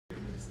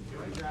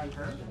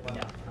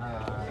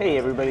Hey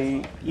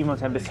everybody, Emo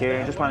Tempest here.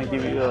 I just want to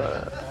give you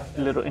a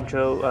little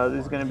intro.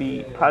 This is going to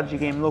be Prodigy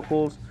game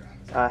locals.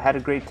 Had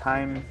a great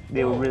time.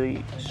 They were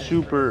really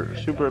super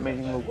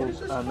amazing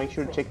locals. Make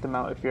sure to check them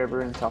out if you're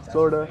ever in South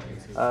Florida,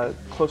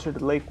 closer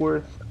to Lake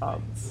Worth.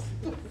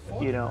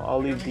 You know, I'll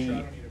leave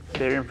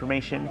their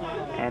information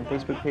and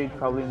Facebook page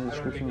probably in the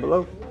description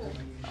below.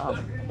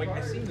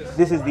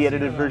 This is the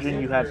edited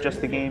version. You have just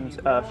the games,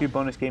 a few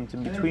bonus games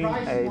in between.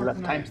 I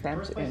left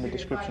timestamps in the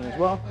description as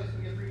well.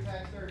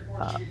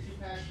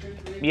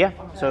 Yeah,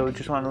 so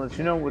just want to let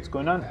you know what's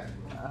going on,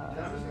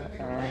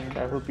 and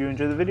I hope you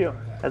enjoy the video.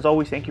 As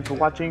always, thank you for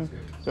watching.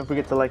 Don't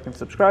forget to like and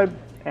subscribe,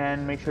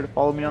 and make sure to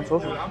follow me on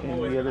social in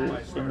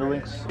the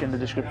links in the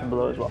description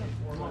below as well.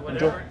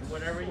 Enjoy.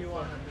 Whatever you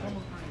want.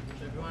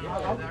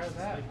 I'm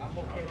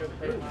okay to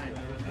play mine.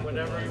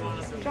 Whatever you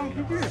want to do. John, can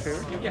you do me a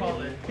favor?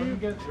 Can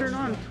you turn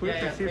on Twitch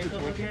and see if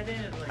it's working?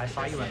 I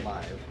saw you went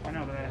live. I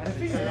know, but I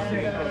think still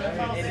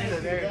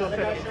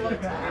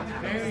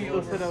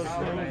said I was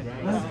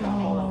streaming. Let's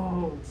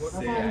go! So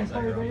this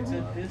card is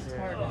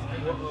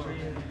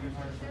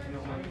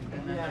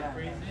and then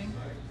freezing.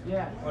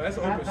 Yeah. Oh, that's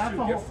open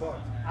too. Get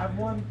fucked. I've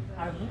won.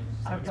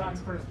 I've gotten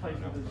first place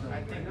with this.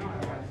 I think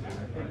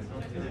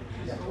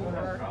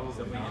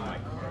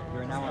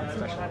You're now on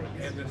special.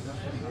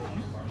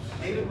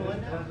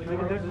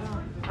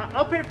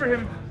 I'll pay for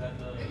him.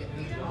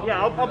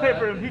 Yeah, I'll pay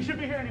for him. He should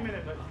be here any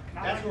minute. But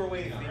that's what we're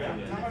waiting for.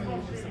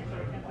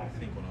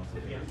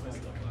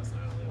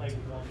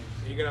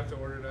 You're gonna have to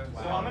order that.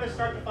 So I'm gonna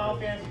start the Final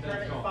Fantasy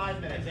tournament in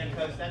 5 minutes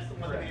because that's the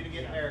one that we need to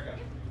get in America.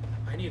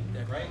 I need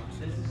that, Right?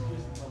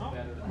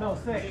 No,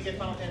 We need 6. to get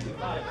Final Fantasy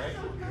 5, right?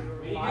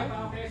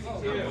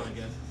 2.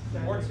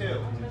 Or 2.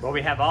 Well,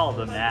 we have all of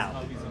them now.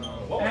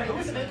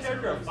 Who's the main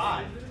character of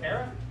 5?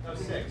 Terra? No,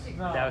 6.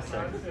 That was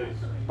 6.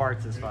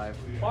 Bart's is 5.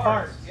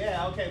 Barts.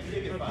 Yeah, okay, we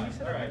did get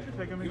 5. Alright.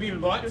 You mean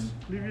butts?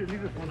 Leave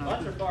your phone out.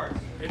 Butts or Barts?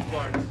 It's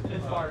Bart.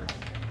 It's Bart.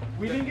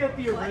 We didn't get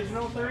the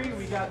original 3.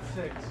 We got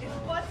 6.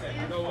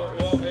 No,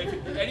 well,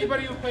 if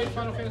anybody who played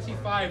Final Fantasy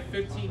V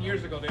 15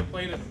 years ago, they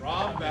played as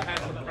Rob that had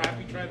some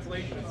crappy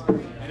translations,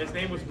 and his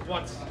name was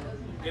Butts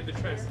in the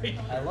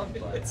translation. I love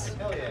Bart's.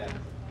 Hell yeah.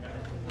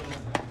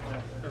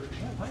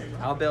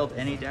 I'll build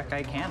any deck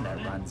I can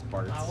that runs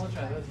Bart's. I want to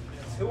try this.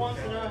 Who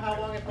wants to know how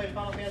long I played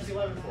Final Fantasy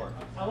 11 for?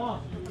 How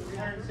long?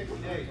 360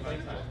 days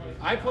playtime.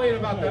 I played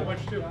about that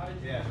much too.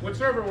 Yeah. What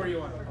server were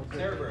you on?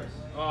 Cerberus.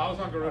 Oh, I was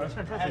on Garuda.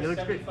 I had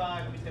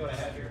 75, let me see what I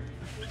had here.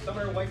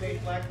 Summoner, White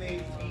Mage, Black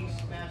Mage,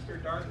 Beast, Master,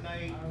 Dark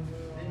Knight,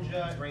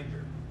 Ninja, and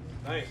Ranger.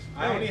 Nice.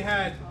 I only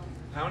had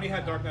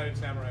Dark Knight and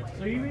Samurai.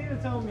 So you mean to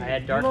tell me? I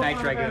had Dark Knight,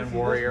 Dragoon,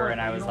 Warrior, and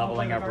I was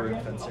leveling up Rune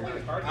Fencer.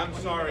 I'm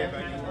sorry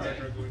about you,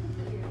 Dragoon.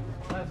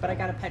 But I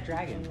got a pet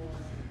dragon.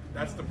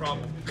 That's the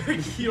problem.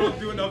 You don't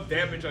do enough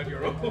damage on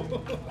your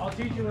own. I'll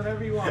teach you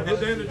whatever you want. And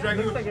then the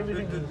dragon, Looks like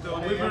everything the is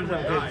wizard will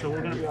die. so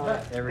we're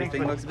gonna.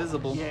 Everything looks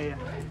visible. Yeah.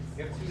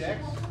 You have 2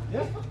 decks?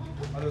 Yeah.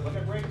 Are there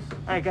limit breaks? All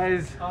right,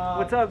 guys.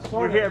 What's up?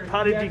 We're here at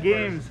Prodigy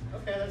Games,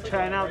 Okay, that's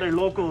trying out their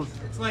locals.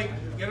 It's like,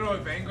 you know,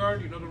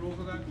 Vanguard, you know the rules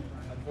of that?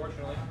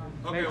 Unfortunately.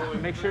 Okay, well,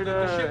 Make sure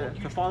the shit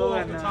to you follow pull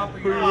off and the top of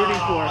who your- you're rooting I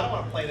don't for.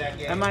 want to play that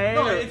game. MIA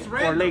No, it's or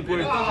random. Lake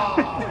Worth?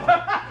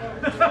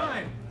 It's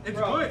fine. It's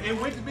good.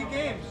 It wins big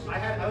games.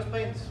 I was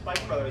playing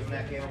Spike Brothers in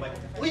that game. I'm like,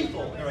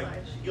 lethal. And they're like,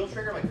 heal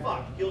trigger. I'm like,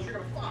 fuck. Heal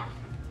trigger. Fuck.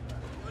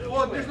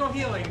 Well, there's no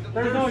healing.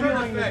 There's no certain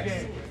healing in this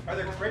effects. game. Are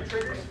there crit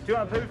triggers? Do you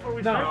want to play before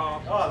we No.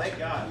 start? Oh, thank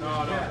God. No.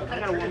 I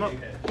gotta warm up.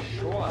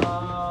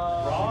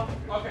 Raw?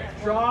 Okay.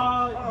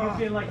 Draw, you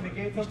can like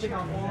negate something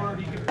on board,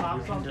 you can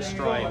pop something.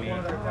 destroy like me. one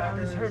of their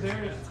attackers. This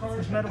hurts.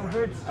 This metal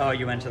hurts. Oh,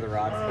 you went to the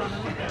rod.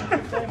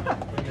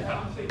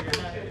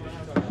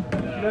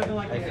 He doesn't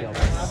like I it. feel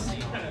this.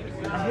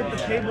 I hit the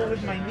table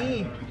with my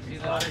knee.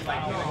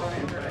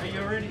 Are you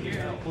already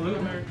here? Blue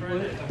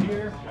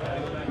here.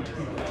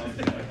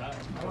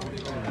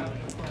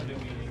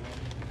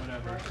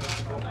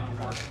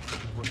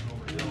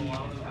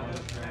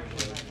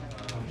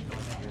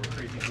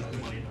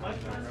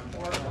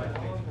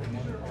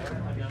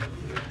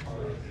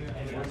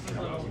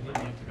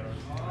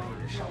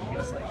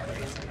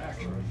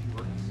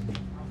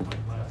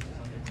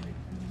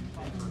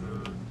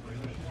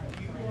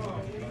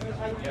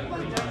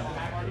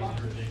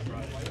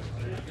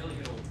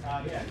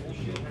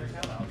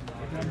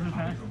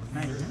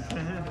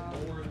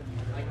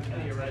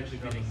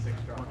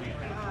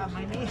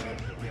 My knee.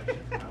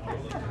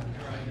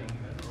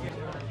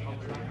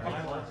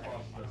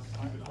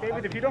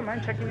 David, if you don't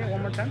mind checking it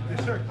one more time.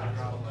 Yes, sir.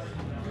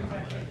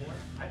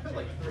 I feel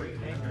like 3.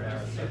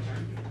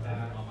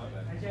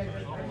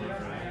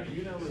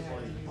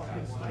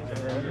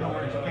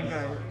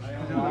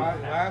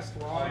 Last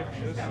live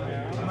just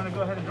now. I'm gonna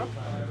go ahead and drop.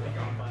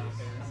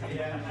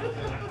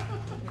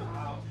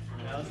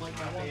 That was like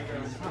my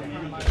favorite.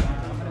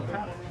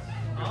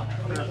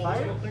 I'm gonna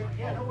fire.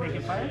 Make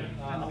it fire.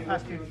 And I'll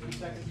pass you.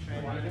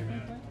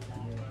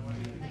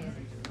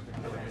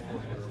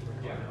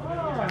 Oh,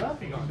 that's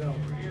good.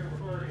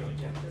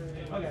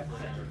 Okay.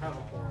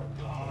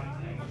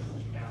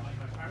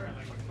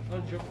 Oh,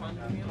 did you find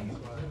the meals?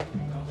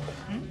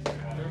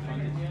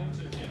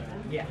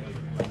 Yeah.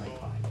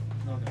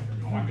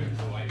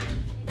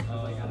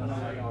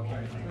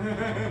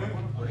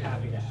 We're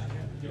happy to have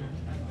you.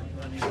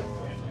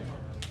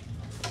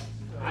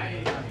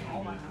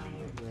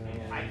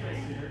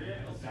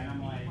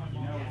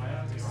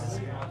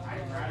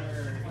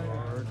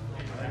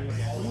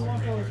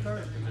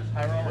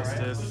 What's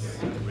this?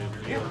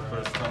 Review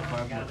first top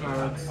 5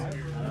 cards.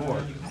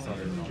 4.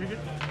 Sorry.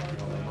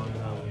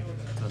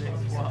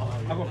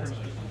 I'll go first.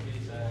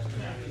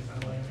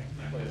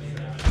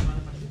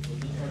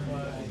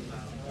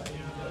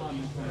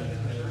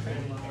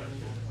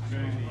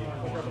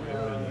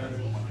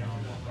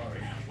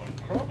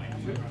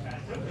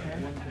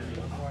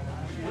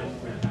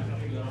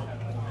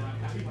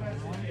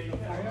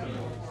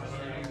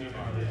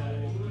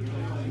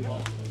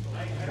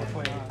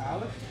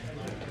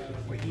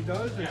 What he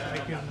does is I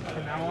can,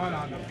 from now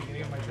on the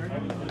beginning of my turn,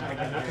 I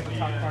can look at the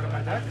top part of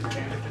my deck, and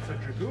if it's a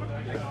Dragoon,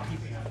 I can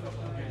keep it.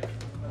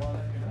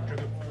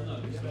 Dragoon.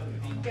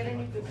 Get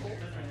any good gold?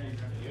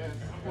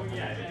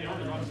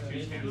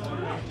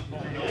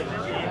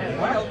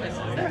 What Opus is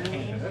that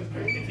king?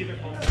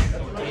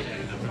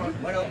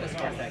 What Opus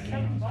was that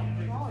king?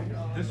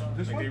 This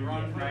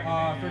one?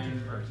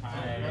 13.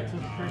 That's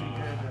just pretty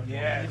good.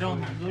 Yeah. You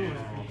don't lose.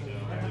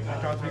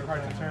 I draw 3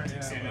 cards a turn, yeah.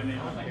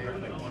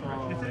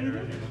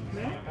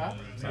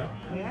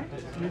 Yeah?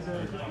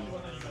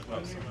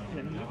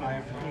 I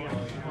have to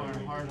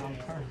Scoring hard on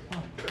card.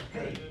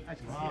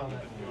 Wow.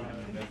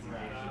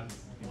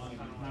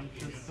 I'm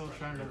just still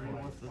trying to read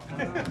what's the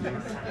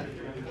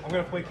I'm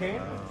going to play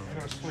Kane. I'm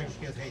going to swing.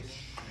 He has haste.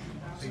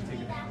 So you take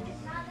it.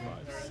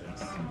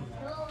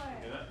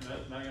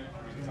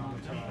 He's on the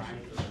turn.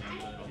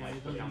 Yeah, he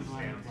doesn't do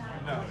anything.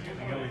 No,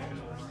 you always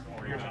just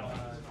your turn.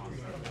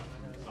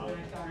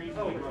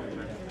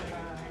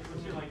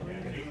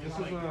 This is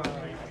a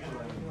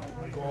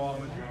go all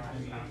in.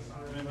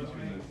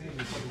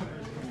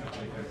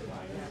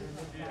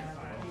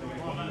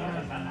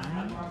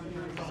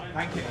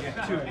 I can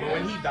get 2, but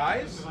when he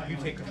dies, you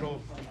take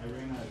control.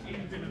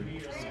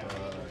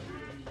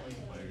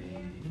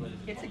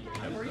 It's a gift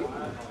for you.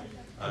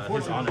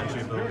 His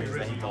on-entry abilities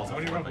that he calls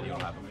up for, but you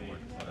don't have it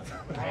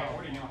for.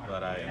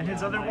 But I. And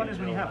his other one is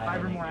when you have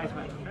 5 or more ice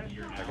weapons,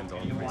 right? I can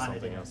only play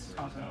something else.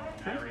 Awesome.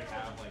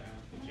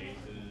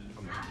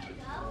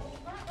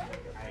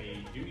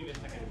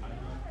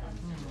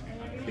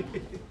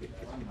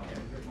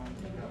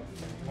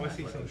 Want to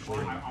see some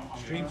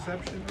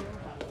streamception?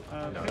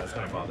 No, that's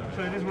gonna bother me.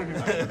 So it is working.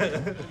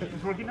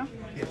 It's working now?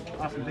 Yes.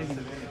 Awesome, thank you.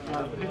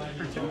 Pitch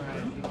for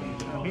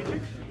 2.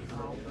 Beatrix.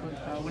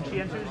 When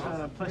she enters,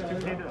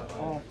 +2 hit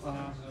all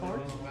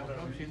forwards.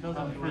 She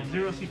doesn't For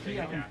 0 CP,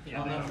 I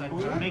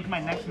can make my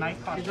next night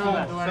cost 2 doesn't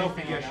less. do Selfie,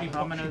 anything. yeah, she So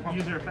I'm pumps going to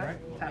use her it, right?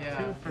 effect. Tap Yeah.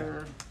 2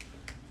 for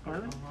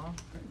Garland.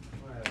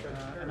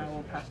 And I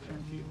will pass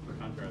turn to you.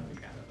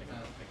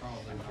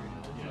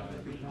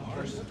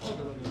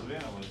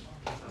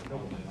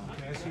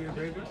 Can I see your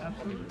graveyard?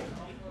 Absolutely.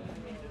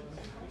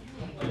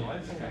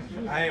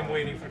 I am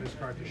waiting for this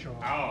card to show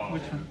up.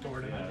 Which one?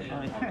 Jordan.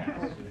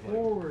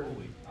 Forward.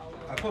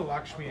 I put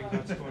Lakshmi and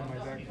Gutsko in my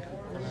deck.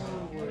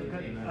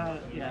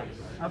 Yeah.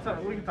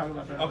 We can talk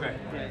about that. Okay.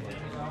 Yeah.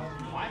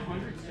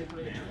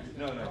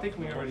 I think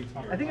we already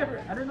talked. I think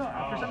I don't know.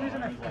 For some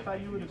reason, I thought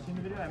you would have seen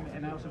the video,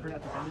 and I also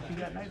forgot to send it to you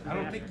that night. I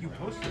don't think you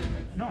posted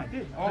it. No, I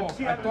did. Oh, But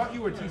see, I thought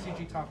you were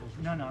TCG Tacos.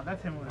 No,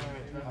 that's him. Oh,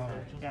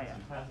 Yeah.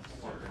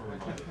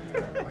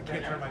 I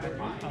can't turn my deck.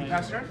 You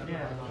pass turn?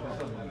 Yeah.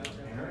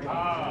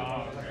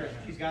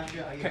 She's got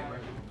you. Okay.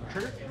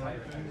 Trigger?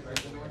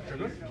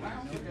 Trigger?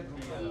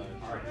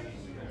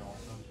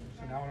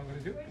 So now what I'm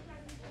going to do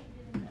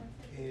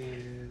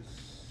is...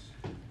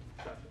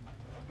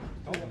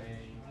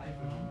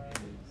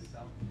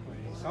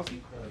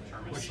 Selfie.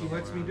 What she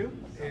lets me do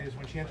is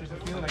when she enters the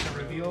field, I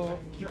can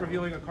keep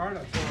revealing a card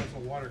until it's a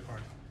water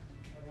card.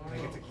 And I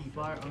get to keep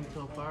Fire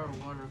until fire or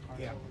water card.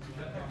 Yeah.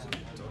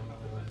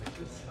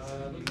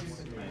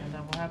 And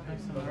then what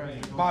happens to the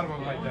rest? Bottom of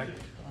my deck.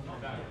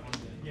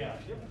 Yeah.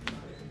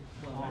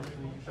 Oh, so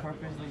you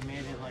purposely made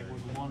it like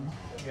with one.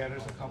 Yeah,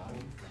 there's a couple.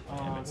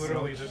 Oh,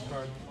 Literally this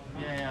card.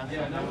 yeah.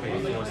 Pay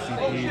for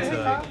CP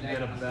to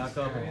get a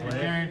backup and play.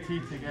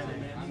 Guaranteed to get it.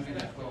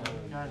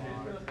 Got it.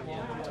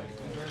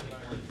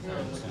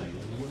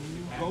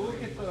 Go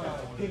look at the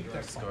pink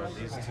deck. Discard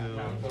these 2,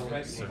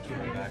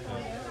 circulate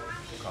backup.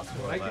 Cost 4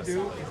 What I less. could do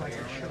is I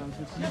could shuffle.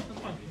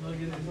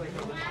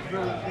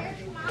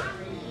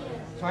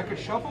 So I could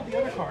shuffle the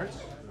other cards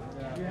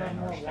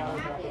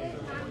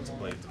It's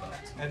blade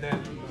developed. and then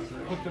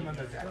put them in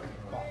the deck.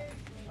 Bottom.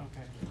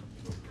 Okay.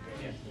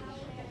 You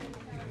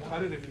can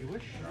cut it if you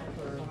wish.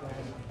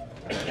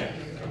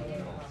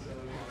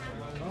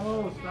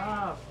 Oh,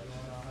 stop.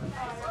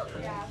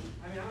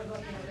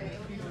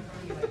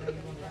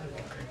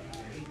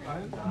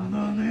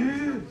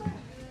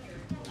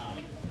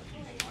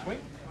 Wait.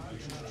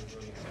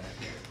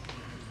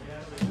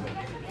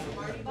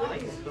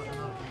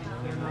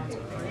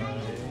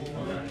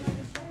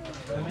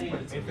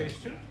 In phase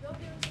 2.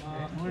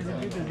 Where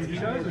did you do this? He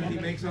does he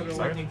makes other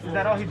Sorry? lightning. Is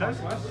that all he does?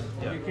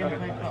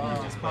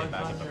 Yeah. Just play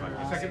back at the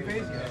front. Second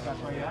phase? Yeah.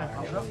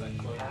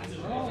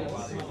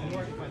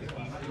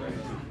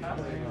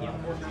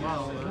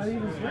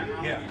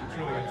 Yeah, it's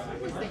really good. I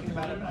was thinking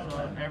about it.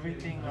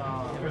 Everything.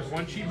 There's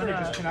one cheaper, it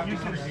just cannot be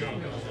confused.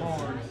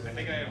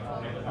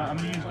 I'm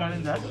gonna use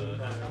Garden Dust.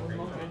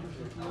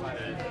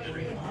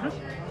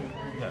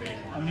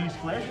 I'm gonna use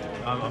Flash.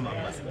 I'm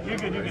not listening. You're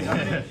good, you're good.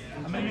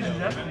 I'm gonna use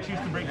Zep and choose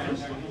to break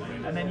this.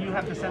 And then you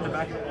have to send it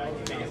back.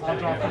 I'll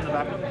draw from the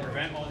back.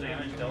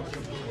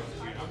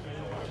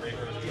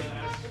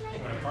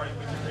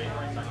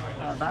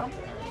 Battle?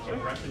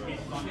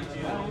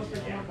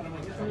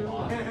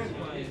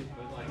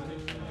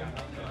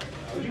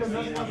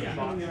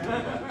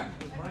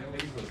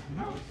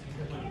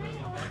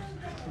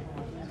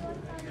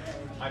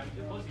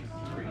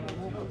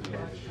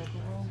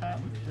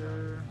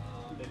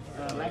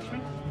 Lakshmi?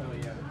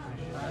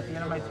 At the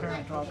end of my turn,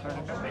 I draw a card.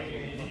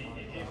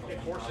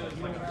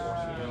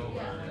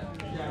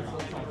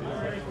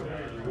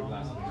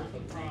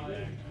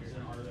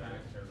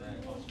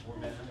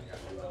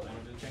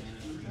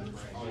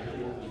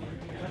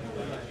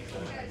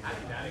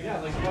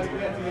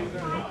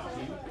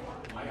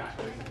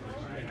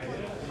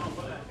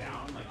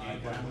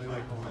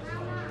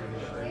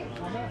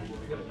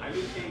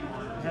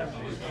 I have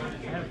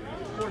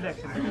 4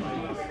 decks in here.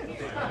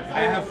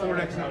 I have 4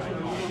 decks now.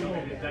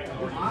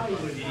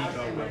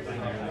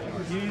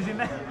 You using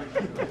that?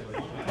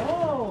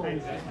 Oh!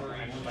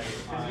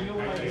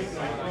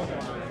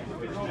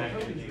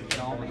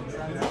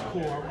 That's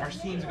cool. Our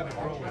scene's gonna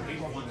grow.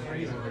 It's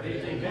crazy.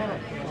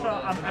 So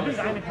I've been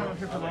dying to come up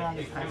here for the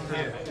longest time. So,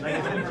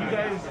 like, since you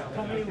guys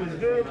told me it was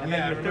good, and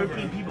Yeah, then you're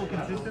 13 people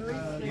consistently,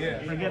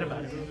 forget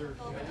about it.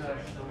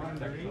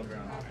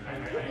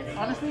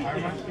 Honestly,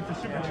 it's a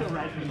super chill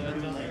ride for me.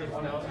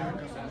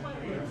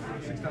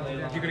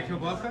 You're gonna kill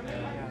Blasca?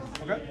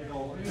 Okay.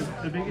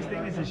 The biggest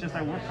thing is it's just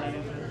I work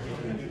Friday.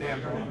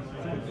 Damn.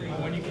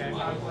 When you can.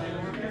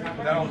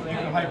 That'll, you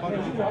can hype up.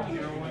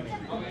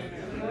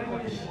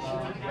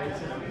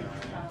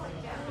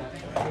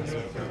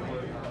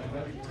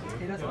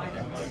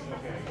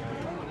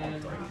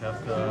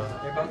 Have the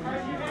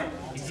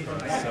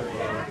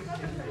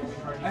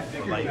I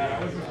figured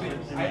that.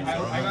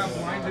 I got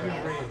blinded in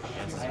rage.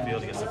 chances you be able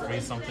to get some free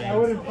something. I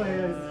wouldn't play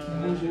it.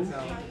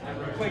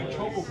 We're playing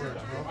Choco Bird,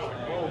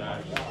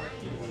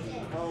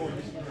 bro.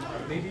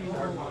 Maybe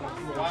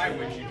Why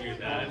would you do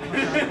that?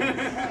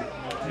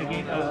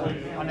 Negate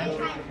on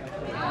entry.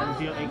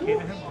 Deal 8k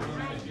to him.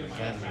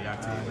 Again,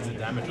 reacting with the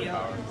damage or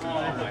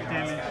power.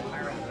 Damage.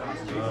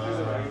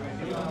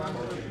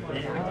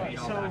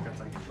 So,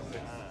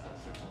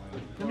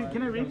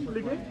 can I read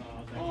really quick?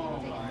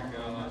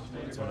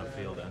 It's one of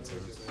field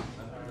answers.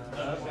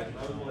 So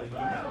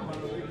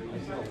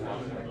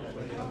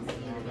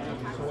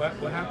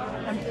what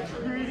happened? I'm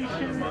pretty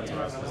sure.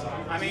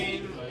 I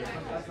mean,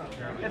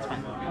 That's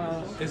fine.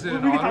 Is it we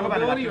an can talk auto about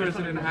it ability or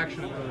after. is it an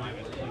action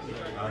ability?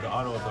 The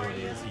auto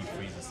ability is he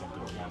freezes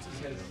something with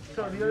monsters.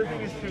 So the other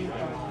thing is to,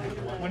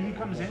 when he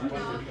comes in,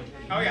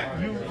 oh yeah.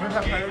 you would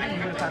have priority,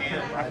 you would have to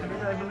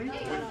activate it, I believe,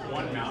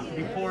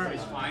 before it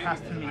pass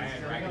to me.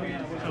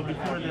 So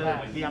before the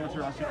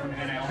Amaterasu comes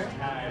in.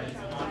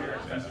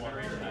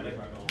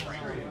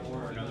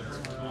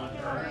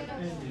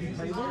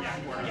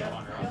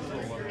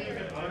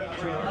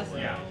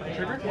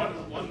 Trigger?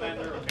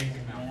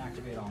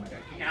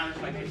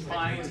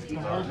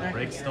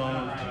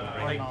 Breakstone,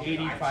 Like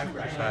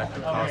 85%. back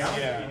the cost.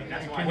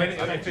 Yeah. When,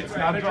 if it's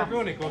not a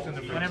Dragoon, it goes in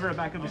the Whenever a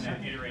backup is set.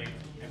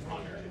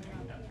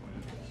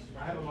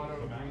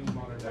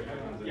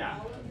 Yeah.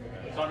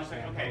 So I'm just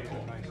saying, okay,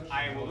 cool.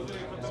 I will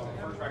literally put the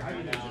first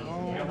recommend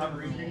down. You'll have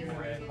room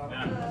for it. Then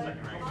I put the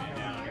second recommend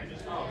down. I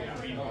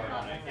just read more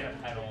on it, get a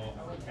title,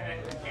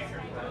 and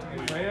answer.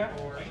 Freya,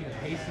 she's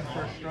hasting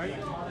first strike.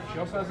 She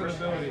also has an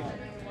ability.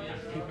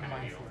 Keep in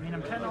mind. I mean,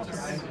 I'm trying to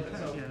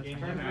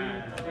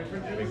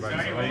Big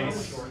right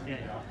space.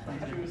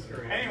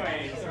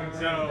 Anyways,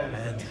 so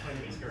And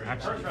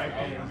action. first right,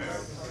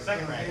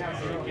 second right.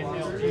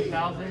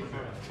 2,000.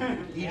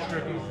 Each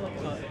Dragoon.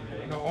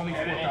 No, only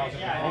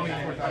 4,000. Only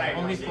 4,000.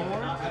 Only 4?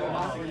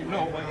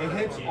 No, it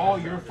hits all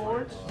your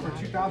forwards for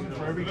 2,000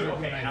 for every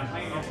Dragoon I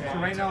have. So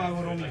right now I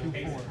would only do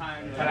 4.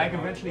 But I can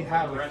eventually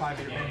have like 5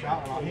 Dragoons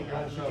out and I'll hit your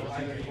whole show.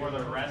 For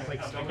the rest,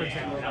 Like, for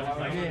example.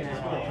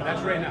 Yeah.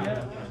 That's right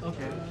now.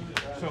 Okay.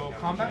 So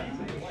combat?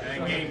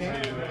 and game 2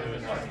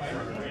 is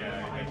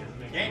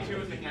game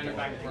 2 is the counter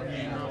back for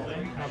game.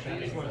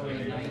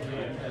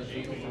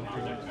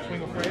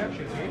 Swing of Freya,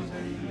 she's haste.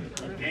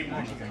 Game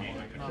 1 is the game.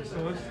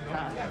 Basilisk,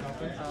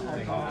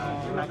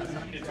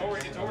 It's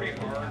already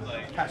hard,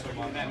 like, that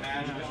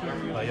match. You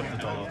have to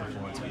draw all the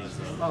forwards for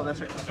yourself. Oh, that's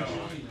right.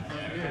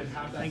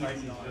 Thank you.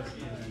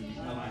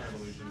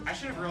 I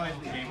should have realized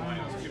in game 1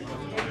 it was too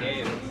close.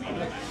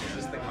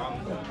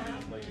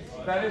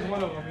 That is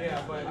one of them,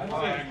 yeah, but I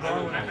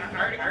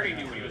already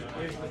knew what he was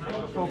doing.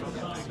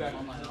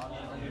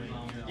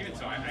 Even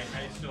So I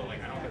still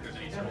like I don't think there's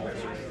any sort of like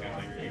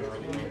you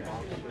really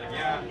like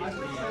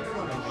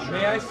yeah.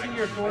 May I see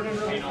your Jordan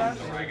really fast?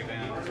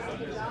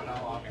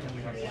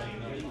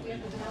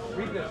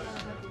 Read this.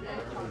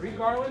 Read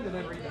Garland and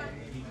then read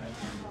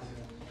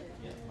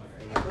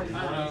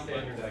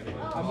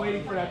that. I'm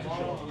waiting for that to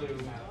show.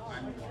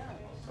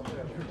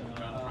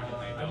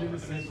 I do the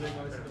same thing.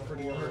 I was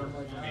pretty hurt.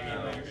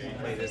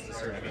 Play this to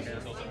certificate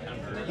until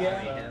September.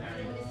 Yeah.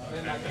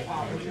 Then I can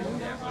pop it.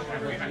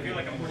 I feel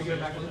like I'm pretty good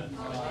back. The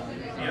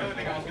other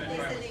thing I was going to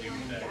try was Doom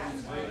Set.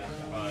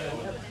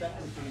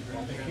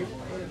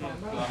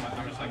 But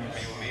I'm just like,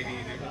 okay, well, maybe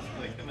there's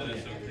like the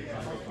Minnesota.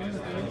 But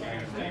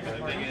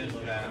the thing is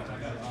that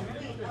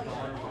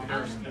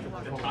there's the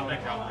top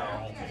deck out there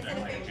are all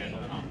decks like Gen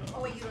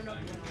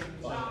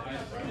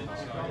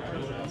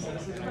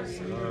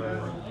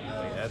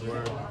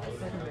Edward.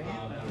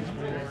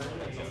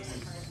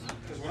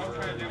 Because what I'm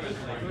trying to do is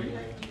like,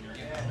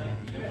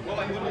 well,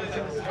 like literally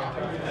like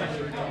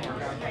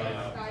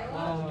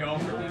go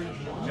for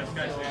just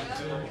guys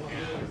dance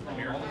and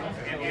here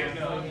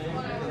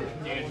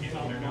and he's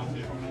on there now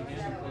too.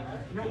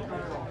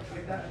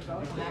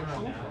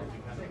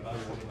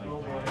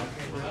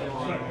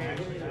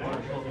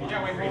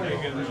 Yeah, wait for you to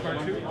get this part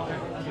too.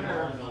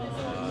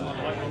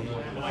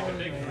 Like the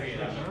big three.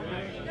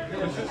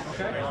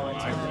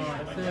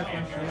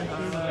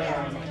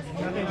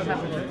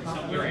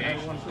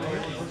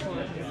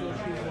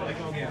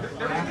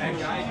 That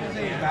guy is a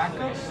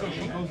backup, so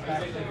she goes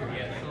back to her.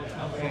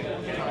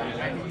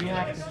 You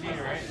have to see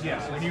it, right?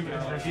 Yes, when you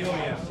reveal,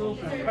 yes.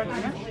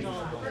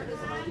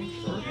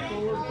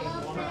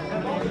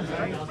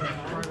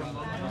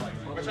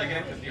 Which I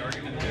get because the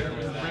argument there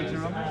was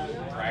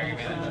that drag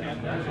advantage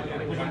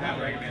and we don't have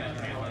drag advantage.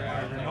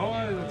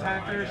 Noah is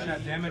attacker, she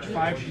got damage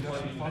 5, she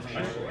doesn't fuck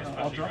shit.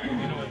 I'll drop you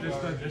know,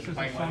 this is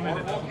a summon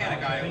that doesn't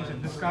have things,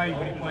 and this guy,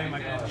 when you play him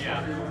like a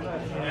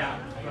Yeah.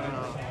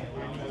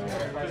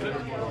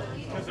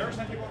 Because there are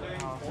some people doing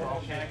 4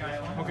 volcanic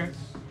islands. okay.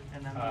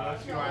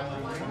 2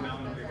 islands, 1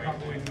 mountain, 3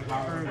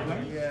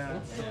 waves. Yeah.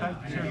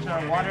 It's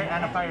water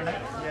and a fire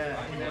deck.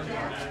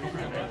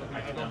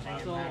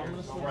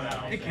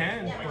 It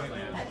can, but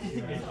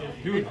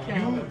dude,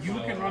 you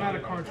can run out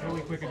of cards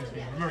really quick in this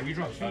game. Remember, you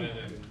draw 2.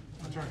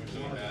 That's right.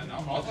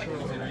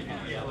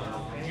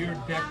 Your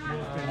deck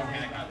will fit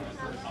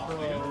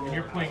and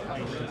you're playing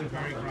ice. It's a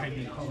very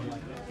grindy color.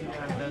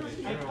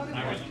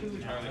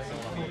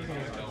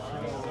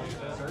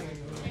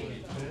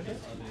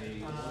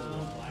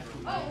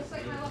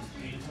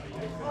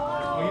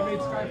 Oh, you made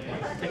Skype.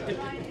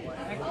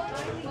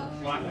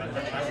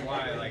 That's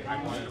why, like,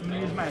 I wanted I'm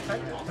gonna use my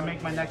effect to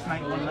make my next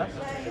knight 1 less.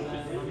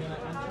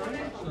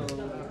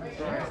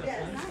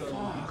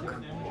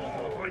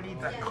 I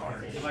need that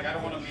card. like, I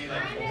don't want to be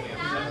like fully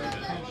obsessed with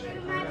this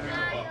shit.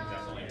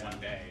 That's only 1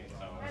 day,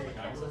 so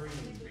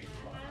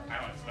I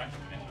don't expect it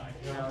midnight.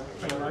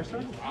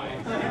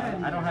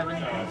 I don't have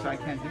anything, so I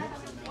can't do it.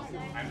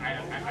 I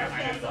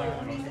just like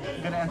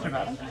I'm gonna enter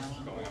battle.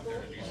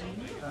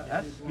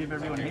 S, give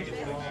everyone haste.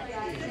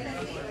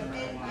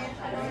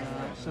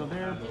 So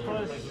they're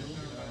plus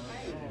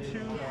 2,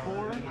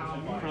 4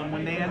 from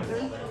when they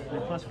enter.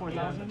 They're plus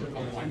 4,000.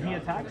 And he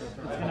attacks,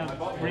 it's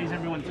gonna raise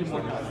everyone 2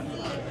 more thousand.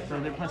 So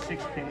they're plus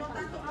 6k.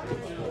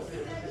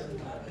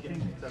 I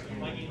think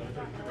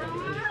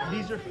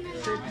these are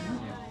 6.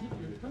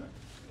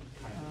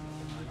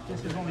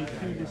 This is only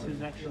 2, this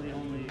is actually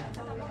only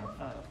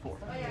 4.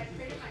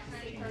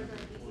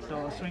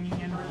 So swinging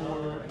in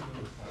for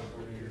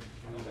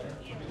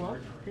 12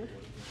 here.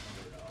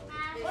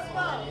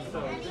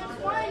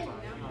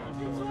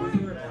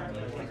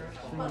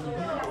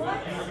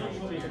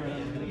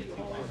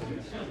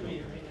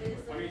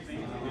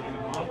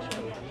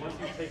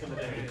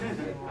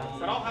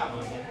 But I'll have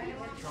them.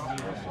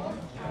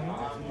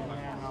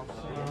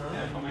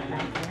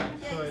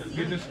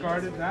 You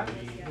discarded that?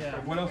 Yeah.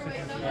 What else did you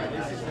discard?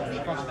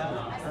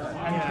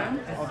 Yeah,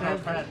 it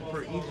says that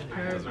for each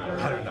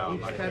category,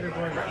 each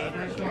category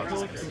Ada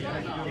controls, you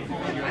can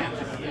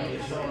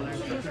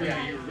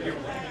do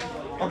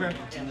Okay.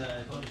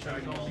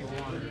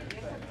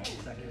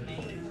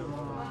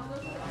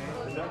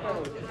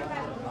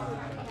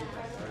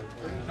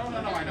 No,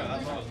 I know.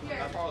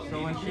 That's all.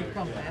 So when she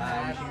comes in, I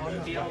add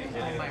 1 field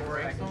on my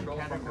break zone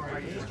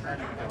category.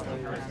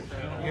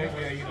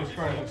 Yeah, you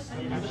discarded this.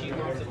 She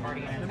goes to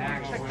party and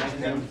attacks.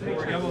 And then do you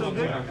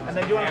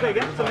want to play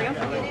again? Something else?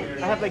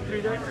 I have like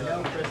 3 decks. Do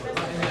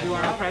you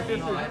want to practice?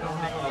 No, I don't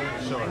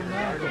have Sure.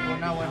 Well,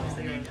 now I'm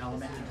doing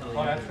element.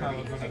 Oh, that's not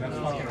looking good. That's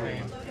fucking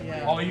lame.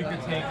 Yeah. All you can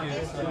take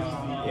is,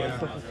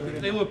 yeah.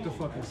 They look the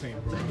fucking same,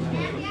 bro.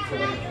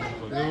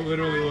 They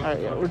literally look.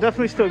 Alright, yeah, we're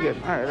definitely still good.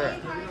 Alright.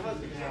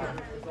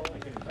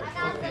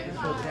 Okay,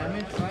 so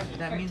damage, right?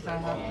 That means I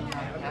have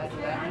to add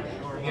damage?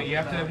 Or Yeah, you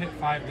have to hit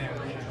 5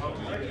 damage.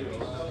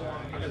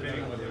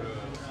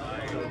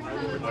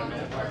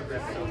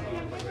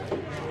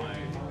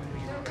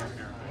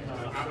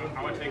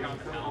 I would take on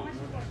the helm.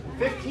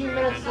 15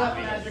 minutes left,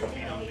 Magic.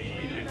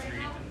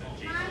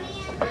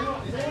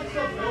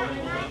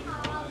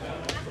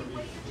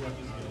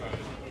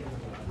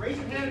 Raise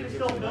your hand if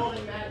you're still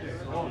building magic.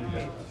 So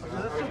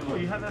that's so cool.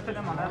 You have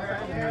FFM on that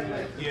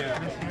side?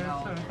 Yeah.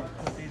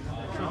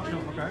 So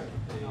chill. Okay.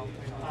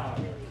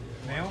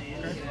 Nail?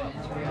 Okay.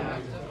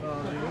 The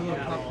yellow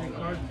top 3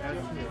 cards, add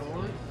 2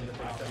 forwards.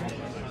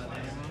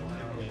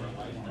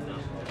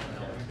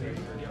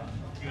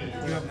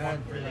 You have one.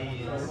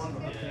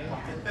 Okay.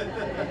 And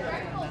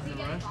the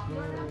rest go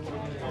to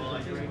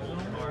the break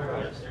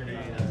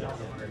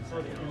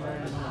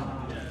zone.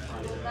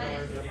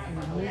 You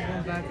move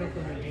one back up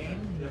in the game,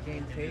 you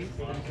gain taste,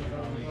 then it's a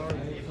card,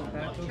 move one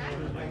back up,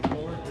 move one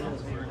forward, and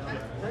it's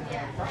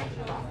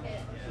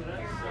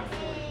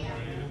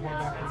One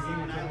back in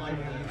the game,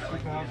 which is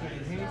 2,000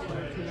 in haste, so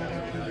 2 that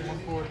after, 1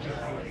 forward, 2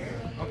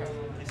 Okay.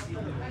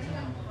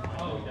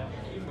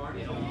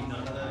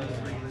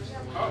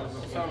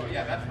 So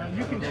yeah, that's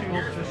You can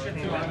choose just to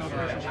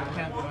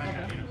can't find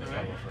it.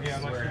 Yeah,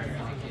 I'm not sure.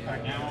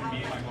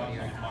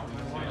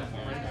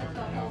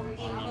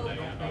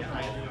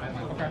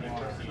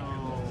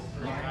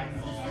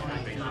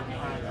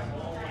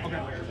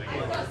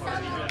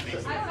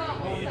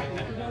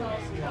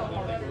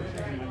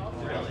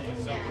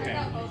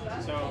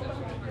 So,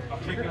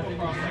 technical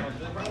process.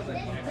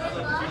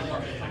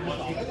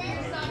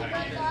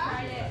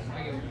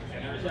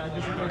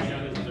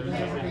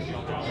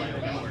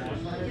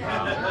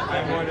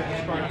 I'm going to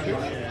discard 2.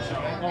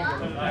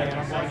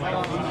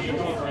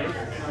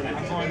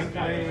 I'm going to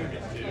play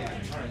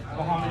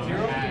Bahamut 0.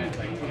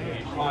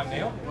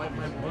 Nail.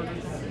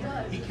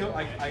 He killed. I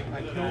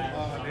killed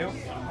Nail,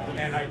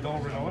 and I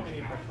don't renew it.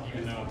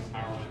 Even though it's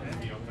powerful in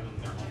the open and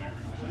thermal mirror.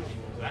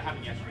 So that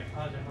happened yesterday.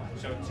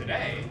 So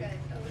today,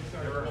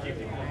 there were a few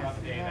people throughout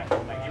the day that,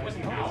 like, it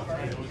wasn't out, but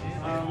it was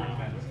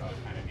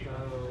kind of deal.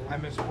 I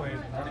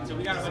misplayed. And so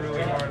we got a bunch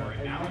really of hard. for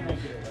it now.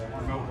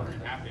 Remote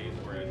working cafes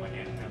where, like,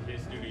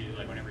 his duty is,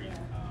 like, whenever he is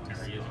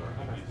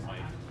working, he's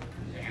like,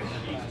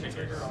 these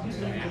tickets.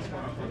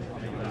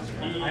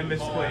 I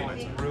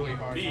misplayed really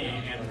hard. Me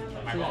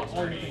and my boss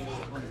already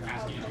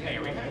asking, hey,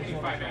 are we going to do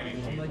 5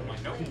 innings? I'm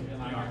like, nope, we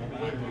are.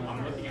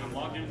 I'm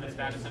logged into the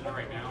status center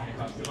right now.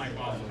 My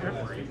boss was very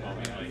worried. Told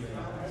me,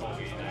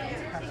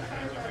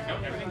 no,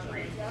 everything's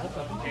free. And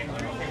like, okay, we'll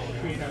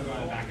create a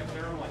backup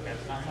zero. Like,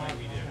 that's not something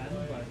we do.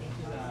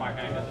 5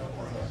 innings doesn't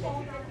work.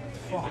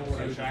 If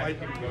I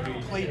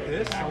played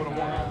this, I would have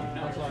won.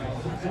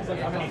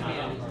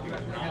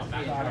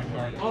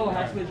 Oh,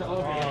 actually,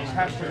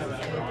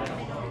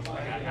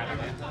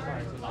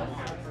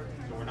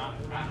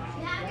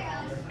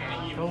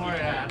 don't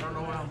worry, I don't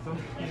know what I'm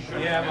doing.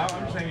 Yeah,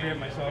 I'm just angry at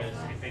myself.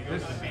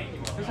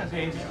 This has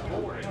haste.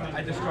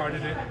 I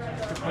discarded it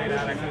to play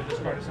that. I could have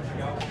discarded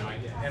something else,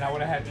 and I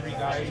would have had 3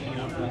 guys.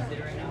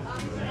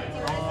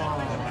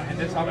 And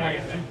this I'm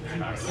like,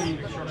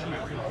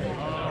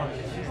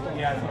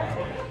 yeah.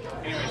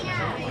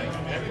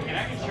 And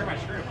I can share my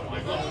screen. I'm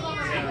like, look,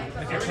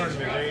 It's a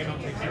tournament, right? You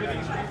don't take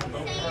everything's alright?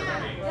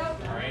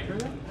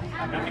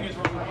 Nothing is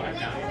wrong with what I've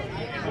done.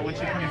 So once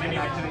you come in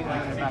back to the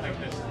Like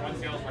this one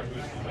sales rep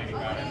who's complaining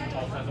about it,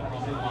 Paul says a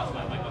problem lost.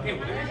 I'm like, okay,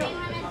 well there you go.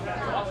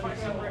 So I'll put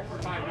some rep for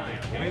 5-9.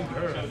 Okay,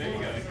 so there you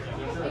go.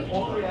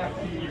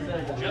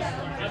 Just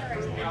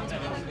prove me out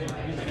that it's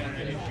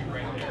an issue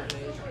right there.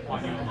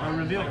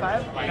 reveal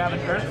 5, Gavin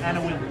Earth, and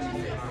a win.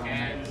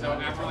 And so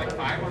after like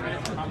 5 more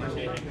minutes of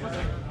conversation, because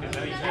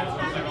then he said, so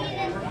I was like, oh,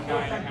 one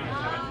guy in account of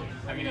 7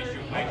 having an issue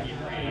with Mikey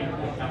 3.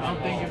 I don't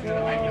think it's going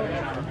to Mikey 3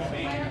 not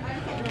removing.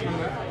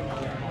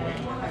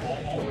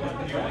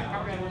 The only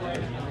power I would like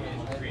is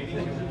creating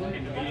in the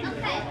meeting.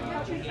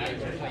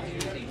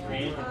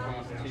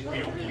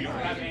 We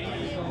don't have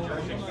any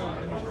jurisdiction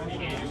over the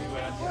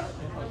AUS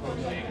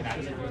saying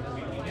that's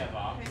completely dead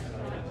off.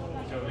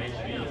 So they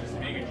should be just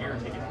making a Jira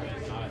ticket for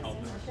this, not a help.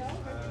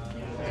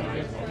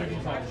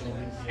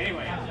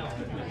 Anyway,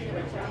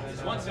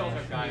 this one sales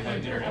rep guy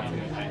had dinner down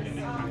there.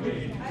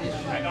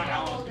 I thought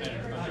Alan was going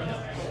to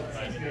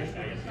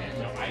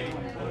so I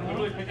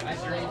literally picked up the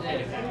series all at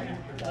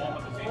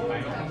the same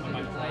time. I'm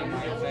like,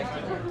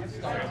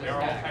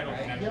 they're all titled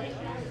connection.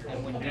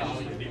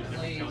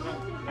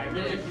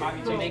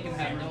 To make him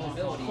have no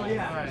ability. So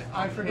yeah,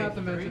 I forgot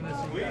to mention this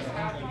again.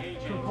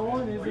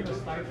 Propulsion isn't a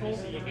stifle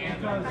because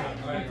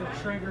it's a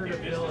triggered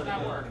ability.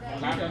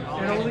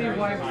 It only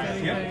wipes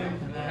anything.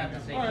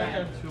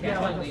 Yeah,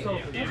 like a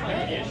sofa.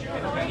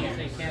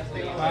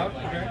 Cloud,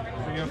 okay.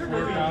 So you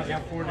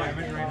have 4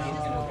 damage right now.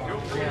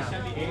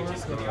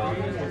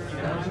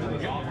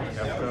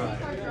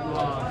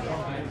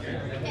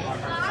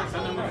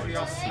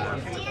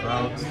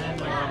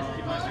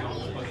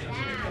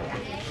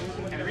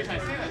 And the reason I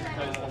say that is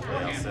because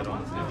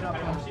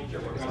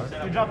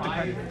You dropped the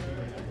card.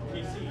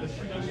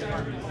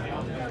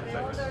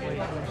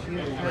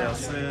 Yeah,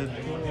 Sid.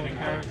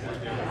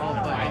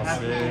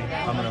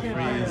 I'm gonna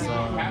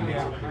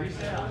freeze.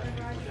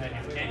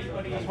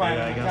 That's why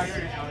Yeah, I guess.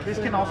 this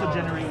can also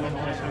generate win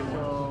points.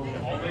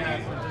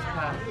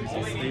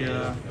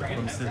 Thea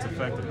from Sid's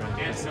effect to bring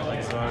this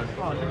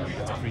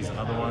Exar. To freeze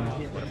another one.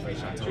 With a free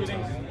shot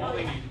total.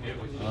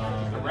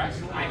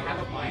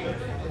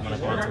 I'm gonna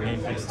go on to main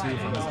phase 2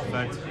 from his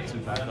effect. 2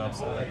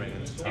 backups. I bring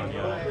in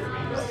Titania.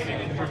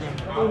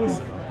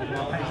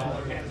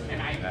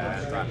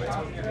 And drop it.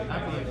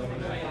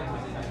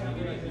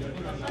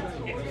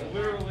 It's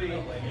literally,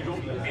 you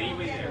don't need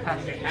anyway there.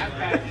 They have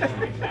that.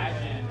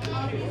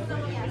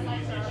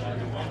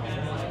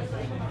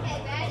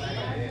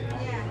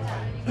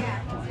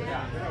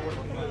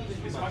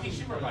 This fucking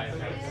supervisor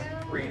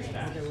reads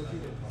that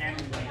and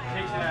takes it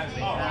as,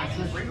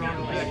 oh, bring me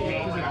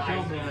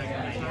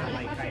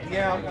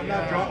Yeah, I'm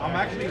not drawing. I'm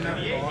actually not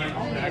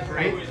drawing that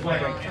great.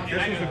 Like,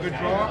 this was a good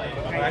draw,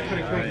 but I could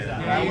have killed it.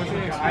 I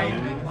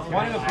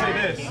wanted to play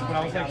this, but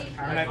I was like,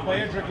 when I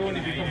play a Dragoon,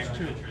 it becomes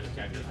 2.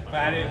 But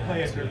I didn't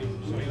play a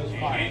Dragoon, so he was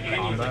 5.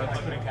 And I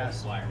couldn't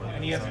cast Slayer.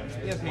 And he has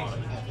haste.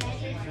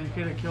 You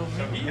could have killed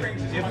me.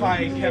 If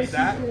I kept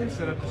that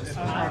instead of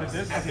started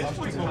this,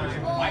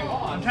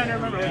 I'm trying to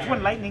remember. It's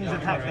when lightning's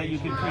attack that you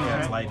can freeze, Yeah, right?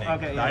 it's lightning.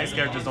 Okay, The ice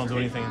characters don't do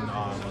anything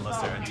unless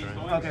they're entering.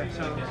 Okay,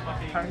 so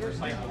target.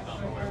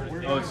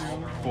 Oh, it's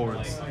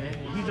forwards.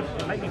 He's a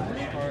lightning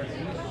card.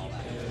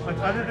 Like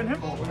other than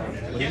him?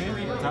 What do you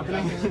mean? What's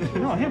happening?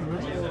 No, him.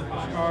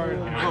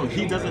 Oh,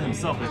 he does it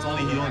himself. It's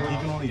only he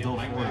can only duel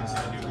forwards.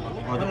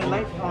 Or the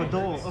Light. Oh,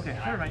 dole. Okay,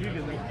 never mind. You're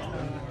good.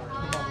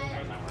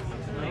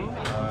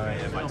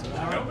 yeah, my turn.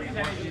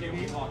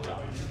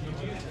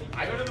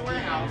 I go to the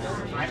warehouse,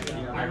 I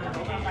go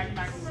back to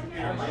my computer, I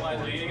realize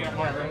they didn't get a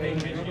part of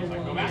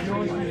it, go back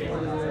to it,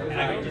 and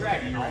I go to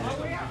grab it, and on the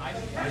way out, I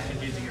was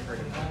just using it for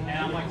and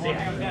I'm like, hey, I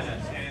have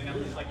Dennis, and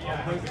I'm just like,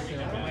 yeah, You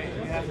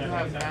have to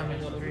have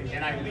damage 3.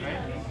 and I leave.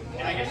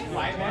 And I guess 5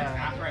 months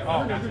after I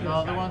Oh, left, the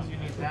other ones you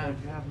need damage.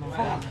 You have no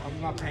damage.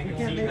 I'm not paying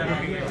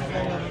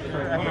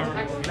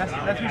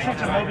That's your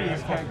such a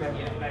Mobius character.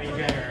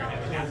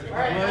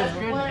 Well, it's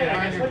good to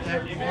learn your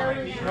deck more.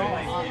 No,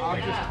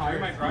 I'm just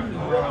tired.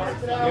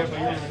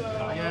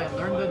 Yeah,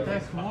 learn the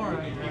deck more.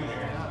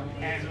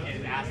 and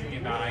is asking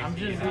about I'm IC,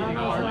 just and reading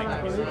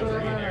I was cards.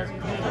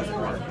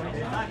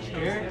 like,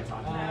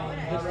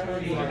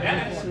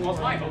 Dennis calls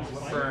my boss,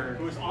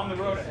 who was on the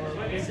road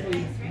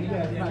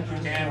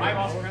and my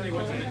boss apparently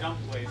was in the dump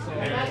place. Did you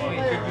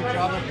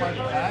draw the card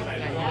back? That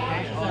you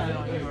paid? Oh,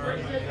 no, you were.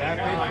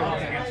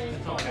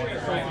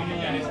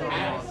 Dennis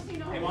asked,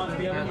 they wanted to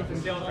be there with the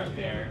sales rep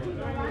there.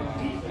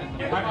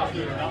 Yeah, my boss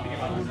knew nothing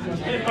about this.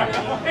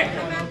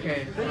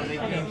 Okay, so they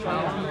came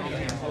out.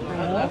 Okay.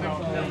 11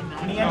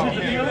 When he enters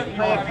the field,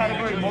 play a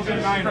category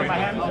Mobius from my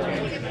hand.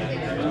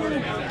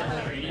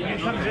 When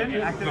he comes in,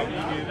 activate.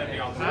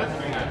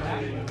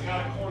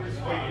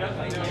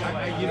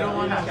 You don't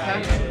want to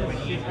attack it, but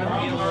she's going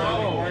to be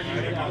low.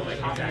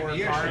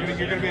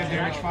 You're gonna be at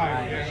damage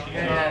 5.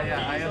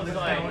 Yeah, I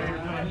understand what you're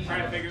doing.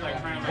 Trying to figure,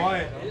 like, trying to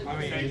But I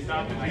mean,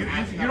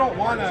 you don't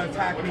want to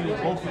attack me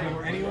with both of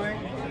them anyway.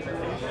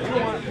 You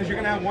don't want, because you're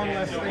gonna have one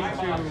less thing to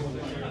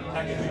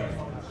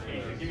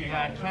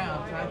Yeah, I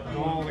can't attack do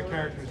all the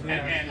characters.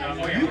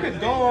 Yeah. You could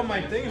go on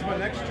my things, but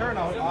next turn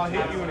I'll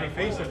hit you in the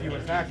face if you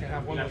attack and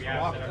have one less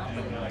block.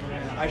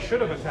 I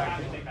should have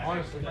attacked you,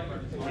 honestly.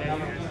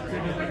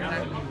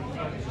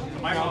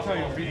 I'll tell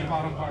you, read the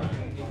bottom part.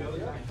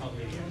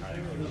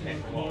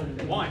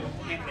 one,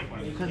 can't take one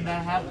of these. Can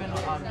that happen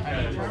on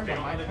any turn or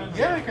my turn?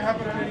 Yeah, it can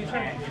happen at any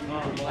turn.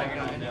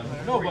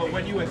 No, but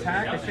when you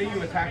attack, say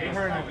you attack with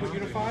her and I put you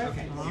to 5,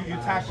 you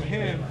attack with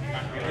him,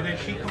 and then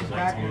she comes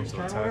back and it's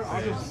turn with her,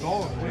 I'll just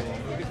go with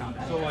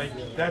her. So like,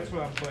 that's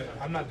what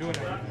I'm not doing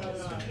that.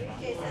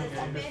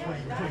 I'm just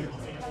playing.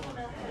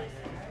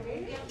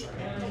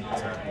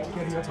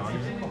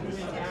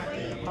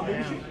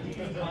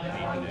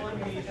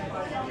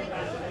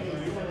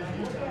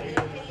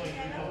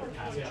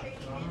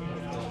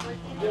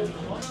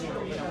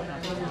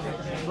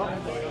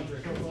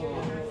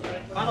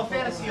 Final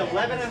Fantasy,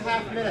 11 and a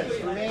half minutes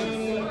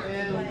remaining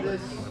in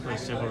this Play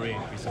Chivalry,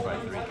 increase it by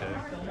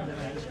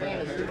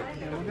 3k.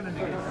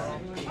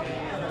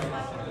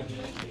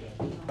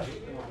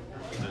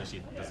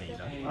 fantasy. Doesn't he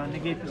die?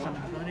 Negate the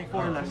summon.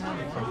 4 less.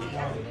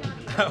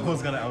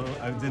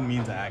 I didn't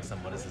mean to ask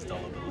him what is his dull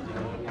ability.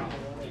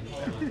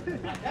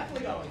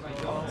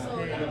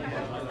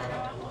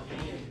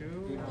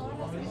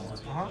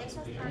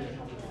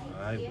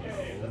 I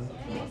will.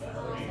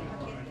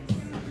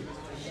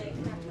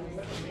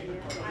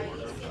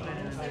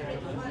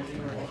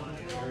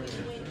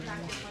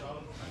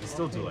 I can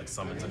still do like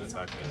summons and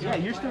attack. Yeah,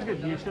 you're still good.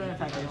 You're still in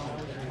attack.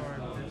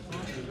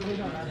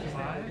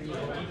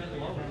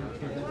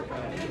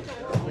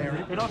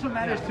 It also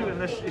matters too,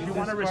 unless if you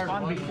want to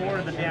respond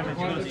before the damage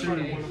goes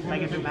through,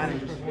 like if it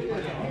matters.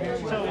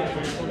 So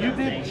you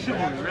did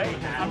chivalry, right?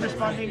 I'm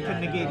responding to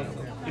negate it.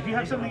 If you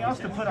have something else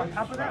to put on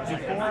top of that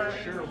before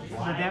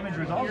the damage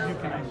resolves, you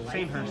can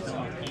save her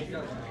still.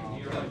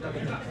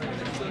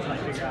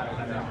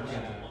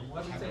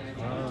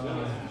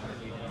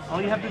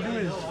 All you have to do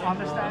is on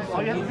the stats.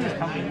 All you have to do is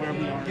count wherever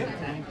you are.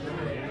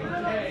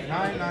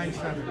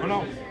 997. Oh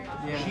no.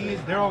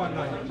 They're all at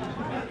 9.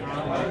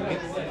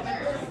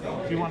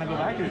 Do you want to go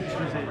back or just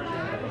it?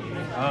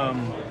 No.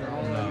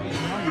 No,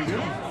 you're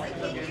good.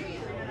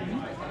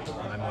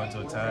 I'm going to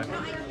attack,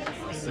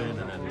 sit, and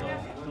then dull.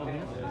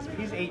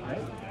 He's 8,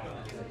 right?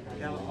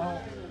 Yeah.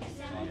 Oh.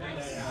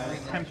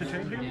 Time to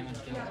trade here?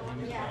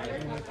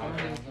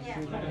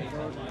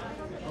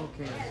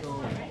 Okay, so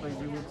but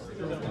you would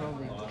still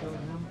probably kill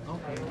him.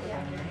 Okay,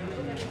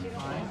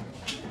 fine.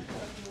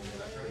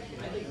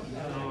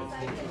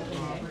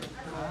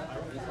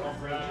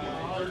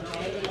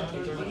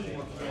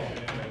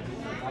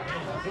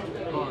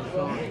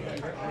 So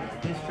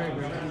this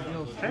trigger he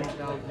deals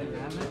 3,000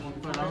 damage,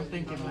 but I don't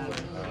think it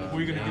matters.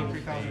 Were you gonna do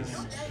 3,000?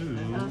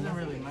 It doesn't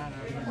really matter.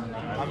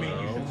 I mean,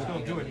 you should still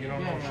do it. You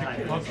don't know.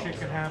 Shit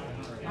can happen.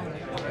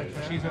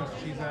 She's at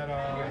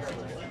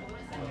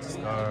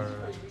Star.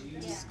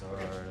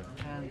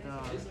 And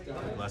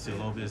Unless you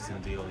Lobis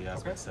and deal, he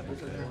has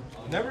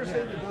 7K. Never say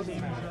it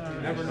doesn't matter.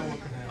 You never know what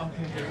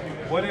can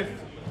happen. What if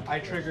I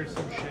triggered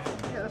some shit?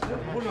 Yeah, that's good.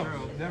 Who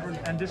knows? Never.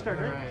 And discard,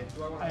 right?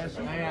 right. I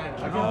assume.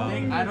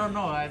 I don't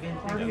know. I didn't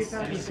think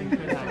anything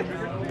could happen.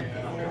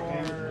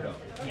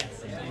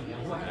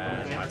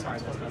 And my turn.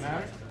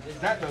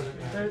 That doesn't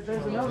matter.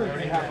 There's another We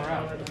already have her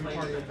out. It's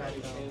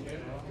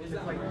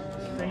like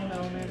same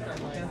element,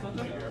 cancel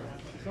them.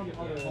 Some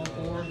other all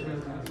four.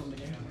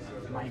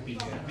 Might be.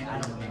 I mean, I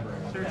don't remember.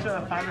 Search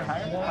 5 or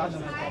higher?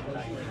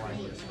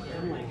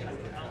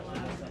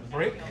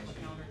 Break.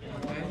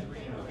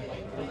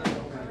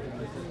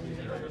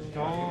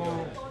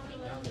 Go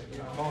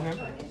him.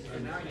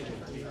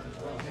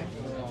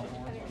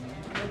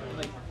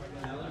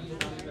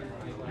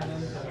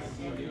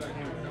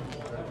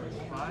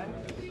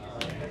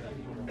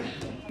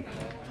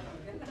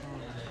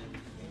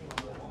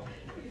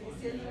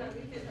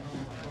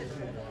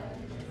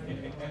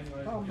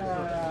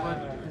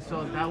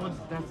 So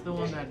that's the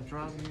one that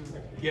dropped you.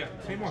 Yeah,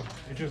 same one.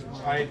 It just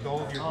I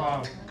dulled your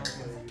cloud.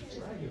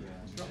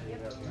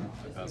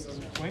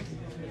 Swing.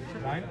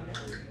 9.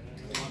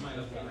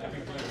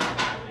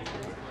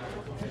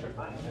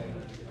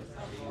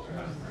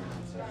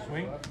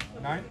 Swing.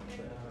 9.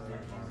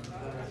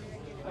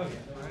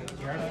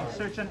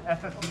 Search an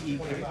FFTCG.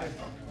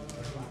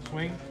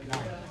 Swing.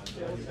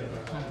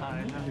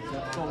 9.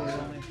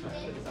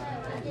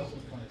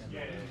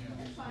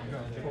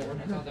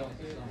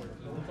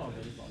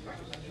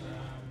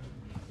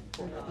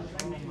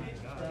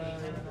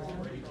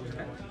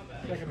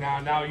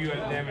 Now you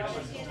have damage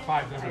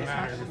 5 doesn't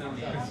matter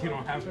because you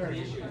don't have to.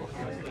 You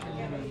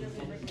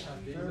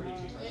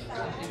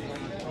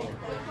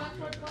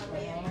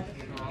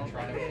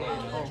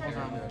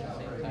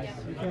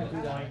can't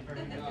do that.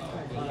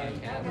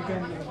 You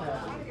can't do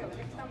that.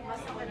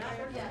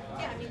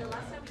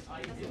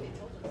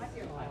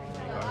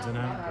 Cards in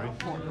hand,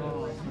 3.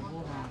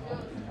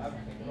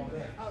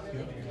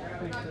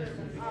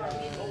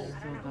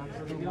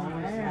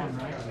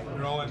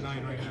 They're all at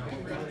 9 right now.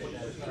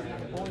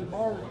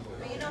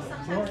 But you know,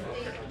 sometimes they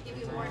give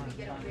you more if you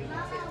get a free too.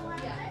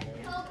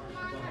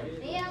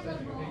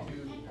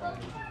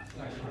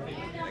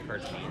 That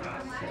card's mean.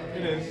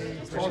 It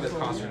is. Especially with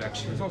cost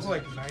reduction. It's also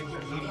like 90,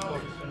 80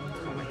 bucks.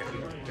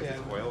 Yeah.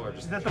 Foil or Is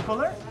just that the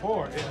fuller?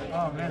 4.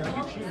 Yeah. Oh man, look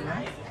at you,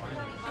 man.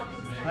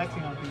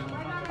 Flexing on people.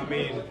 I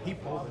mean, he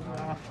pulled it.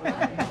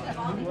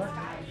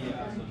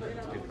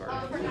 good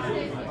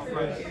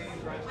card.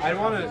 I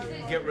want to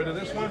get rid of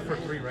this one for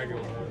 3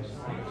 regular ones.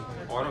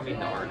 Oh, I don't mean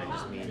the art, I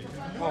just mean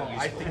Oh,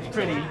 I think It's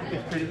pretty.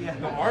 It's pretty. the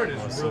Yeah. art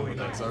is really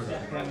nice. I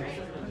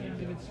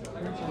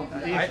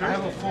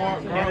have a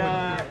 4.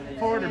 Get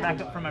forward or back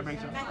up from my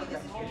break zone.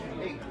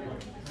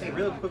 Hey,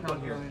 real quick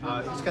one here.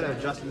 He's got to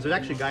adjust. There's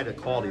actually a guy that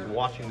called. He's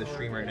watching the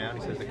stream right now, and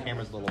he says the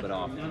camera's a little bit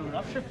off.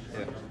 Sure.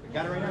 Yeah.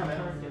 Got it right now,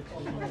 man.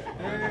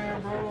 Yeah,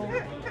 bro.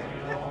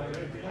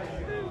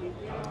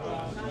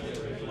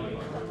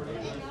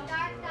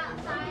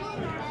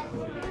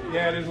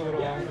 Yeah, it is a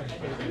little long.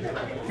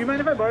 Do you mind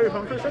if I borrow your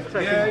phone for a sec? So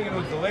I Yeah, can- you know,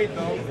 it's delayed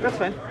though. That's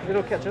fine.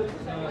 It'll catch up.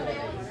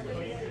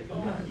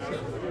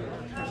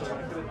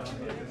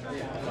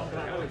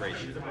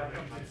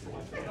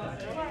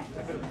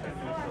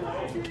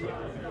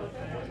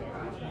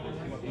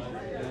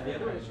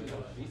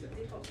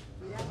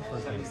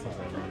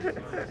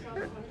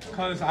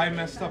 Because I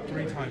messed up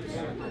 3 times.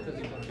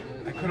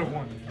 I could have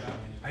won.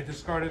 I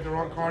discarded the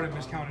wrong card and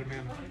miscounted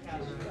mana.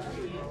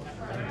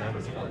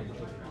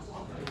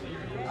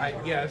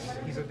 Yes,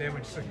 he's a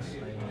damage 6.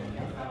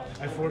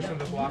 I forced him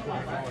to block with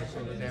my power,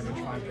 so the damage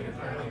 5 didn't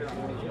matter.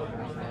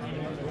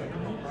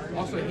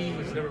 Also,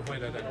 he's never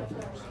played that deck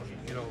before, so,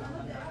 you know,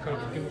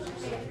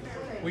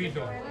 what are you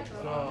doing?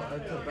 So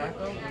it's a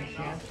backup. We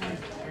can't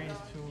freeze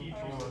 2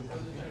 4.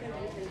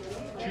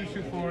 Choose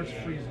 2 4s,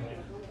 freezing.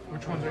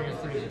 Which ones are you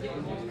freezing?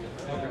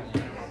 Okay.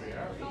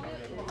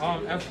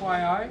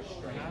 FYI,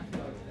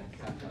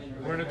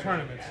 we're in a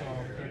tournament, so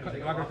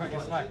you're not gonna cut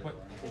your slack, but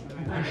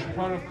you should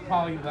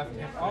probably left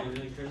him up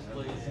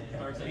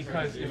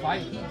because if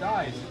he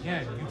dies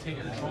again, you take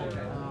control.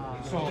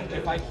 So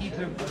if I keep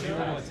him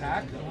able to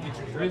attack, it's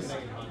risky.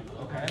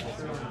 Okay?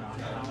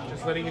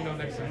 Just letting you know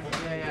next time.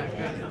 Yeah,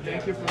 good.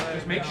 Thank you for that.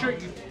 Just make sure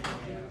you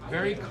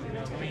read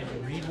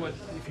what,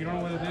 if you don't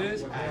know what it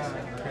is, ask,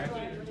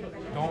 okay?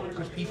 Don't,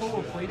 because people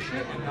will play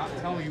shit and not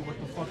tell you what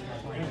the fuck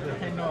you're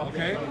playing. I know.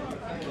 Okay?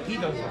 He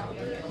does that.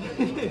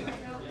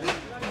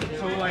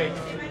 So like,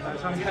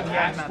 you have to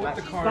ask what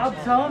the cards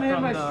Stop telling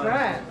him my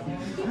strat.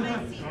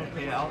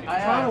 Okay, I'm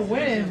trying to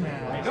win.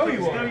 I know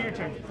you are. Your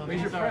turn.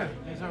 Where's your friend?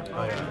 These are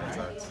Oh yeah, it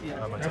sucks.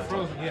 They're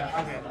frozen.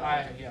 Yeah. Okay.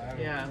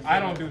 I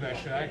don't do that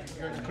shit.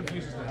 It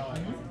confuses the hell out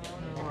of me.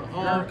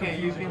 Oh, okay,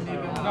 you can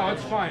leave him. No,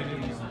 it's fine.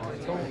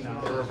 It's over.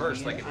 The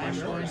reverse, like it I'm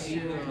going to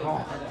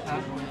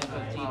have one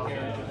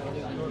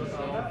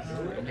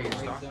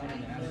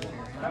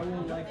I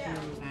would like to.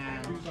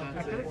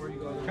 Okay.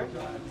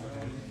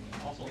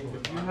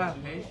 You have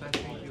haste, I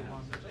think you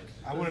want.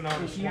 I wouldn't know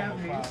this one.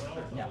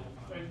 Yeah.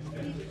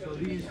 So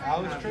these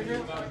Alice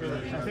trigger? I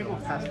think we'll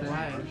pass it.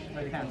 I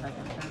can't type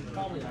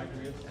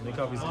it. Nick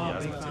obviously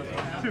has one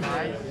too.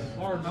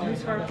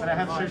 But I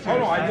have search. Oh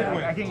no, I did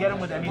win. I can get him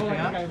with anything.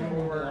 I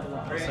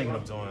was thinking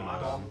of doing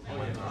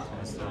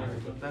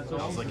That's I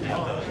was looking at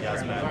the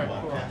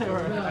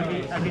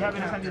Yasman. I'd be happy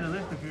to send you the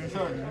list if you're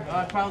interested.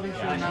 I probably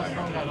should have not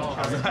thrown that off.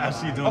 I was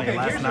actually doing Okay, it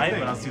last here's the night, thing.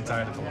 but I was too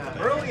tired to come up with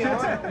it. Early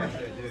on,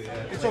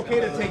 it's okay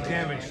to take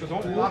damage, so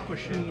don't block with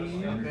shit.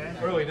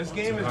 Early, this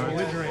game is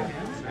belligerent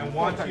and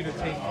wants you to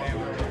take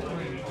damage.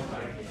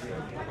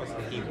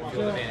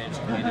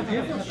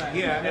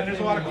 Yeah, and there's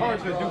a lot of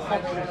cards that do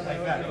fuck shit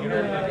like that. You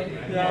know?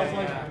 Yeah, I was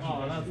like,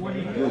 when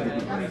he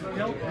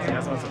dealt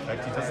Yasman's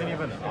effect, he doesn't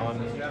even on.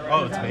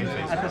 Oh, it's main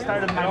phase. At the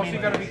start of And my also, you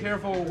main gotta be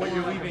careful what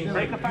you're leaving.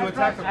 break a You 5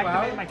 attack drop, a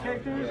activate my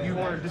cloud, character, you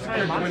destroy a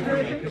win monster. for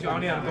me because you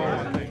only had to go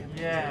one thing.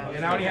 Yeah.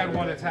 And I only had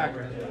one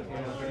attacker.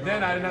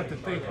 Then I didn't have to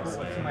think what's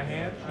in my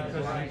hand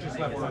because you just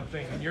left one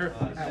thing and you're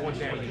at 1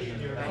 damage.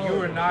 And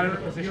you are not in a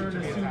position to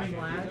be attacked.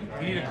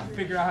 You need to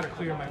figure out how to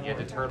clear my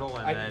board. Turtle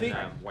and I think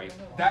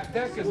that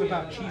deck is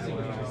about cheesing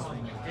people.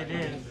 It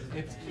is.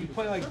 It's you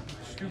play like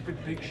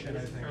stupid big shit. I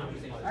think.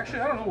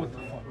 Actually, I don't know what the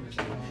fuck.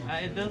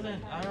 It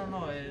doesn't, I don't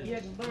know. If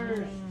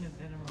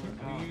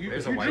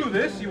you drew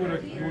this, you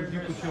could kill me.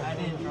 I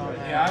didn't draw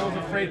that. Yeah, I was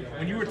afraid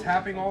when you were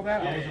tapping all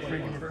that. I was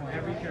afraid you were playing.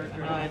 every character.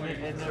 No,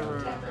 it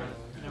never.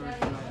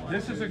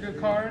 This is a good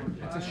card.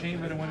 It's a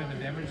shame that it went in the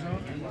damage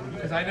zone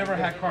because I never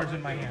had cards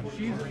in my hand.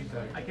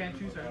 I can't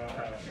choose her.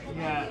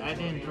 Yeah, I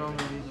didn't draw her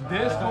either.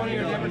 This going in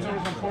your damage zone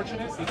is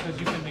unfortunate because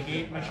you can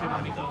negate my shit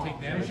when you can take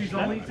damage. She's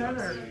only 10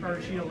 or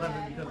is she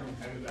 11 because of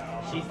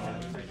She's 10.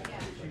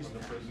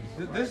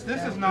 This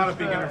is not a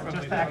beginner friendly.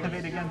 Just to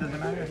activate again, doesn't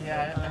matter.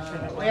 Yeah, I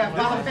should have. Yeah,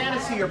 Final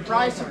Fantasy, your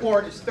prize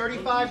support is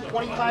 35,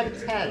 25, and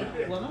 10.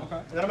 And then I'm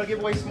going to give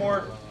away some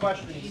more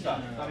question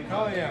stuff.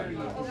 Oh yeah.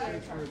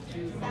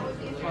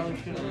 Probably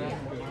should have.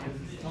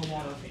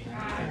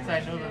 Since I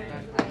know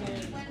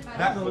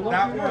That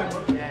one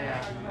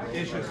Yeah,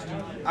 is just.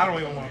 I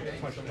don't even want to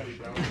punch that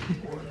shit.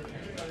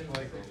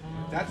 Like,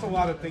 that's a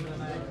lot of thinking.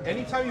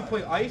 Anytime you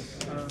play ice,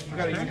 you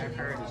gotta use it.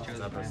 Is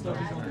that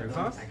versatility?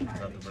 Huh? Is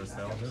that the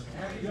versatility?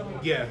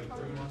 Yeah.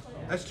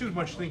 That's too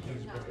much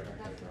thinking.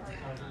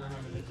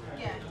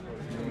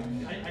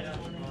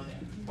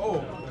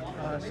 Oh.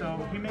 So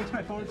he makes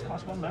my forwards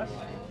cost 1 less. So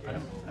I'm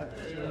going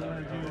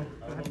to go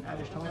ahead and add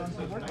his total onto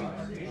the board. Then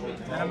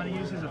I'm going to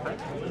use his effect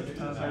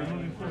by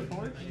removing 4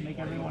 forwards, make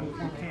everyone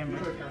 4K and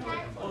brave.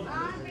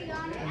 Let me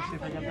see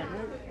if I got that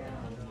right.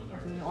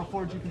 All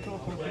forwards you control,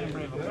 4K and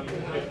brave.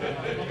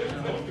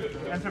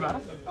 Enter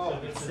battle.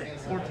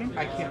 14.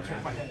 I can't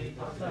check my head.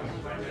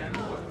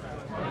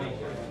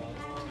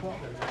 12.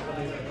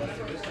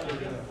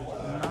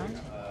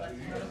 9.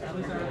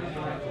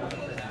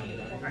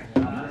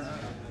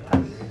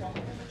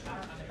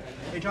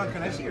 Hey, John,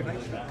 can I see your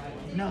dice?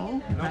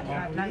 No,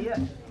 not yet.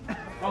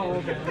 Oh,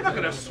 okay. I'm not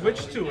gonna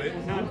switch to it.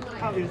 No,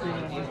 obviously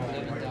not.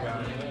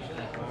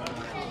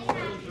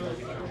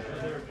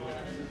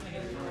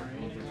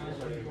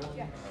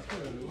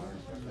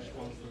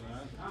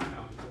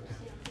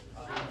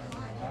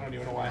 I don't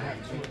even know why I have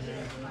 2 in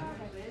there.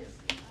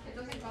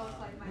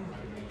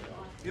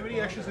 Do you have any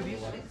extras of these?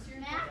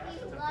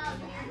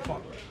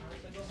 Fuck.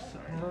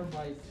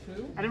 by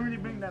 2. I didn't really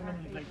bring that many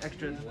like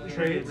extra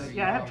Trades? Like,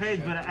 yeah, I have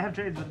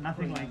trades, but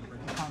nothing like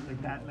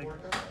that. Like,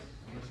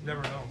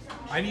 Never know.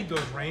 I need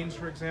those reins,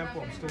 for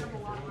example. I'm still looking for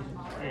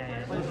those.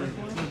 yeah, those are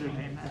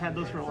pain. I've had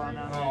those for a while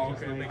now. Oh,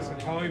 okay. Makes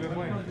sense. How long have you been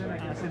playing?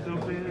 Since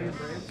those days.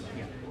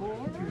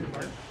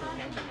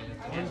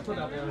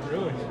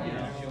 Really?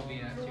 She'll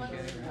be at 2K.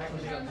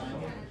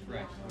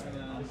 Right.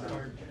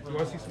 You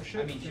want to see some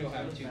shit? I mean, she'll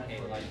have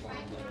 2K lifelong.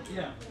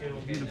 Yeah.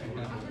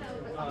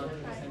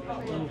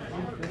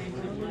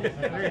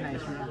 Very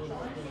nice room.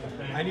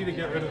 I need to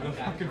get rid of the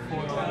fucking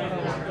foil.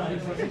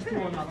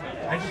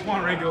 I just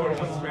want regular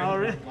ones, man. Oh,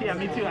 really? Yeah,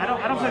 me too. I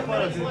don't play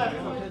foils. Dude.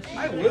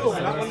 I will,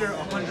 but not under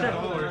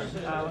 $100.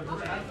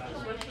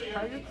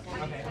 Targets? You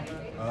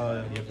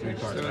have 3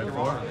 cards, right?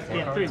 4?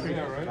 Yeah, 3.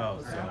 Yeah, right? Oh,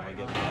 so I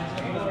get.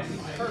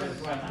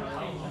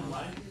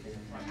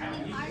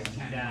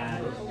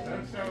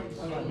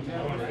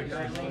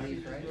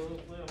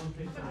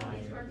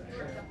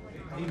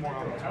 I need more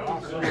out of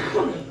the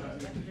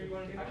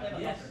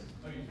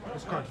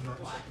This card's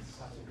nuts.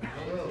 I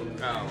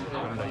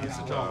don't know, use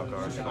the draw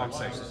card.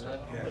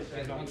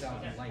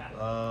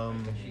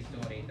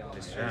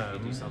 This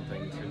jam do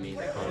something to me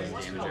that causes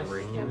damage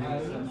every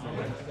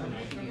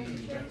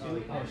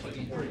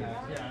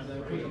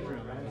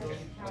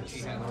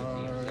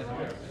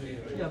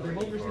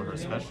or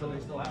special. I'm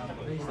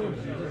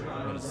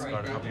gonna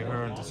discard a copy of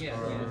her and discard.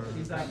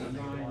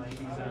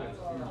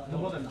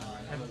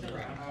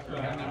 I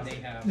mean, they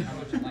have, how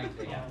much life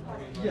they have.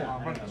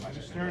 I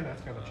just turned,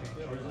 that's gotta change.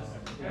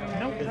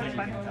 Nope, that's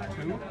fine.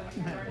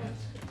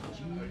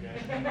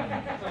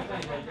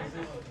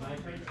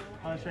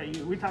 Oh, that's right.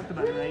 We talked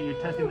about it, right? You're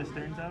testing the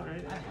Stearns out,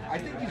 right? I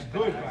think he's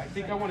good, but I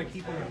think I want to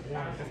keep him at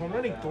 1. If I'm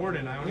running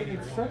Thornton, I only need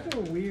It's such a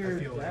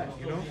weird bet,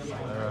 you know?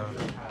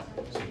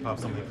 She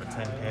pops something for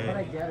 10k. but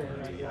I get it.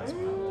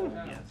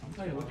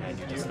 And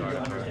you discard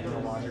a card.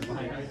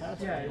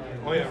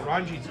 Oh yeah,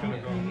 Ranji's gonna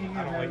go. I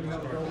don't like this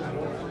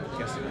card.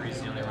 Guess the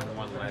reason you only run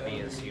one levy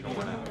is you don't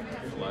want to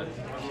flood.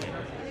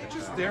 It's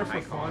just there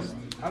for fun.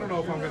 I don't know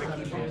if I'm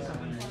gonna keep him.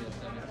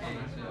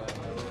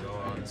 Go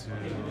on to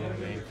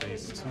main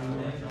phase 2.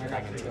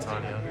 Back into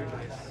Tanya.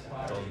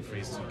 Golden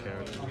freeze 2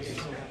 characters.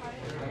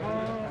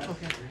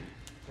 Okay.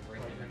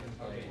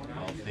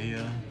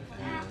 Althea.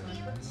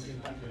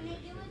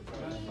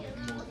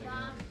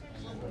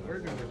 We're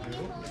gonna do.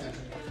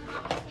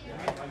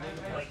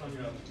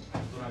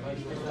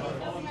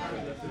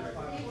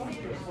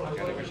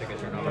 I wish I could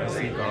turn Did I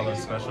see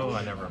Garland special?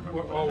 I never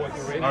remember. Oh, what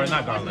the rate? Or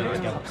not Garland, I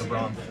got the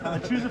bronze.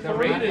 Choose a The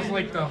forward. rate is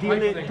like the Deal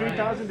hype it thing.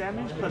 3,000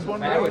 damage plus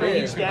 1 I know more it for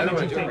is. each I damage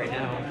don't you do it take. right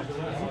now. I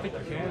don't think you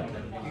can.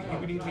 You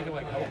would need me to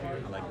like help you.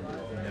 I like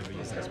never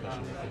used that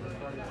special before.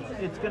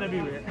 It's gonna be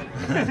rare.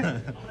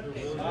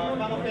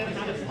 Final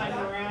Fantasy this time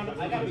around.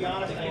 I gotta be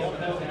honest, I don't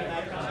know.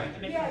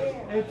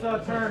 It's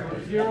a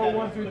turn. 0,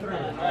 1, 2, 3.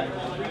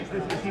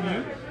 Is he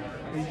new?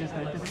 Or you just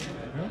typed it?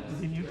 Is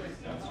he new?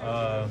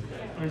 Or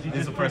is he This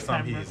is just the first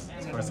time time he's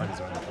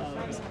running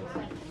for first.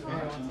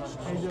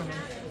 How you doing?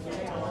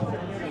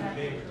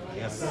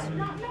 Yes.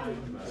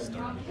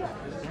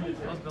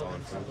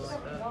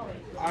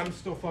 I'm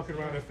still fucking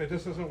around. If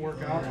this doesn't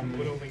work out, I'm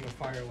whittling a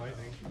Fire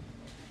Lightning.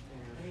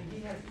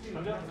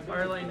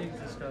 Fire lightning's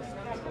disgusting.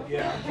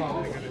 Yeah, I'm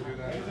probably gonna do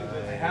that.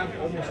 I have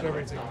almost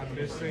everything. I'm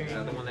missing.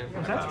 The one that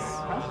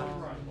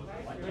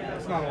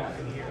It's not a lot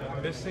in here.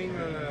 I'm missing.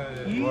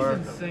 He's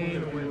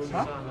insane with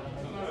Susanna.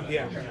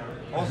 Yeah.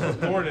 Also,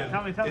 Thornton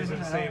Tell me. is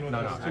insane with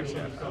No, this too.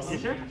 You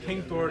sure?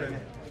 King Thornton.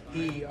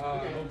 He's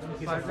a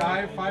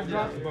 5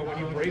 drop, but when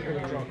you break him,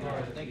 you draw a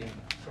card. So he can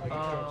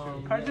draw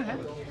 2. Cards in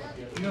hand.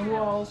 You know who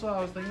also I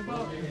was thinking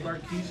about?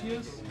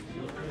 Barquisius.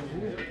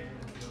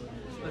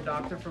 The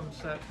doctor from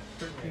set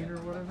 13 or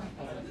whatever.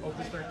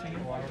 Opus 13. I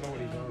don't know what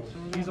he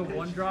does. He's a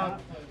 1-drop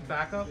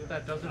backup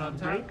that doesn't untap.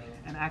 Break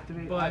and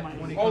activate all But my.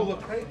 when he Oh,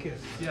 comes, Lacracus.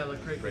 yeah, look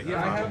great.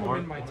 Yeah, I have him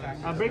in my tax.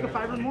 Break a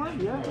 5 or more?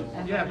 Yeah.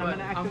 And Yeah, then I'm but gonna I'm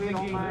activate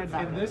all thinking my in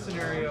backup. this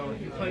scenario,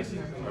 he places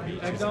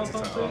Exile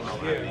something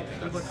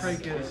with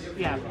Lacracus.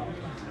 Yeah.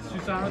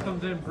 Susanna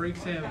comes in,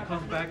 breaks him,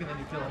 comes back, and then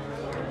you kill him.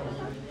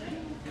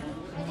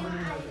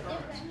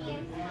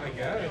 I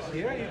guess.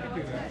 Yeah, you can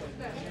do that.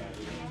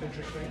 It's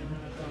interesting.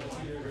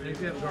 And if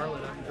you have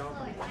Garland, I can drop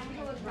him.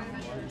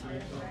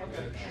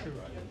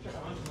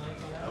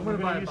 I'm We're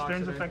gonna buy gonna a use box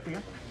Stearns today. effect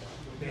again.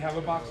 They have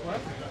a box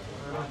left? I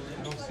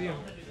don't see him.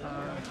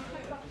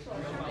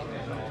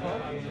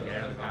 get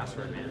out of the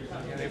password, man.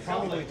 Yeah, they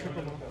probably took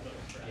them off.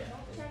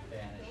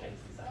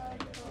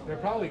 They're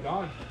probably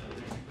gone.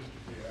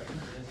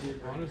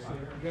 Honestly,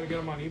 you gotta get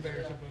them on eBay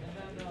or something.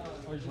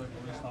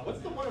 What's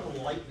the one of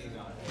lightning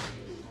on?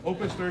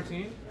 Opus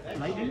 13?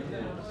 Lightning?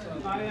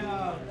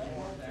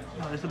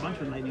 No, there's a bunch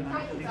of lightning.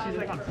 I think she's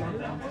like on 4 of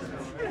them.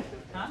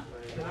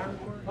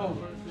 Oh,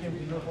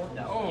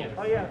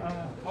 Oh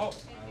yeah. oh.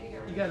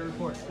 You gotta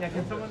report. Yeah.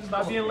 Can someone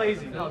Stop being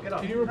lazy. No, get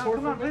up. Can you report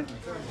come on, for me?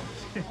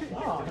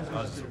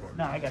 please.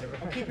 No, I got it.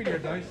 I'm keeping your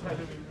dice.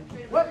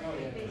 What?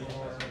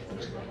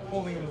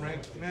 Holding them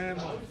right. Man,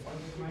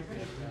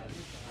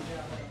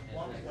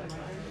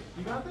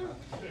 You got there?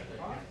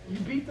 You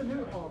beat the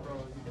new bro.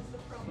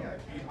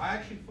 I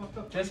actually fucked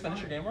up. Just finish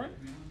your game already?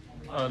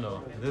 Oh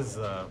no, this is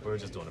we were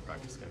just doing a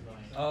practice game.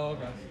 Oh,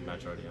 okay.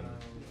 Match already ended.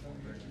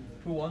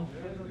 Who won?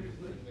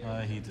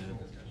 He did.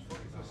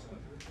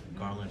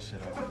 Garland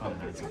shit up. I'm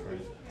not super.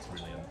 It's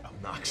really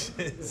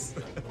obnoxious.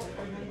 That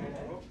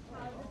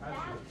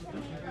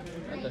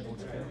deck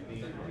looks good.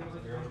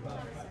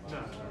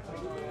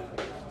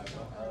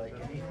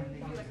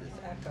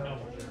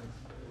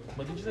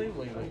 What did you say?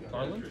 Wait,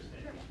 Garland?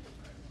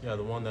 Yeah,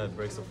 the one that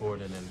breaks the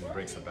forward and then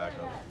breaks the back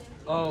up.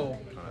 Oh.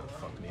 Kind of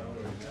fucked me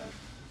over.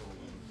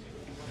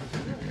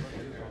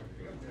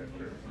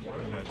 What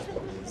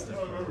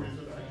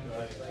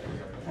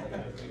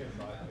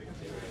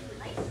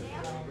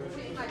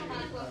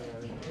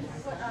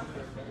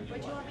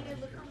do you want me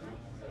to look on?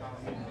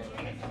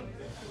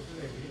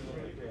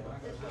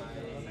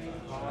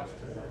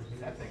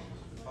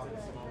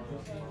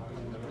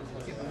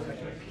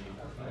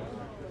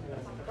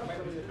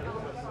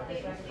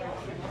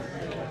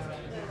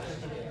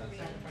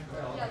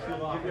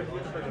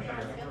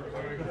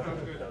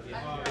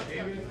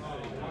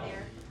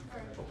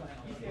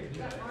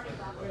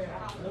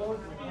 I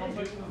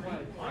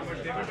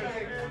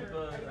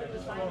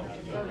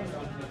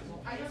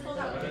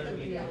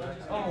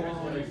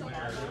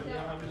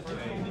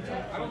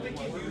don't think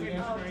he's using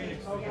his screen.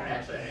 Oh,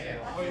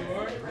 you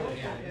are?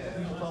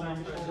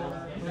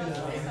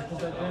 Because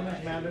that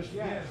damage matters.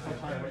 Yeah.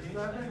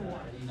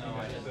 No,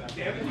 I just.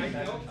 Damn,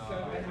 I don't.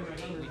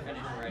 We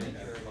finished right in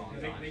your phone.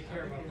 They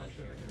care about my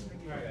shit.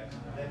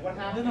 What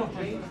No, no,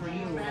 for you.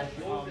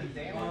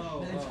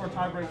 It's for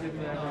tiebreaker.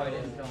 No, I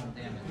didn't film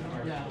damage.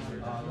 Yeah.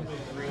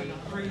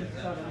 3,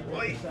 7.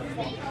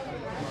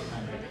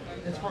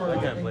 It's for. I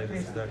can't play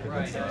this deck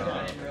against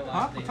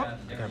Huh? What's up?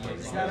 I can't play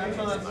this. Yeah, that's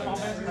small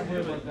basic I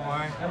do like that.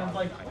 Why? And it's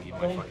like,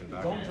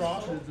 don't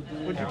drop it.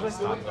 Would you play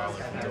Stop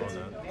Garland from doing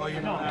that. Oh,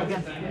 you No, know.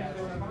 against.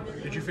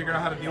 Did you figure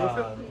out how to deal with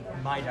it?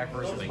 My deck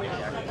versus the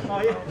deck.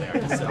 Oh,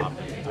 yeah. Stop.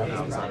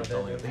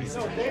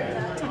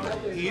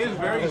 He is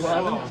very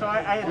slow. So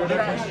I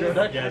attacked. Did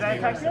I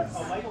attack you? I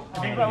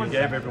think I You was.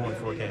 gave everyone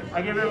 4 games.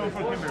 I gave everyone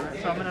 4 timber,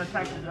 right? So I'm gonna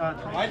attack.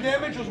 My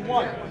damage was 1.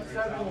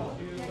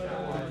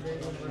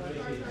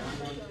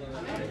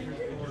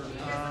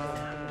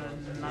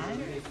 9.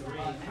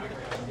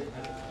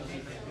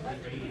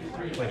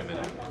 Wait a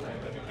minute.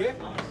 Okay.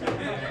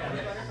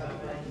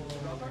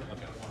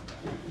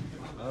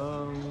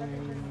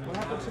 What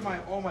happened to my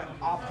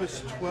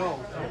Opus 12?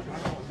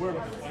 Where the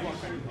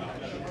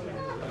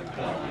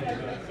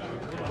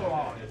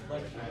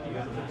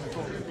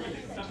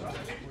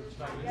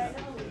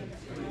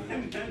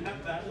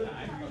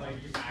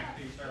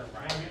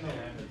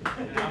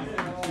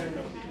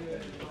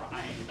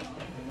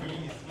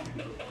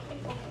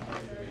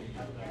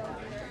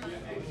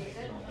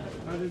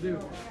How do you do?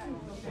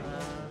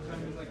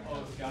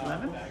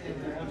 11.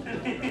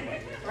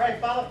 All right,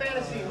 Final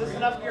Fantasy,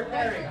 listen up to your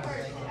pairings.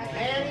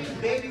 Manny,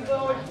 Baby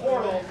Will, and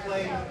Portal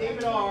plays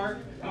David R.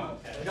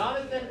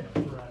 Jonathan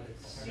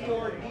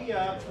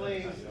Ciordia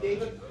plays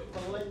David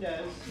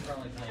Melendez.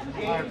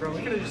 Alright, bro,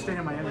 we could have just stayed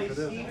in Miami for Plays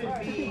this. Stephen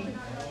B.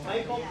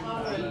 Michael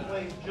Conrad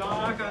plays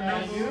John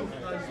Matthew.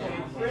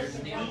 Chris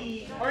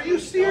D. Are you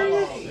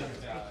serious?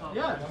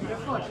 Yeah,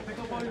 guess what? Pick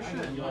up all your shit.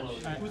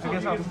 I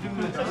guess I'll do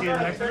the see you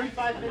next turn.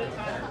 35-minute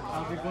timer.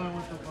 I'll be going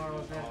with the car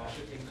with that.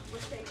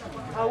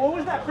 What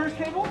was that first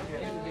table?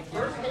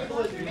 First table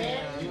is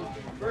Manny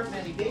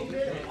versus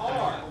David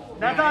R.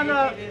 That's on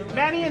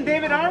Manny and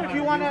David R. If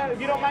you if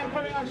you don't mind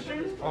coming on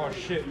stream. Oh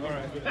shit! All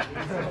right.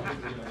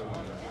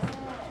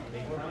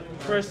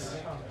 First.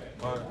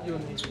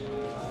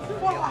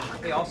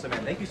 Hey, also,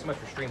 man, thank you so much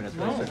for streaming. It's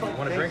really sick.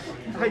 Want a drink?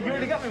 You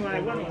already got me when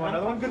I won one.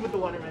 I'm good with the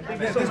water, man.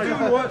 Thank you so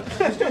much.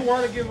 This dude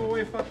want to give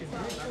away fucking.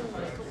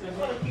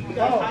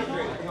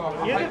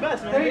 You're the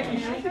best, man.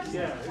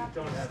 Yeah.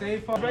 Stay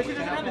fucking. But he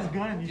doesn't have his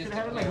gun. You should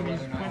have it like when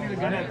he's pointing the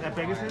gun at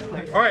Pegasus.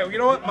 Like, All right, you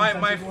know what?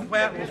 My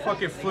flat will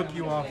fucking flip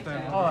you off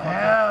then. Oh,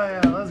 hell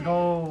yeah, let's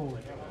go.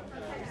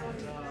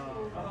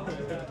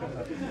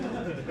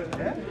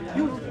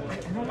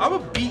 I'm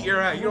gonna beat your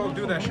ass. You don't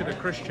do that shit to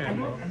Christian,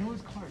 bro. I know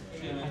his card.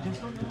 I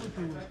just don't know if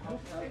it was cool.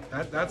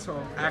 That's an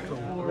act of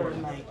war.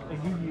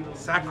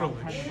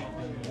 Sacrilege.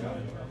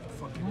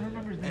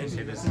 And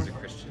see, this is a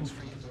Christian's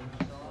for you.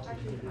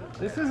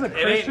 This is a It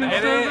ain't, Christian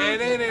it server?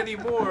 ain't, it ain't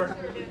anymore.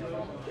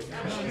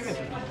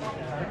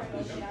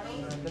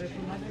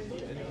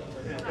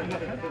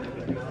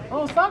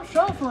 Oh, stop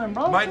shuffling,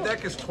 bro. My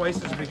deck is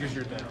twice as big as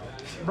your deck.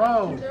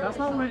 Bro, that's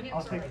not what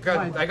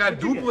I got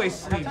double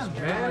sleeves,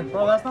 man.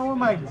 Bro, that's not what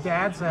my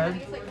dad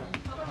said.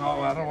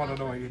 Oh, I don't want to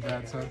know what your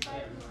dad said.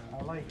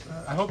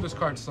 I hope this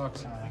card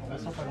sucks.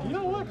 You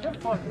know what? Get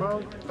fucked,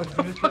 bro.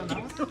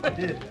 I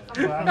did.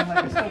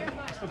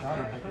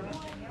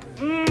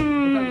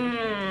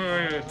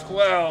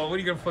 12. What are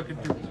you gonna fucking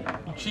do?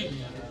 You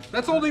cheating?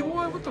 That's only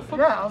one. What the fuck?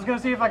 Yeah, I was gonna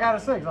see if I got a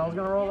 6. I was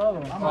gonna roll the other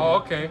one. Oh,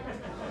 okay.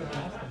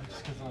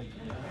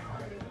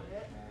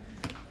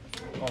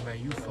 Oh man,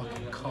 you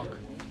fucking cuck.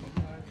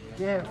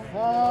 Get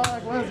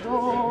fucked. Let's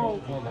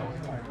go.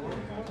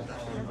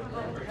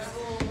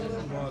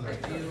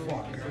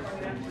 Motherfucker.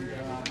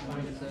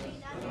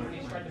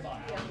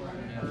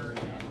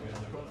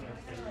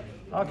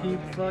 I'll keep.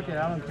 Fuck it.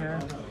 I don't care.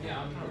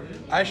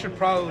 I should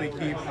probably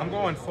keep. I'm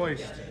going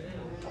foist.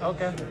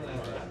 Okay.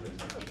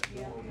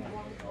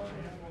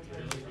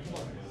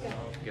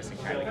 Guessing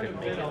Kylie couldn't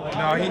make it.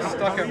 No, he's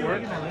stuck at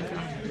work.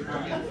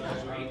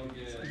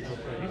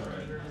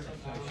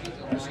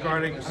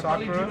 Discarding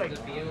Sakura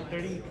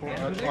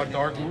or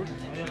Darkwood.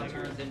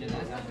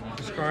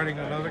 Discarding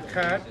another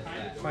cat.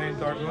 Playing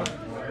Darkwood.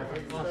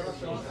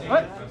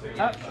 What?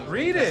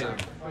 Read it.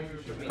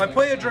 If I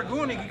play a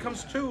Dragoon, he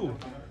becomes 2.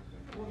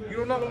 You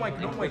don't know my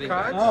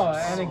cards? Oh,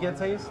 and it gets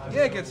haste?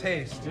 Yeah, it gets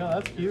haste. Yeah,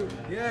 that's cute.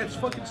 Yeah, it's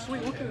fucking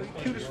sweet. Look at it,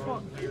 cute as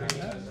fuck.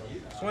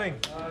 Swing.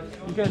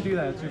 You can't do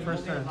that. It's your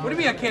first turn. What do you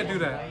mean I can't do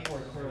that?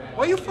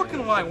 Why you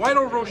fucking lying? Why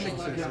don't Roche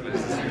exist?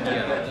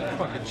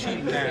 Fucking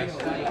cheating ass.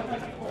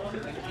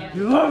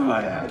 You love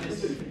my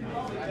ass.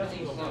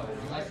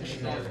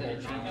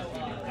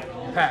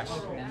 Pass.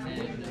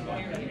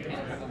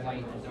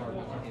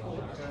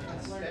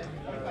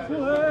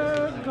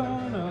 We're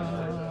gonna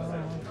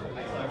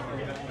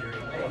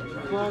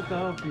fuck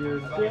up your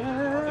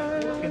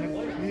dad. Can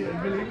you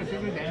believe it's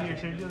even Danny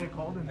Sergio they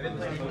called him? I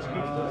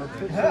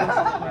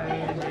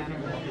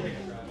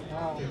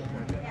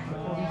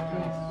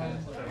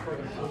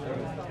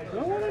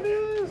don't want to do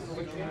this.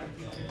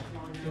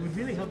 It would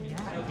really help me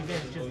out if you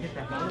guys just hit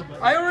that follow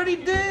button. I already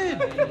did!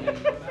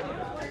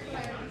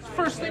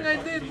 First thing I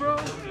did, bro.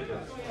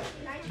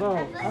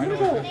 Bro, I'm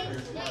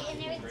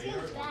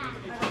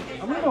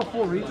gonna go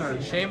full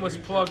retard. Shameless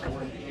plug.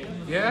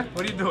 Yeah?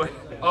 What are you doing?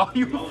 Oh,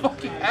 you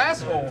fucking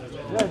asshole.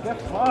 Yeah,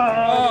 get fucked.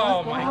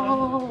 Oh, my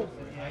God.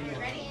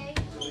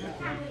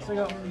 So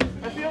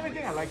That's the only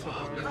thing I like so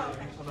far.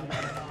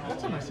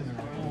 that's a nice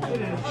interview.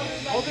 It is.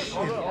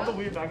 All the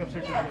weird backup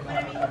searches.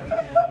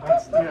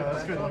 That's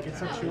good. Like, it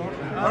sets you up.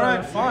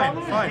 Alright, fine.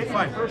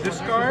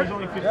 Discard,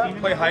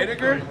 play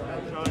Heidegger.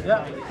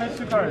 Yeah, take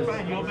 2 cards.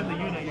 You open the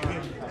unit, you're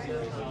good.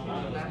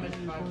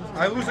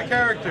 I lose a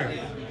character.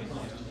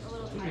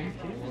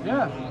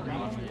 Yeah.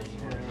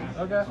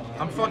 Okay.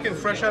 I'm fucking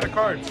fresh out of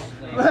cards.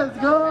 Let's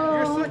go.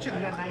 You're such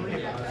an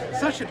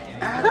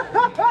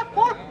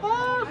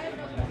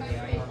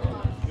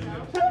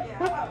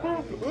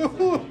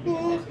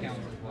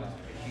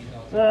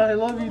I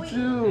love you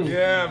too.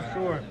 Yeah, I'm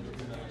sure.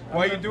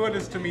 Why are you doing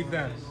this to me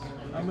then?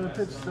 I'm gonna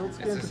pitch Stilt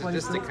Skin to play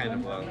Stilt kind of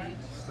Skin. love.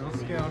 Still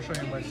scale, I'll show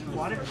you my still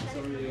Water.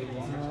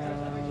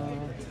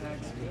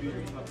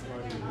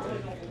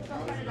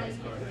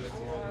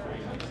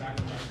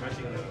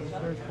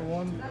 Search for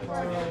 1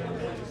 card.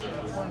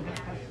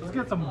 Let's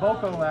get some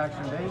Boko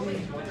action,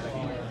 baby.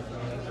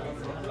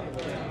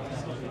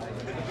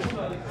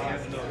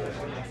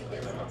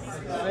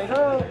 There you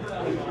go.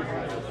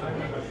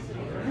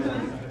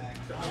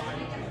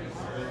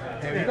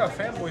 Hey, you got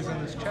fanboys in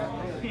this chat.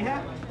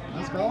 Yeah.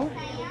 Let's go.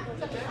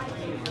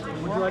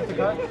 Would you like to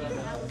cut?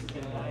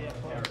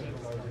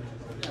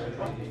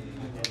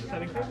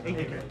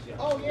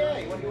 Oh yeah,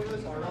 you want to go to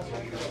this one? I'll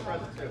give you a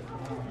present too.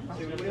 So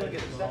we only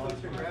get the set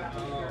booster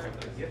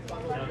draft gift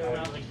bundle.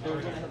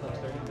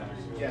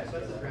 Yeah, so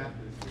that's a draft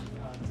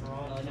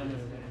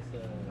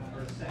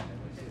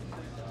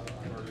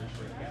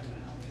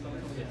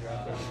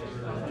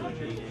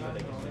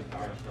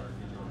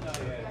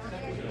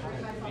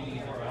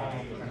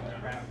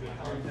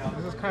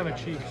This is kind of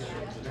cheap.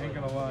 I ain't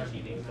gonna lie.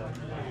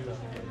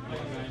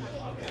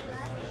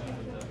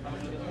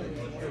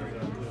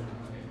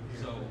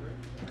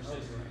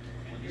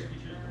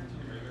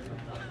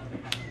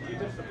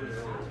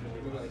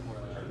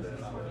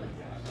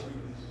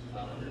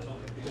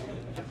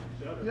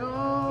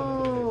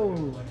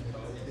 Yo!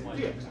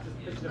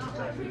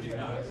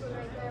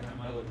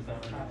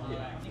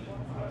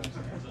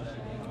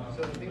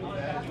 So the thing with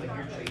that is like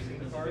you're chasing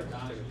cards to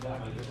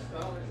block this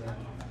stuff.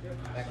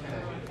 That kind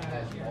of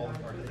has all the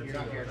cards. You're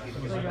not guaranteed to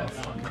get that.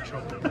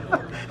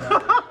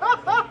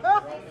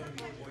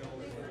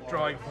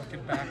 Drawing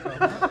fucking back up.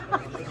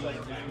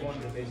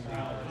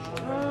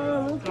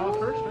 Let's go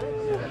first,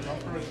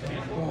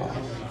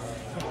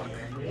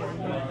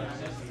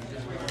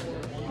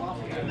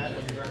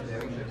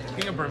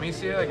 King of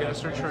Burmecia, I gotta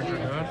search for a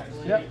Dragoon.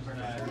 Yep.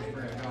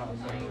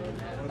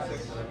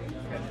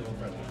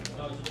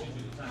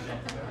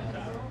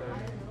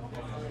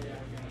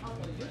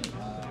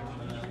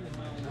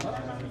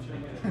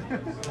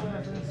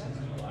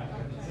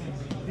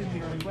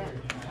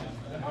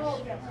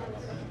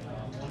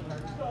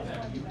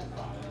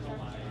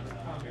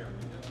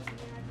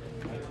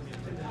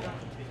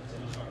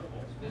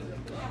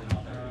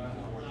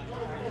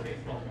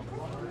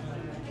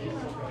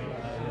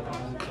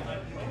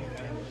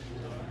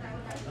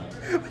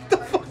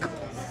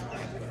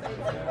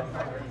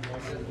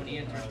 When he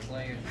enters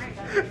play,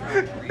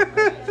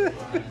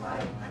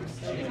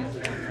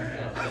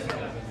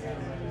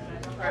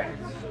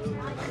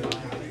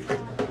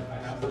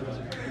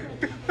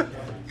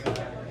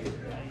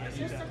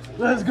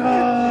 Let's go!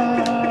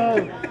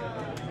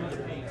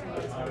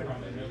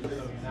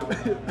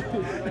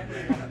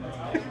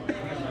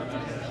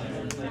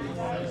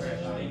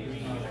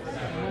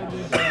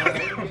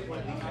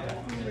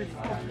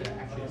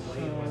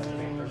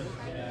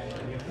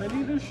 I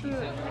need this shit.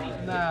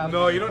 Nah.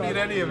 No, you don't need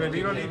any of it.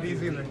 You don't need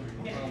these either.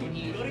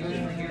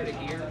 here to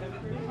here,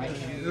 I choose.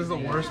 This is the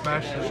worst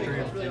match to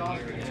stream.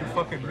 2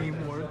 fucking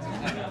meme words.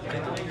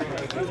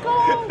 Let's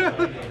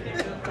go!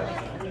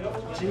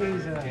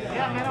 Jesus.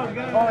 Yeah, man, I was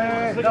good. Oh,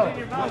 hey, no.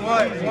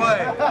 What?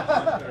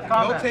 No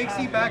Combat.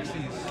 takesy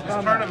backsies.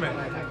 It's tournament.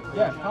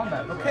 Yeah,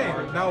 combat. Okay,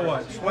 now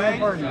what? Swing?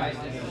 Party.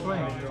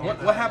 Swing.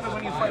 What happens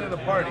when you fight at a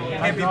party? You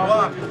can't be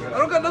blocked. I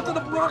don't got nothing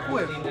to block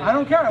with. I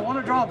don't care. I want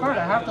to draw a card.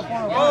 I have to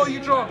form a Oh, card. you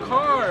draw a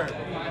card.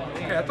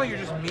 Okay, I thought you were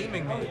just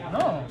memeing me.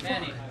 No.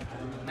 Manny,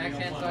 max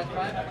hand size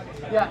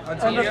 5? Yeah.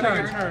 Until end the of end of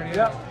your turn. turn, yeah.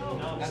 Yep.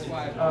 That's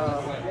why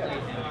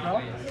No.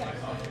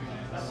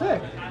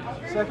 Sick.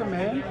 Second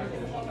main.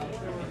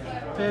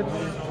 Pitch.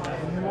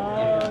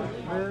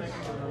 This.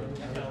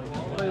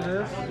 Play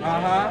this.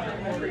 Uh-huh.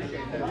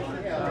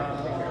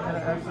 And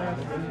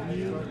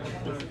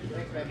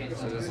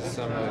So this is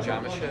some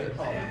Jama shit.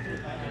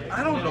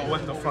 I don't know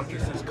what the fuck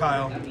this is,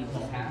 Kyle.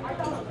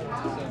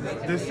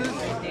 This is.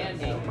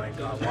 Oh my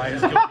god, why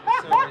is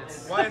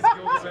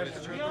Gilgamesh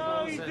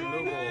Triples and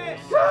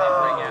Moogles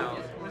bring out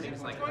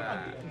things like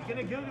that. He's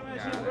gonna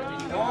Gilgamesh it, bro.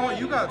 Oh,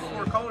 you got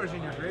 4 colors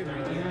in your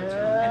graveyard.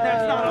 And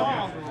that's not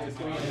all.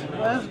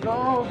 Let's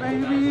go,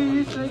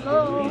 baby. Say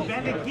go. He's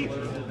banded keep.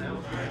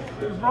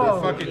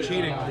 You're fucking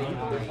cheating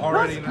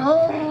already. Let's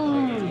go.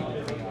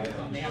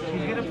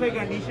 He's gonna play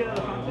Ganesha at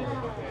the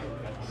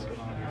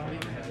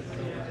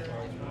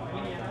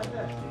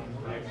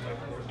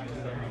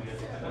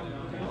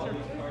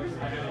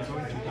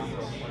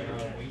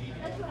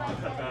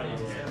fountain.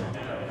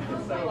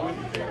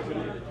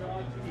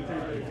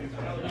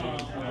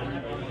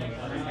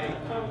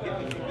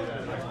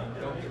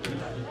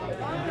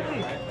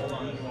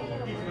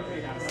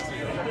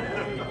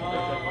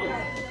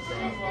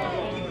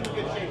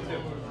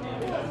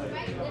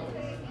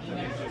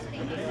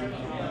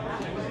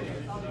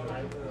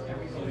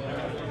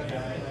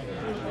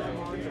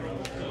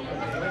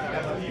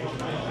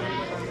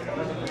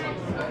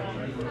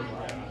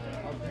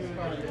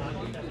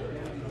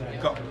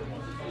 Go.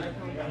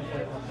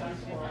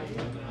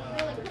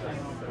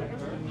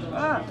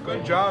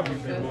 Good job, you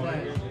big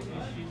boy.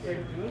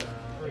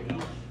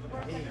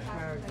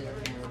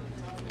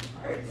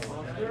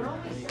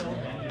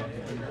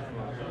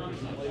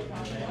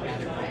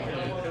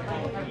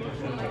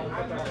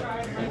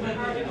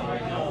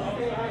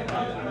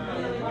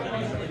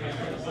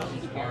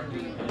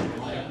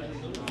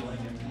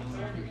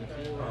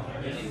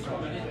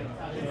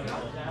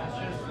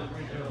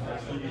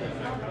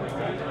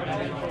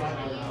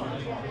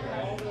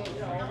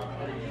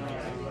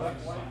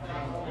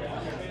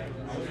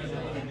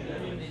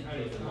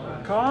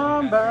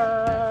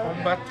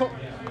 Combat.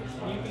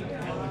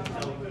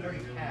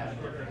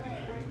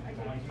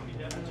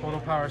 Total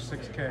power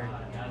 6K.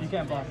 You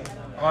can't block it.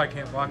 Oh, I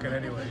can't block it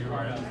anyway. You're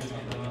right.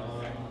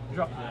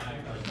 Drop.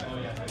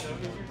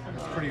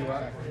 It's pretty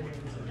whack.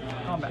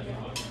 Combat.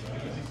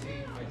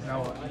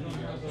 Now what?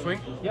 Swing?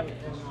 Yep.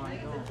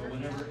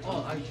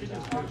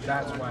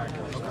 That's whack.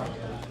 Okay.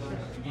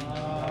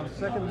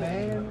 Second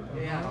main.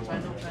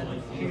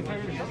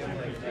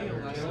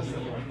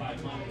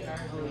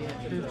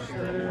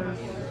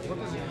 What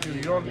does it do?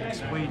 You don't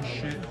explain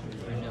shit.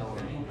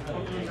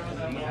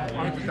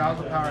 With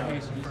 1,000 power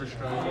haste in first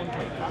strike.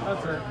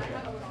 That's it.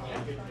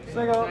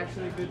 Single.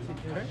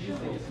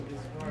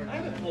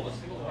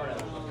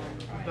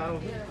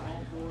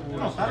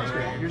 No, that's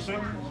great. Your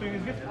swing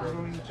is good.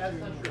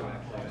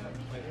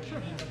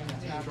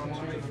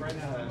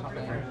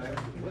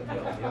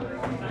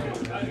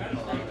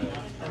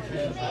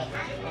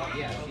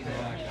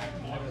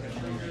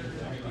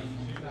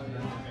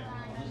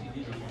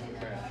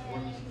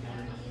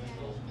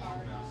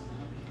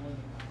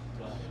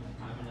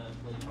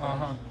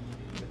 Uh-huh.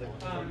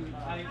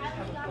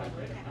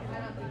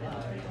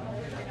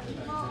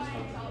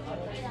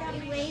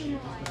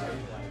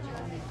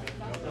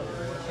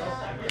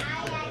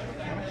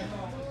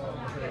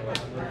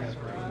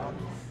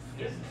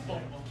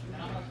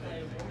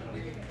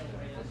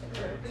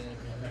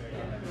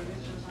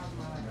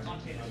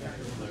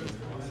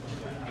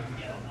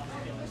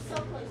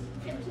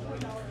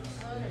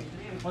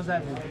 What's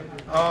that do?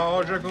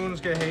 All Dragoons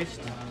get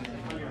haste.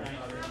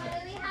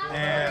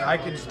 And I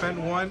can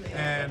spend 1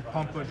 and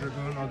pump a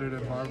Dragoon other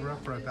than Barbara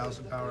for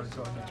 1,000 power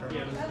until end of turn.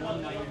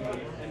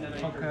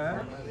 Okay.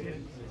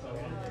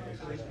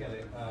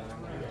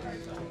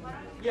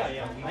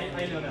 Yeah, I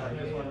know that. I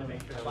just wanted to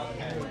make sure.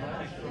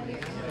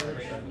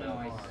 Now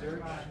I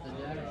searched the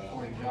deck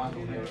for John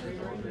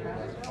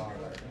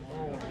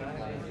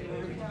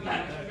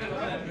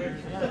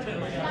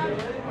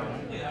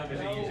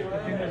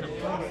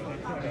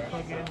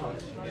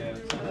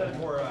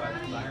More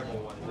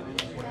desirable ones than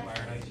just one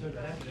Fire Knight.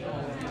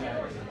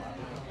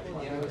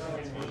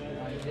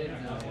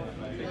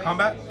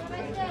 Combat?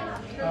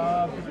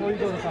 Before you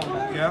go to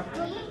combat. Yeah.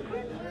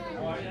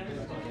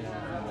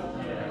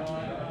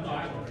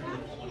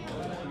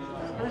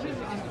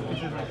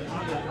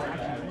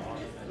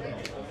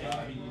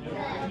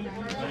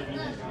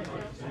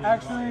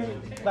 Actually,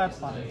 that's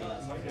fine.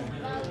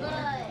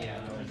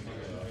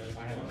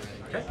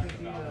 Okay.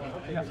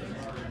 Yeah.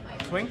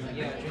 Swing?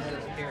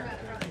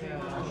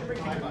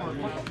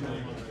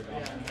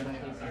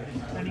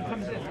 And he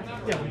comes in.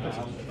 Yeah, we can.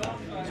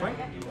 Swing?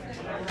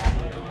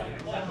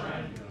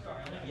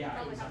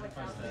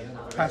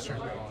 Pass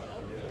turn.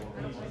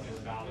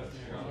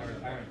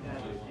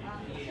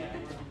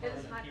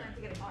 It's not going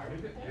to get hard.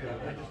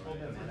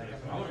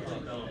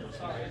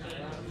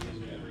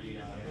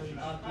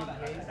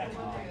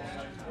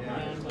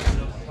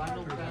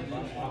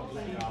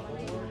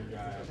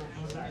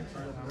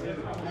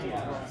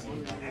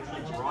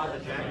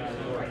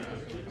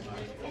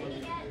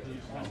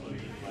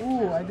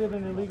 Ooh, I did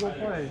an illegal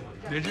play.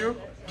 Did you?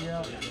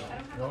 Yeah.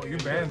 Well, you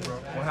banned, bro.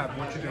 What happened?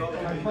 What you do?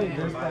 I played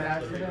this by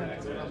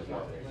accident.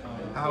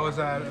 How was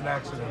that an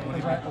accident? What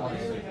do you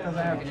mean? Because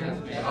I have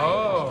two.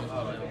 Oh.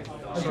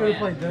 I So should have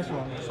played this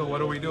one. So what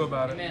do we do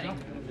about it?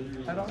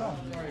 I don't know.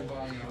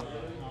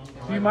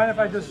 Do you mind if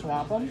I just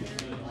swap them?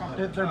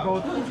 They're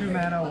both 2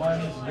 mana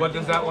ones. What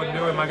does that one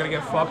do? Am I gonna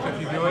get fucked if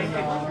you do it?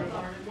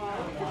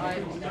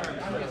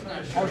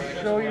 I'll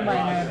show you my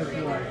hand if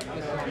you like.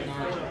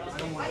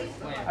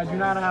 I do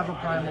not have a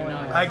primal in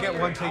there. I get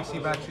 1 takes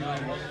you back to you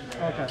later.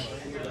 Okay.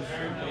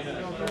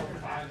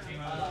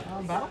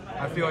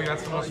 I feel like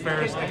that's the most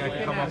fairest thing I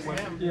can come up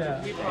with.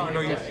 Yeah. Even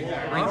though you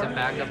Brings it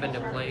back up into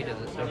play.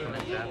 Does it still come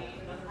in tap?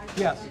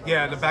 Yes.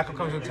 Yeah, the backup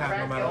comes in tap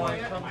no matter what.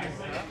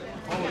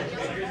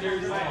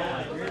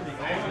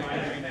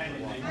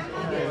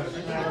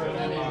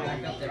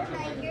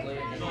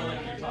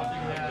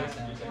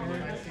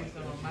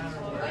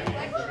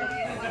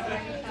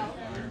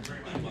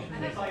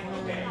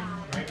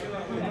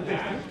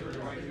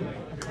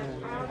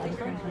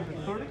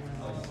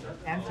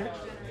 Answer.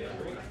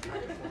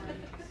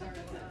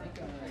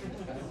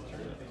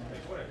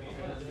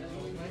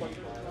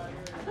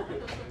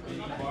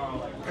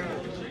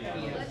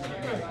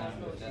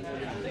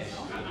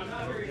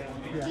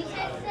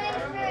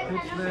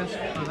 Pitch this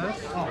for this.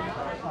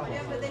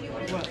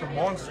 It's a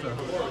monster.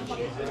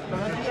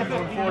 Choose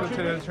 1 forward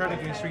to the turn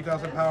against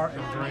 3,000 power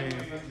and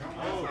brave.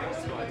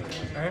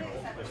 Okay?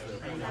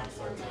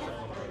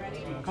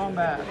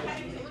 Combat.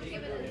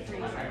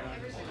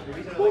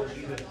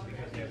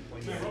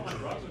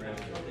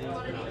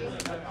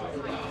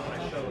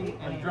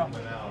 And drop.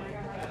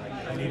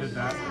 I needed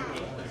that.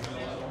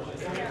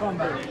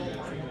 Combat.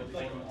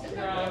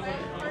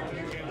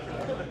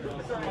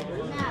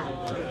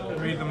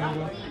 Read the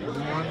move.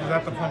 Is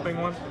that the pumping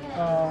one?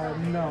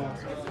 No.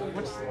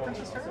 What's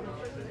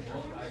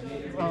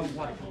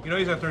what? You know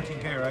he's at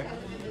 13K, right?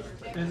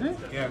 Is he?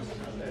 Yes.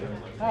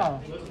 Oh.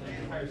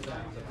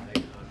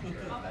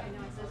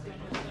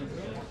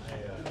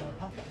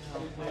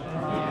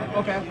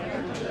 Okay.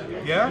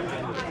 Yeah?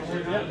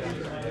 Yep.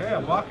 Yeah,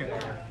 block it.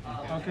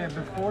 Okay,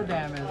 before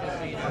damage.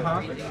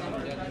 Uh-huh.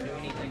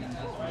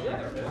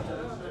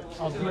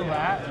 I'll do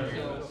that.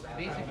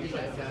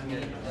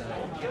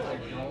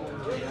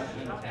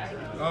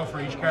 Oh,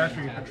 for each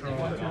character you control.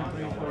 1, 2,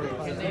 3, 4,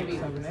 5, 6,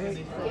 7,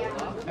 8.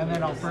 And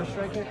then I'll first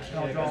strike it, and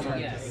I'll draw a card.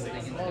 Yes, they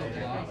can still block.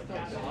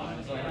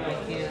 I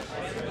can't,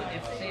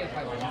 say if I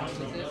block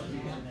with this,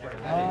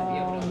 I wouldn't be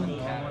able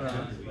to tap.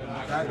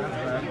 That's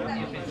bad.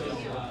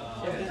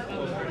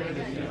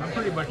 I'm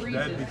pretty much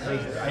dead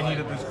because I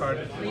needed this card.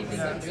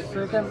 Yeah,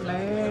 second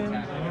main.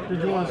 Did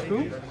you want to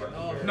scoop?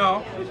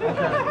 No. Okay.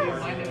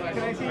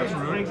 Can I see That's you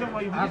rude. bring some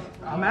while you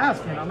I'm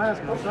asking, I'm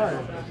sorry.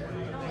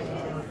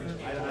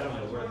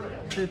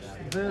 Pitch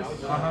this.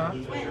 Uh-huh.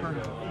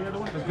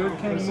 The good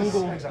King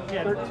Moogle,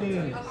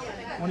 13.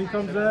 When he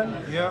comes in,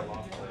 Yep.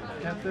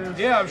 get this.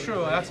 Yeah, I'm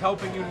sure. That's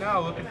helping you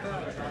now. Look at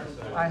that.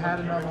 I had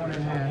another one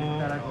in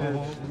hand that I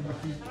pitched.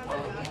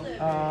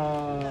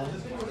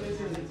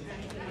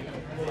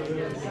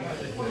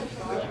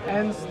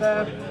 End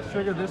step,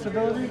 trigger this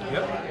ability.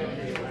 Yep.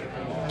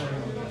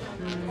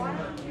 1,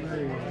 2,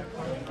 3.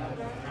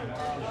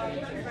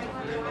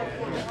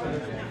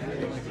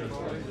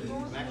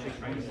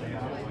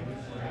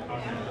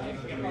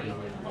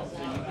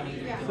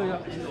 So yeah.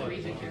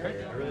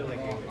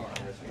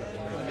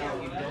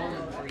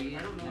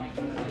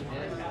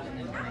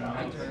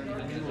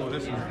 Oh,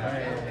 this is bad.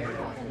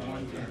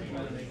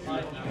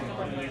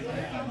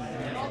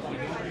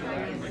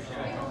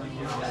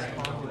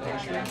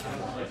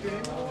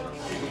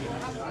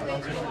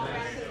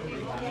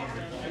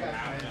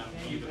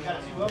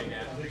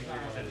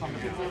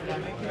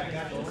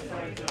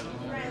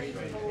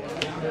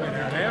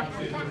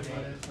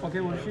 Okay,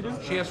 what does she do?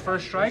 She has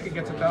first strike. It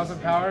gets 1,000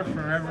 power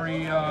for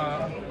every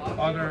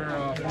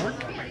other fort.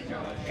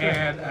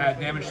 And at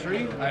damage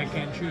 3, I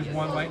can choose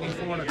 1 lightning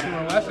forward, a 2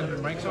 or less, and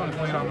then rank zone and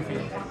play it on the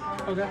field.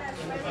 Okay.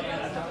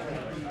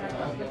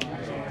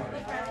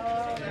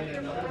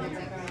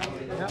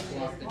 Yep.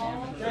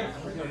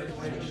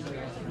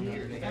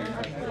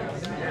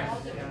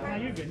 No,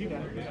 you're good. You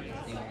got it.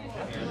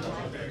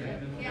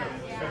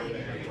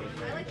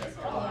 I like this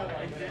one.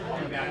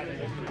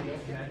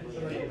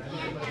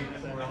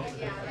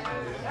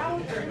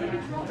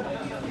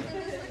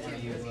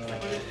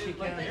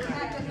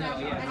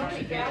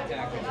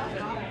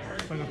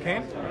 Swing of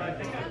cane.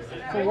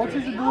 So what's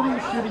his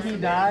ability? Should he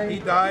die? He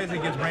dies, he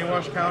gets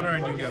brainwash counter,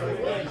 and you get him.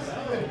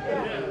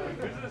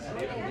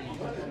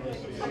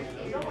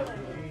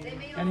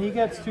 And he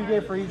gets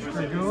 2K for each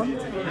Dragoon.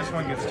 This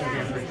one gets 2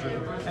 games for each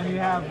dragoon. And you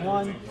have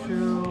 1,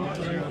 2,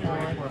 3,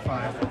 4, 4,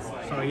 5.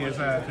 So he is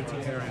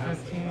 15K right now.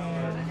 15,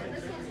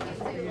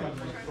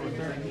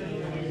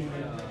 13.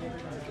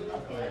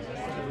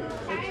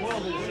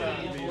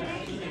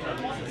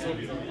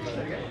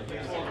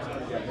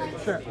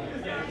 Sure.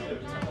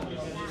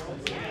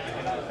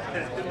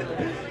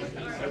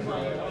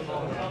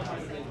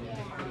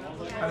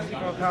 How does he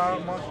go power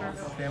monster?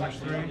 Damage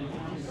 3.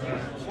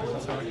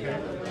 That's okay.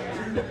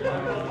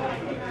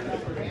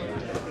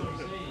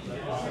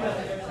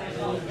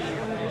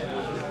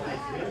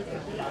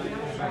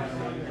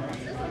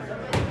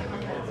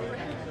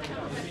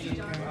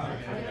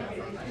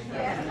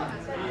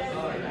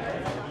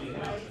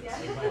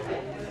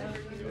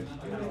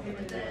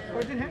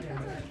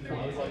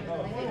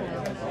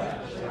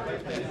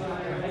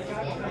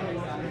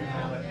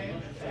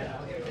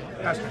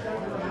 Pass turn.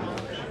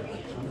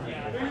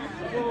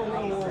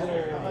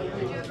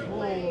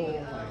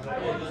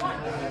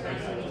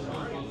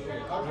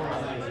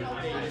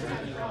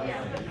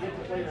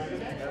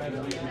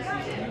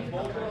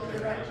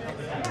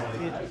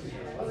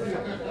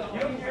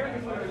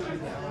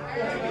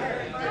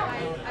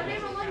 I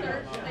never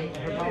wondered.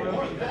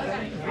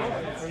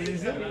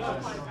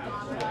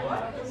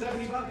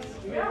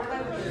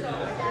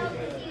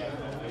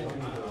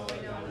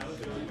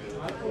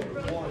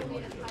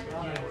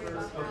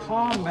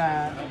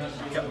 Combat.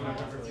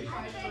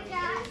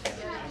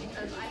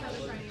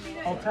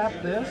 I'll tap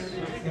this,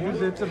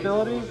 use its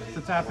ability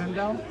to tap him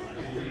down.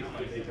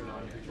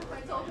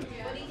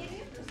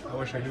 I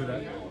wish I knew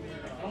that.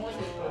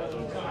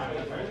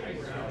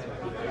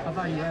 I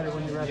thought you had it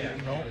when you read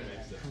it. No.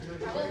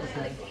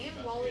 Okay.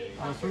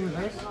 I'll swing with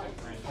this.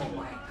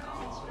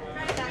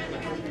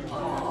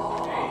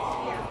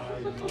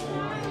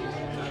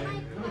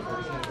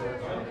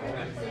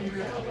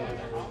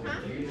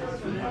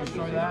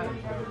 Destroy that.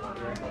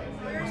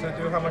 What's that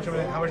do? How much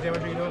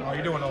damage are you doing? Oh,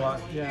 you're doing a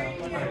lot. Yeah.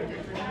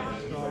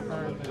 So I'll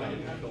card that.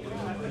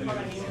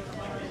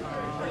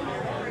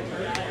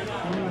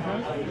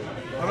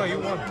 Oh no, you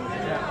won.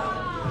 Yeah.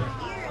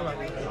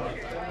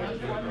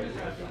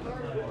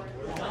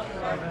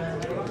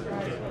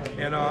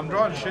 Yeah, no, I'm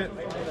drawing shit.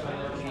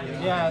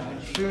 Yeah,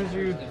 as soon as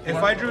you... If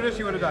I drew this,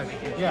 you would have died.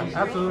 Yeah,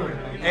 absolutely.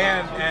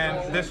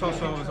 And this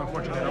also is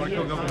unfortunate. I want to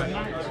kill Gilgamesh.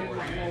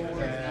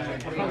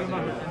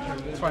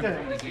 It's fine.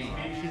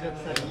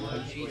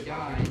 She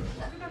died.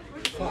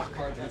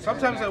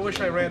 Sometimes I wish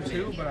I ran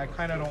two, but I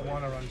kind of don't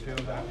want to run two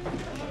of that.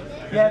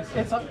 Yeah,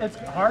 it's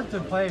hard to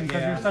play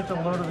because you're such a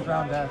low to the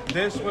ground death.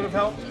 This would have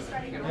helped.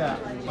 Yeah.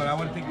 But I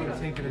wouldn't think you would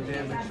have taken a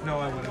damage. No,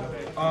 I wouldn't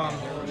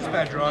have. Just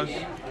bad draws.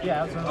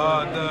 Yeah, absolutely.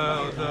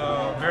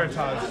 The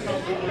Veritas.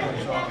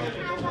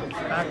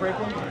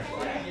 Backbreaking?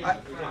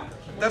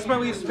 That's my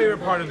least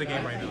favorite part of the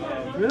game right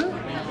now. Really?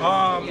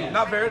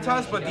 Not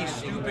Veritas, but these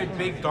stupid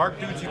big dark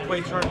dudes you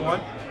play turn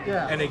one.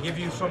 Yeah. And they give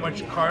you so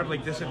much card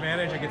like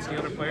disadvantage against the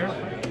other player.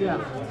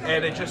 Yeah.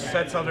 And it just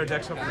sets other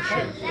decks up for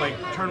shit. Like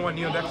turn one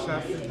Neo deck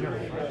stuff.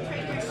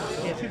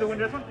 Yeah, see the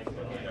window one?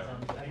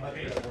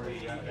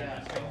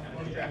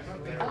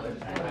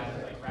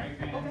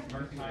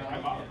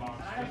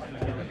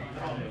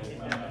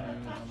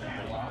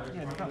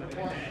 Yeah, no problem.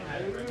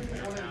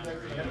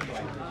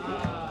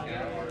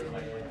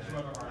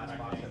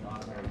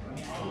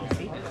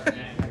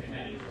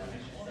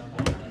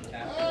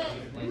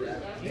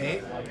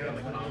 Eight.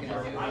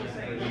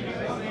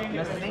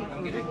 Less than 8?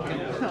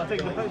 I'll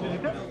take the fight. Did you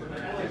cut?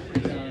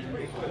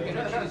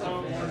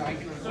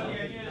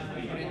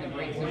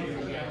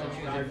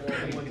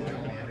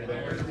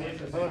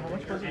 How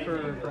much was it for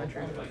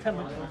entry? 10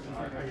 bucks.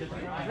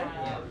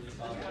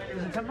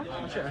 Is it 10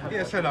 bucks? Sure.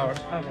 Yeah, it's $10. Okay.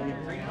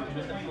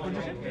 What'd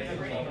you say?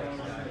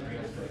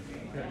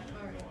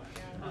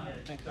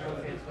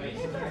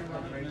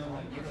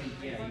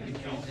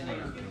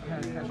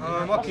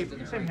 I'll keep.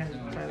 Same hand.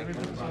 Sorry, let me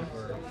put this on.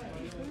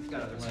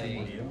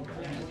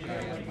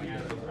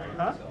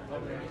 Huh?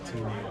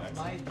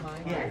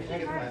 Yeah.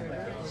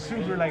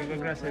 Super like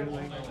aggressive,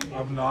 like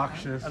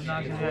Obnoxious.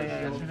 obnoxious.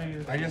 Yeah. That's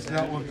ridiculous. I just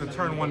dealt with the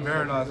turn one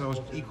Veritas that was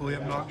equally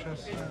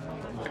obnoxious.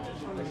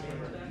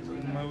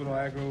 My little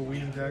aggro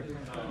weenie deck. You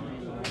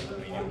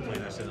don't play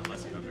that shit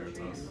unless you have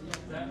Veritas.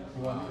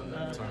 What?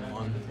 Turn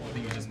one, I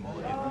think you just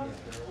mulligan.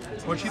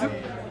 What'd she do?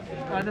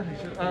 Nothing.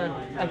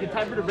 I can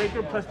type for the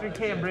breaker plus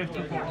 3K and brave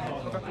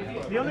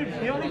 2/4. The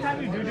only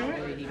time you do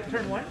it,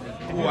 turn one.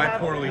 Ooh, I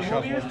poorly the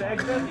shuffled. Mobius, the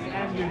Exos,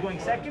 and you're going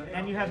second,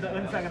 and you have the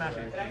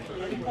Unsaganashi.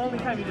 The only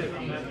time you do it.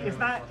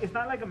 It's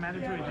not like a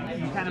mandatory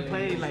thing. You kind of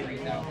play like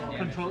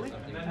control it,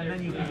 and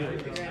then you can do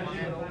it.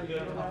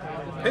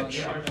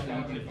 Pitch.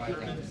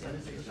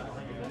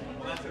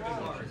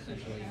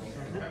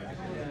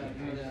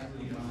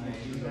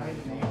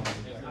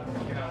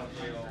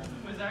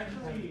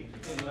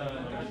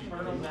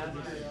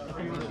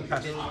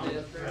 Pass.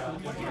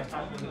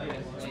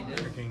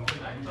 Freaking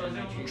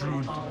drew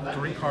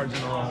 3 cards in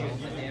a row.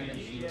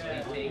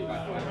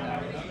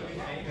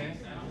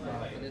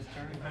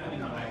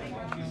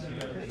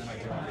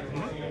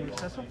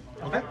 Successful?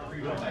 Okay.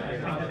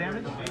 Take the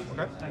damage.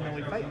 Okay. And then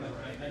we fight.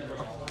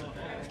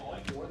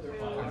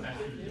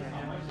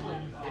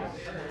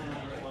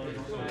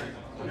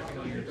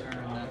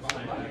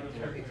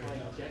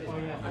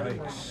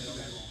 Yikes.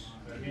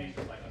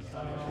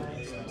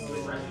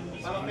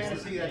 Final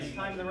Fantasy, that's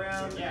time of the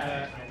round.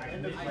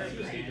 End of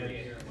procedure.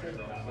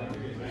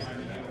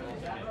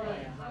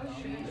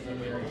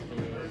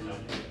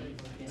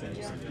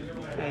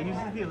 Yeah, it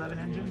uses the 11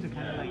 engine to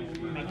kind of like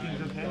make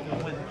things okay.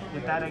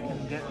 With that, I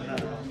can get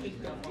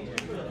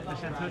the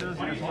Shantodos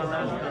as well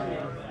as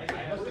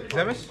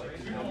Zemus?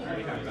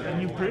 the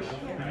new push,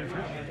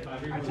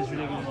 which is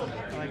really good.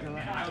 I like it a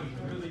lot.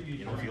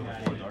 You don't feel the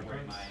 4 dark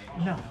cards?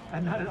 No,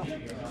 not at all.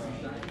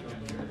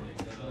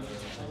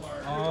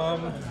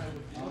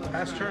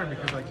 Pass turn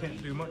because I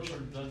can't do much.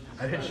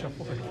 I didn't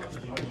shuffle it.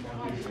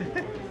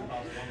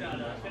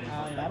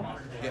 Battle?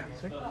 Yeah.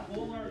 Sick.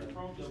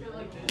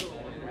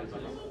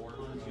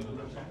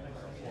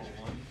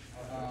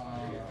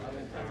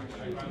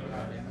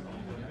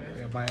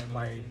 Yeah,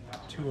 my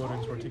two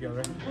Odins were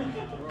together.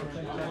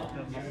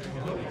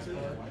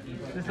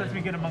 This lets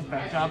me get a monk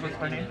back. Job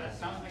or name?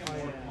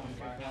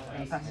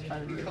 Pass.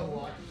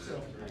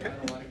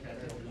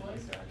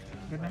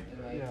 Good night.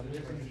 Yeah.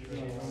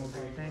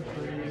 Thanks for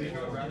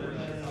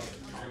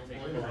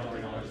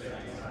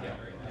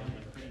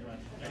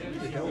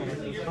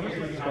How much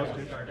is it supposed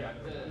to?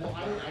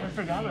 I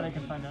forgot, but I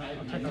can find out.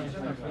 I'll check on it.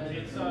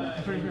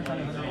 I'm pretty sure it's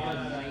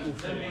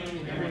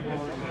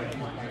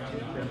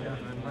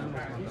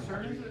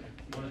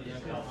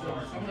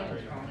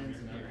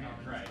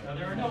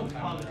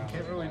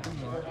Can't really do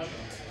much.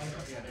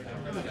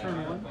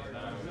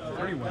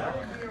 Pretty whack.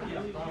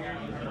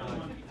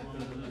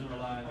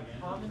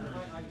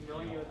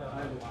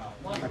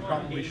 I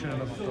probably shouldn't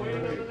have done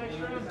it.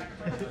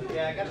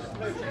 Yeah, I got to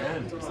split.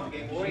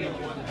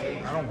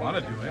 I don't want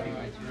to do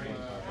it. Three.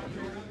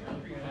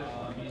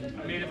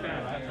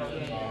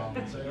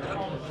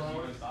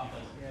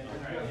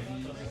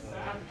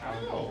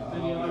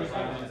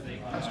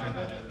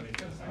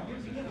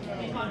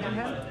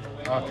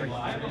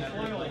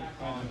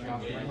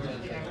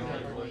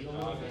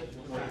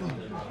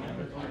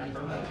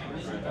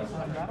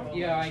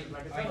 Yeah, I do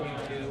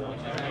too, which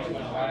is actually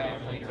why I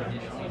played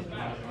Prodigy.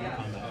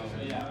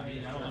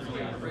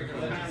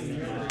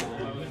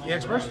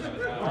 EX first?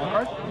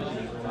 Card?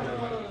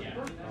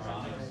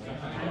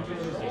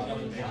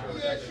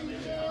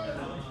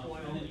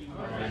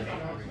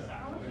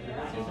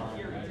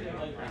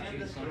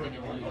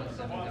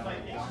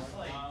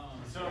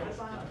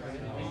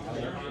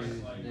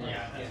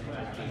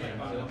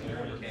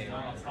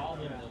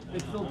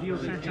 It's still deal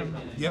search him.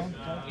 Yep.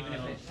 Even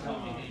if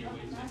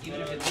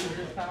it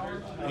loses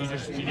power, You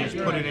just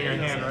put it in your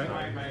hand, right?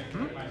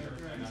 Hmm?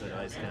 So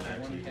ice can't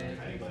actually.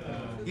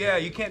 Yeah,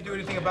 you can't do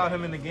anything about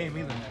him in the game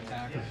either.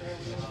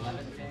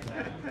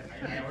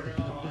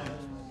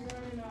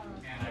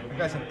 That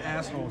guy's an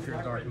asshole if you're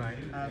a Dark Knight.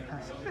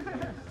 Pass.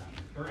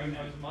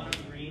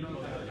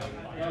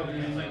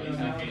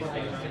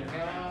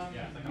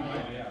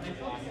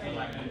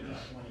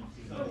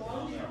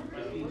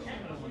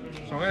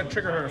 So I'm going to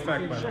trigger her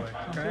effect, by the way,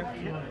 okay?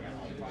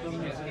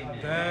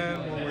 Then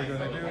what we're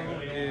going to do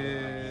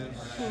is...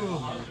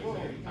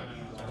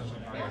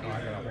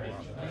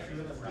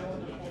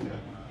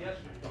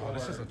 Oh,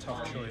 this is a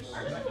tough choice.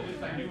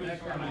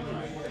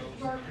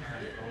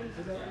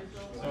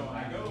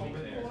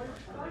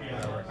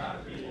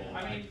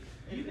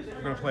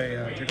 We're going to play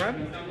Jigran.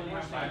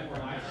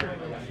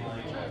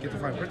 Get the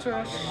Fine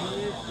Princess.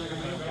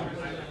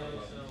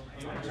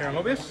 Terran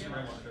Lobius.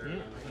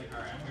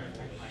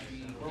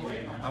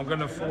 I'm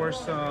gonna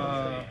force.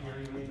 I'm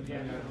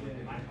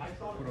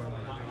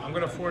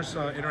gonna force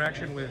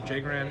interaction with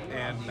Jagran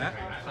and Matt.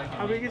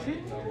 How big is he?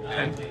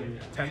 10.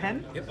 10.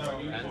 10? Yep.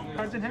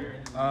 Cards in hand?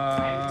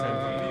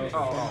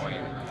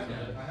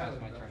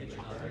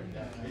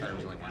 That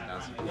was like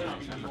 1,000. I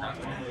forgot.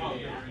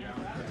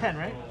 10,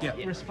 right? Yeah.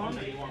 Respond?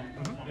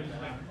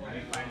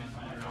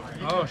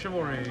 Oh,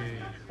 Chivalry.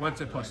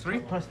 What's it?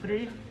 +3?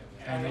 +3.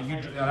 And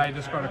then I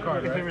discard a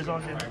card, If right? it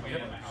resolves it.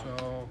 Yep.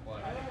 So,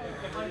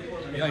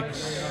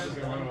 yikes.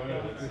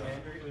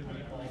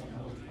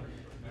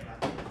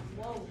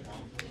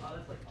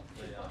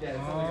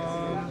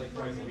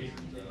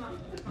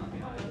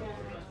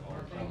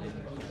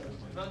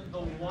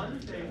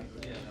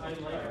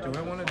 Do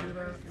I want to do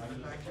that?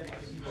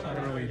 I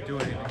don't really do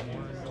anything.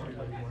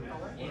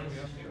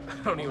 I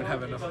don't even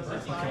have enough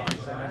fucking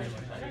people anyway.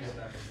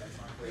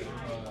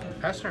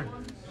 Pass turn.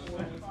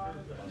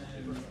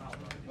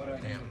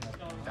 Damn,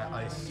 that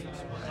ice.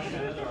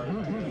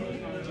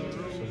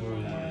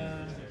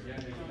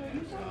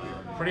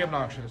 Pretty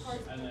obnoxious.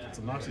 It's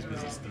obnoxious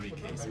because it's 3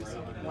 cases.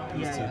 So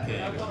Yeah, 2K.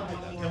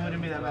 It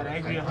wouldn't be that bad. I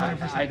agree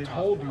 100%. I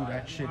told you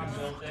that shit is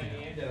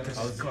fucking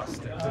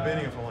disgusting.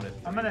 Debating if I wanted.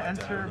 I'm gonna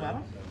enter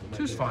battle.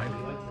 2's fine.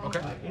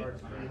 Okay.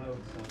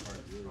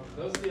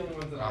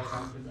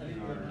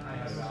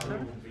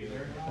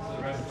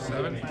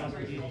 Seven.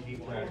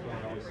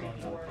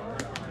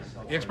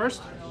 EX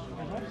burst?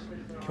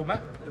 Kill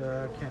Matt?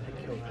 Can't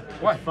kill that.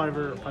 What? Five.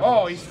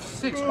 Oh, he's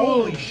 6.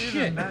 Holy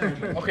shit.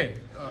 Okay.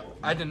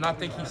 I did not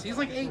think he's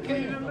like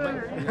 8K. You're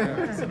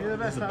the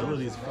best. His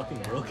ability is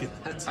fucking broken.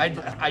 That's I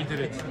did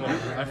it.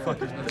 I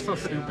fucking, that's so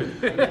stupid.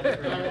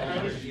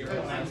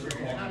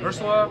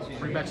 Ursula,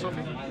 bring back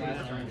Sophie.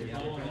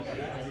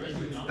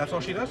 That's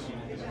all she does?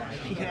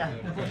 Yeah.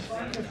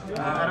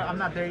 I'm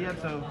not there yet,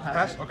 so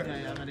Pass? Okay.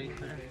 Yeah, I'm at 8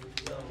 there.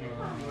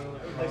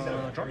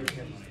 Draw.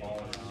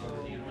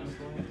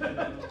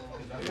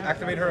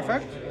 Activate her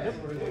effect.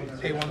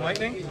 Pay 1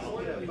 lightning.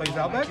 Play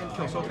Zalbek.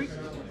 Kill Sophie.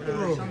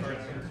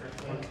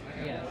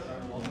 yeah.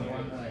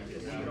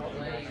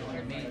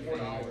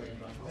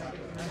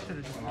 I should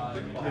have just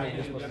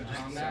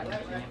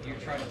You're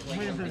trying to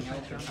play something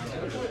else.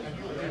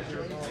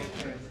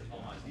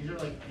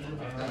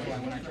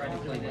 When I tried to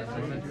play this, I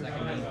said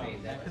second main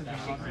phase. That takes me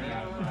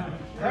out.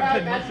 All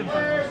right, that's the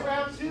players.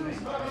 Round 2 is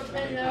coming up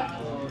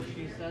now. Well,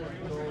 she says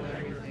gold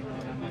everything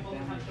when I'm like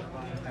damage.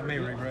 I may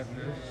regret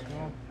this.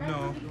 Well,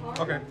 no.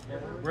 Okay.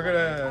 We're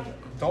gonna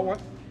adult 1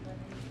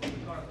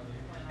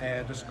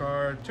 and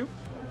discard 2.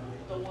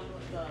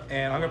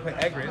 And I'm gonna play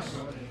Agrias,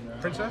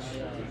 Princess,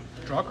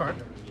 draw a card.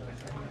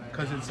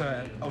 Because it's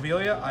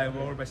Ovelia, I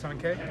lower by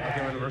 7k. I'll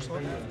get rid of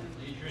Ursula.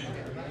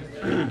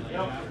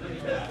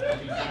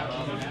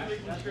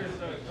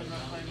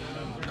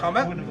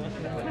 Combat.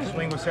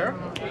 Swing with Sarah.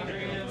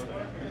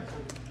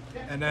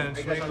 And then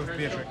swing with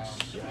Beatrix.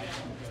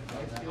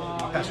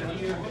 Pass her.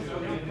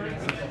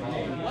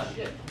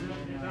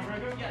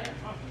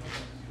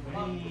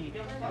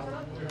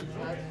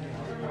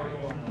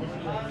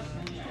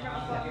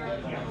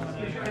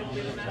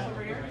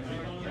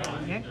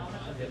 Yeah.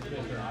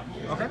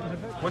 Okay.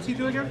 What's he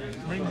do again?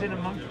 Brings in a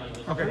monk.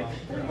 Okay.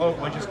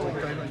 Oh, just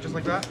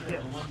like that?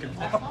 Yeah.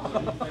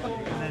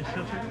 And then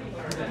she'll trigger.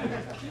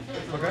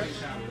 Okay.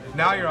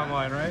 Now you're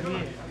online, right?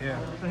 Yeah.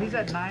 So he's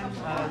at 9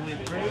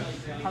 with Brave.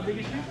 How big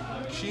is she?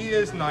 She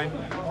is 9.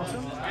 Also?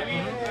 I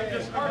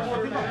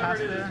think I'll pass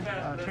there.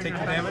 Take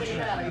the damage.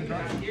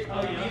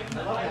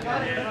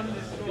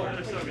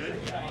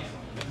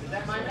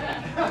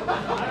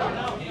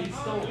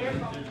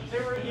 They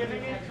were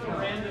giving it to a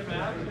random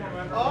match.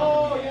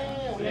 Oh,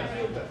 yeah. We have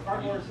to do the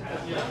cardboard.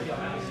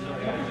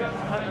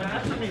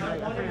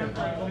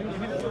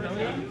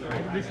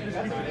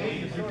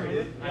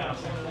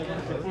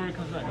 Before it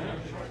comes back.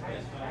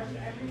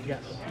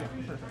 Yes.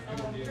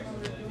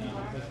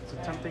 It's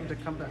attempting to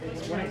come back.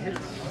 When it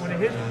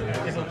hits,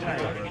 it'll try.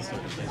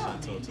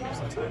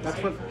 That's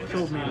what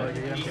told me, like,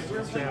 you have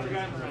to stay on it.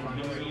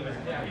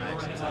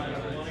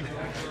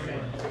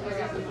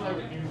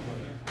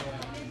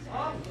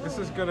 This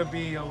is gonna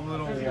be a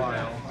little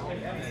while,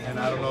 and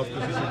I don't know if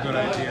this is a good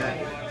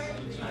idea.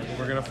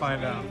 We're gonna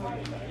find out.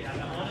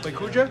 Play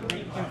Kuja?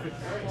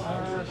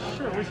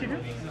 Sure, what's he do?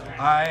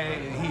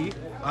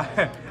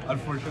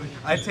 Unfortunately,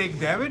 I take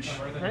damage,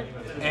 Right?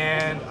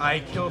 and I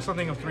kill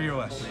something of 3 or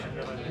less.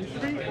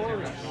 3 or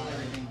less.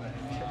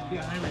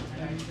 Yeah, I read.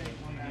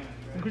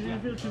 Because you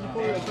feel to the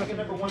 4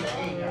 Number 1 to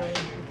 8.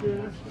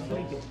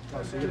 make it.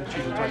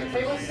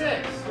 Table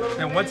 6.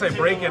 And once I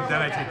break it,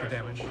 then I take the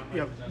damage.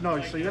 Yeah,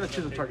 no, so you gotta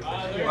choose a target.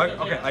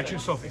 Okay, I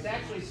choose Sophie. It's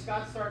actually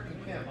Scott, Stark,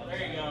 and Kim. There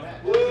you go.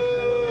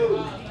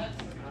 Woo!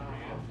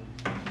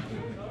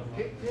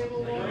 Kick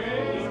table 1.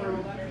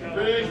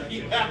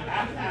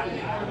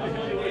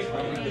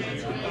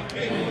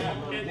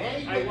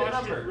 I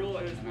watched it roll.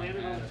 It was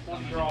landed on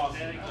 20 draws.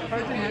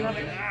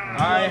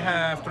 I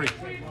have 3.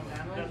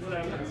 That's what I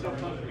was so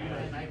pumped.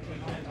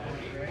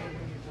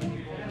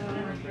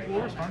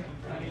 We'll respond.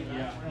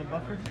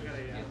 Buffer.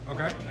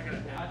 Okay.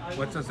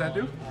 What does that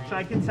do? So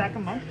I can sack a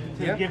monk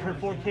to Yeah. give her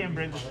 4k and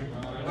brave this thing.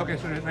 Okay,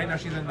 so right now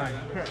she's at 9.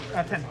 Correct.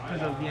 10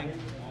 because of Yang.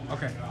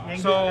 Okay. Yang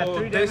So at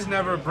 3 this damage.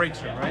 never breaks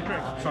her, right?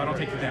 Correct. So I don't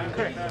take the damage.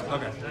 Correct.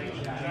 Okay.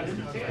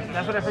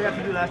 That's what I forgot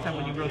to do last time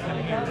when you broke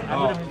him here. I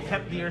Oh. would have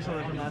kept the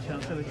Ursula from last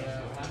round. So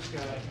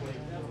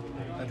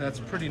That's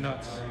pretty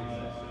nuts.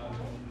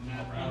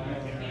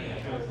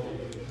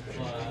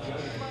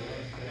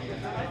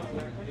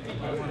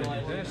 I want to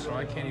do this, so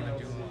I can't even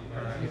do.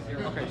 Alright.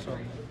 Okay, so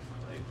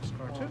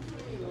discard 2.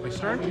 Play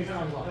stern.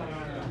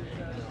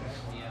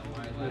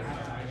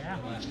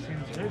 yeah,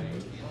 seems good.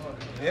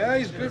 Yeah,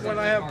 he's good when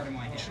I have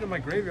shit in my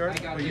graveyard,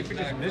 but you could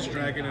just miss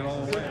dragon it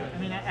all away. I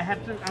mean, I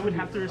would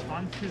have to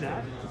respond to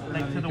that,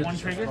 like to the one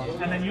trigger,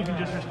 and then you can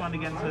just respond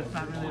again. So it's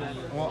not really that.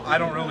 Well, I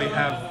don't really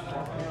have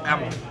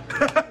ammo.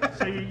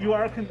 So you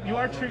are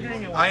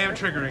triggering it. I am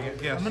triggering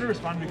it. Yes. I'm gonna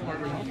respond before it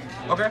results.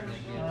 Okay.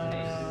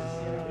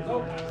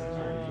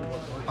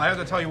 I have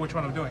to tell you which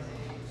one I'm doing.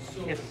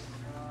 Yes,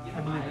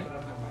 I believe it.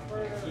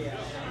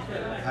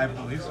 I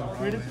believe so.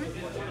 Read it to me.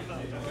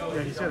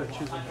 Yeah, he said to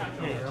choose one.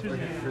 Yeah, choose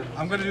one.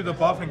 I'm gonna do the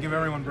buff and give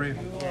everyone brave.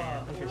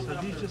 Yeah. Okay, so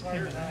these just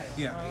came in.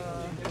 Yeah.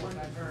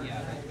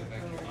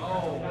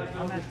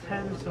 I'm at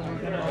 10, so we're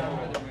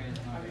gonna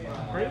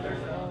break.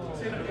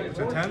 It's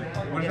a 10.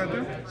 What does that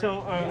do?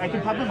 So I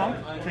can pop them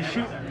out to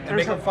shoot. And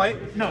make them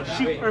fight? No,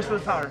 shoot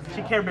Ursula's tower.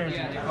 She care bears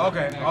you.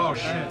 Okay. Oh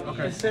shit.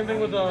 Okay. Same thing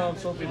with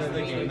Sophie.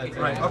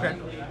 Right. Okay.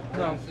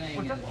 No.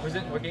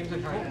 What game's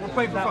it? We're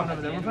playing for That one fun.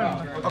 over there. We're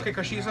playing. Okay,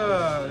 because she's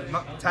a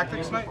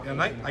tactics knight. A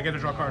knight. I get to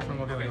draw cards from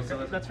Ovelia.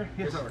 Okay. That's right.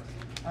 Yes.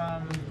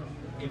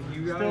 If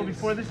you guys Still,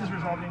 before this is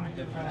resolving.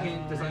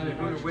 can't decide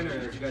who the winner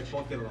is, you guys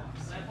both get lost.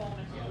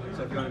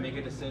 So if you want to make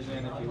a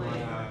decision, if you want to,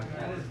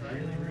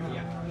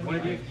 yeah, one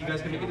of you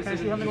guys can make a Can I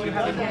see decision. how many you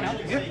have in here now?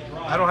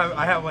 Yeah. I don't have.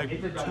 I have like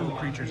 2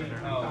 creatures in there.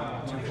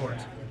 2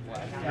 forts.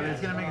 Yeah, but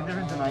it's gonna make a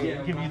difference if I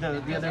give you the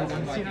other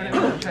one. See what I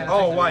mean?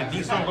 Oh, why?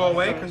 These don't go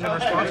away because in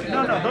response?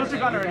 No, those are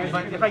gone already.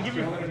 But if I give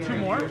you 2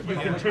 more, you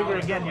can trigger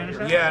again. You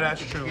understand? Yeah,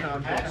 that's true.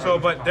 So,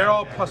 but they're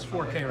all plus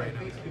 4k right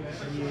now.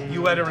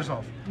 You let it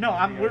resolve. No,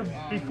 we're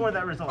before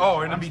that result.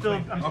 Oh, in I'm still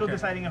between. still Okay.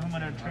 deciding if I'm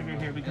gonna trigger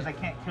here because I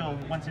can't kill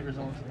once it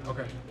resolves.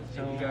 Okay.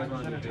 So I'm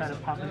gonna try to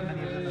pop as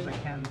many of them as I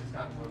can.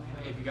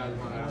 If you guys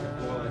want to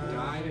roll a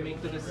die to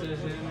the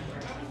decision.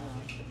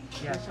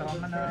 Yeah, so I'm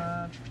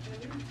gonna.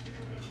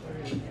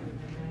 I think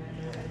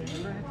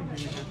we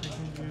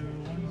can do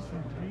 1, 2,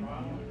 3, or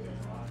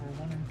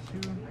 1 and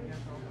 2.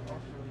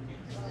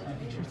 You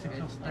can choose to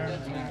kill Stern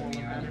as well.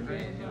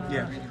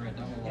 Yeah.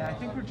 Yeah, I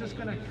think we're just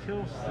gonna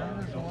kill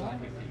Stern as well.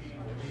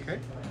 Okay.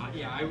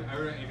 Yeah, if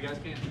you guys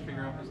can't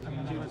figure out this thing,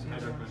 just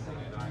have your friends play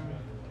die.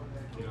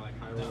 You know, like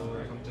Hyrule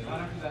or something.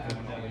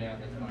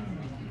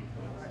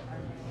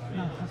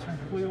 No, that's right.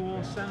 We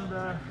will send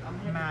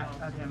Matt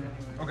at him.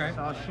 Okay.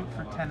 So I'll shoot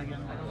for 10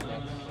 again.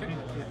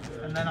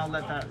 Yeah. And then I'll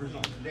let that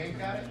resolve.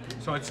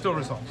 So it still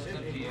resolves.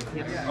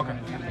 Yes. Okay.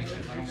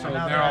 So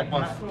Now they're all at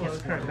buffed.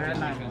 Yes, correct. They're at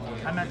 9.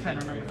 I'm at 10,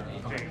 remember?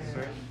 Okay.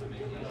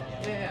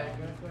 Yeah.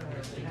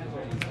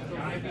 So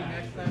maybe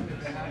next time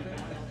if it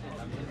happens,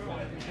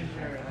 you can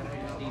share it.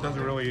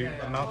 Doesn't really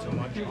amount to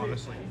much,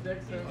 honestly.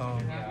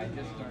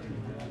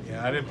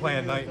 Yeah, I didn't play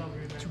at night.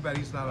 Too bad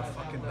he's not a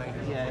fucking knight.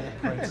 Yeah.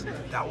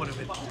 That would have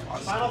been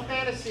awesome. Final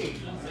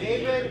Fantasy,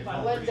 David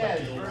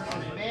Melendez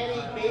versus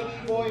Manny Baby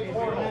Boy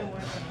Portal.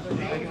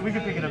 We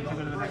can pick it up to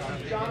go to the next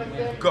one.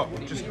 Jonathan. Go.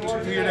 Just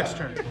do your next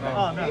turn.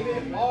 Oh, no.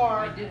 David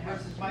R.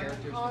 versus Michael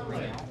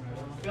Conley.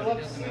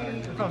 Philip C.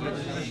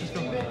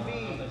 Stephen B.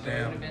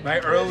 Damn. My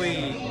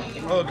early.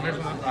 Oh, look, there's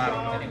one. I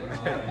don't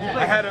know.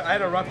 I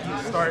had a rough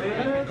start.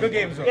 Good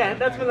games though. Yeah,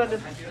 that's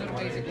Melendez.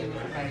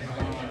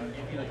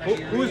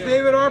 Who's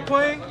David R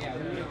playing?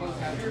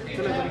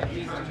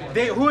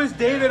 Who is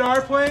David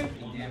R playing?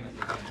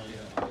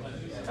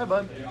 Hey,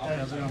 bud.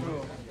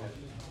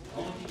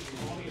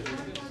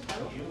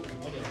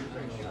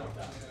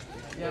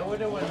 Yeah, I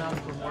would have went out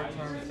for more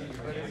terms,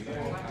 but it's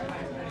cool.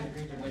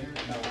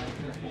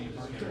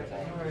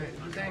 Alright,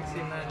 thanks,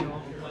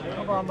 Emmanuel.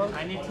 No problem.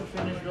 I need to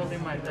finish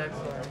building my deck,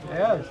 so.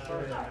 Yes.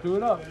 Do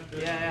it up.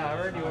 Yeah, I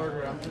already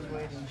ordered. I'm just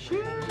waiting.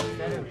 Shit. Is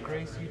that a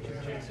Gracie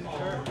Jiu-Jitsu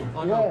shirt?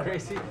 Oh Yeah. no,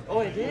 Gracie. Oh,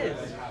 it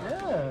is.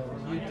 Yeah.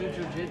 You do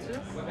Jiu-Jitsu?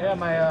 Yeah,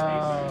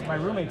 my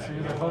roommates do.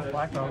 They're both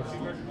black belts.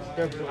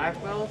 They're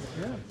black belts?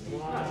 Yeah.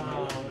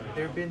 Wow.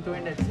 They've been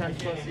doing it 10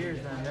 plus years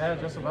now. Yeah,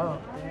 just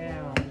about.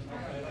 Damn.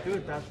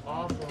 Dude, that's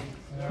awesome.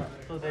 Yeah.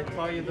 So they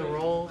taught you the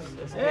roles?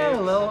 Yeah, a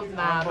little.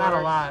 Nah, not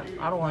a lot.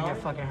 I don't want to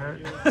get fucking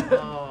hurt.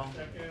 Oh.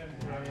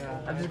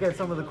 Yeah. I just get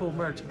some of the cool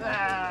merch. Oh,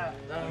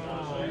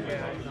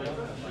 okay.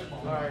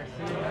 Alright,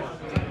 see you next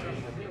week.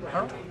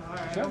 Huh?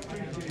 Sure.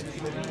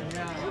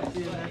 Yeah,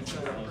 see you next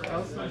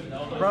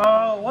time.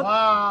 Bro, what?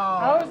 Wow.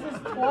 How is this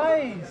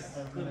twice?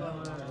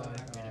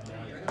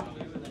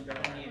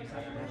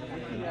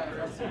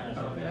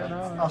 Yeah, no.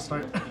 I'll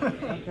start.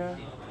 Okay.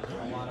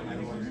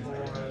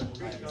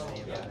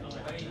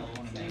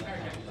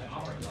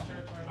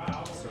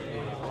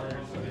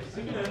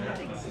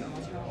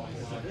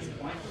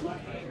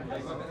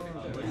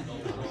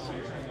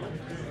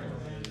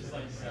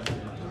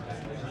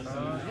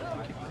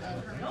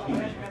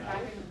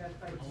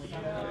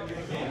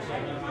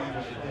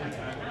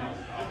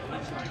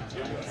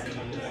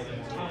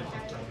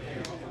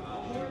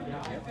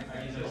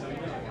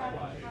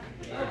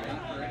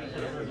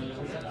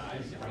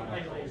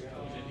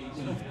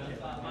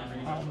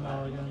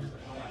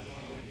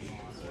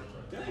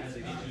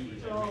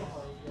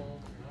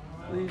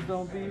 Please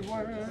don't be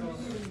worse.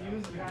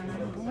 Please don't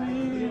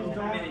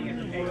be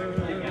worse.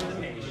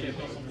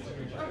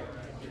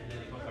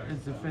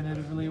 It's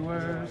definitively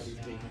worse.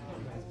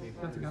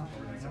 Good to go.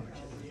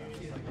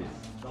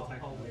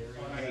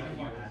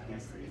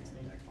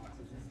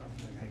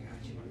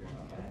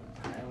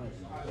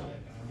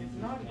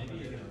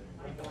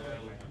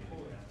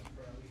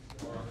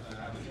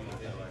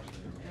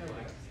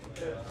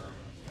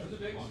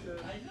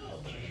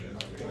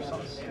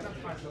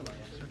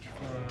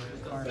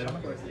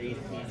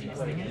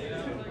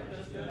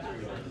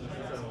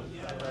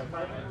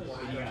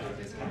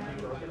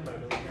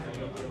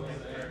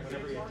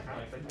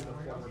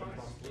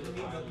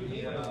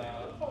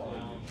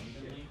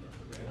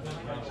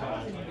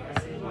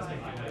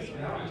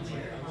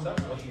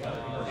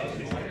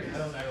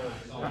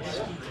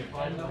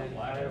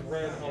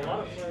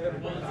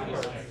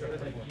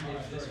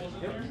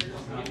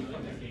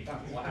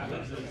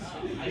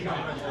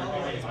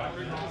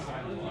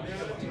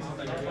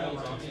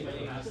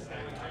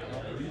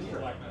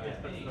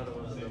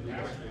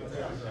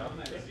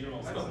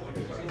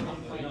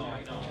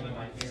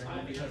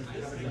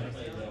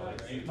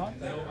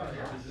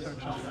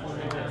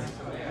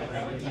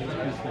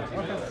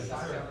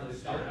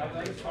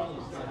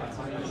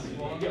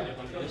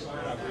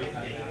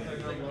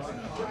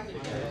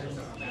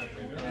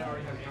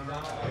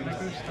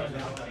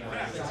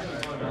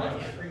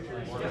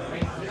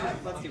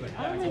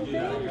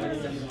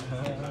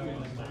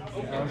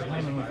 I was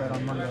aiming with that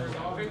on Monday.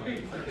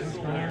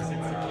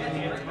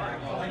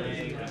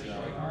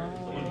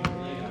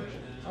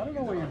 I don't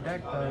know what your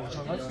deck does,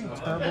 but let's see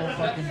turbo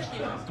fucking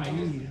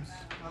threes.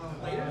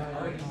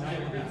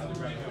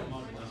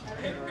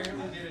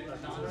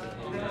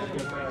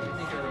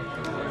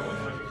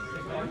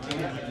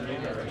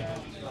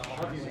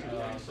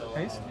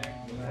 Haste?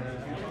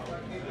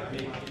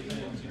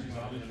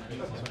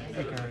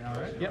 AK right now,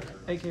 right? Yep,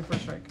 AK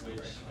first strike.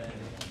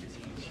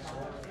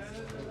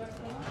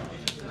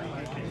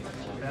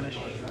 Vanish.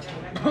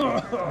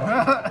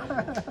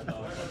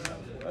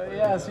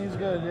 Yeah, seems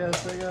good.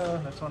 Yes, there you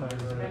go. That's one of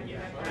them.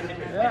 Yeah.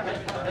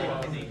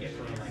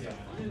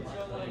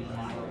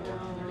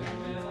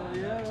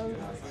 Yeah,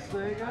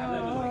 there you go.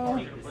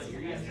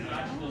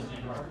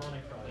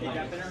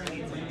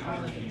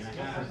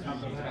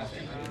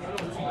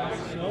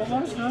 So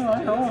much fun,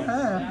 I don't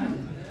have.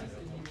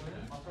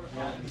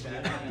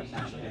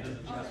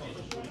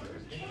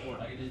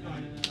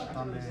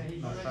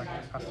 No, back.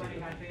 Has to.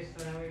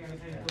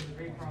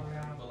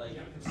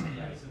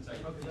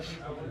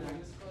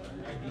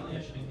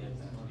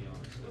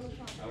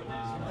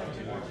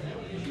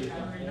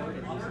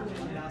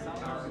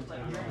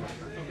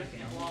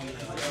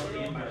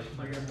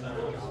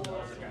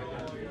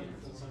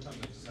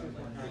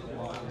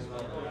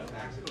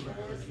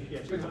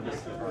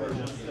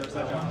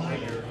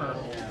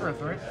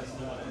 Earth, right?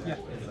 Yeah.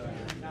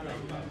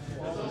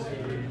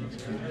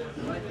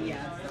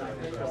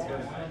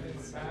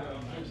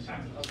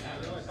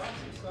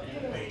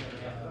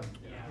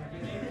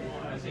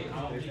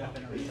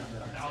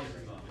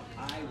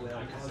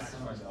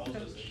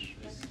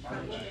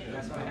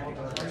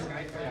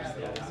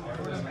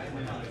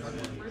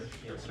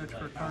 Search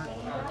for a card.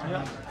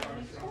 Yeah.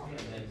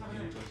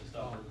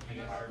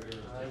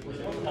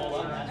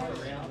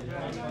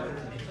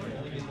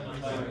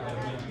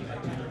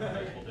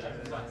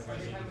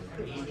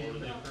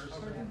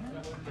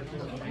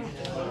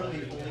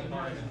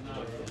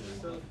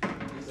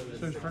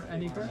 Search for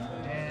any card.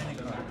 Any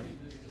card.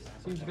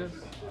 Seems good.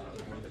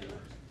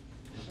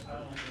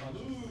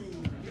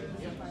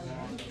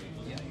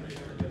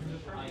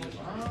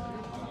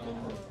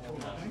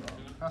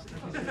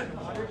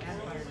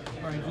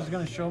 Are you just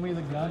gonna show me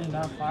the gun and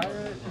not fire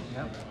it?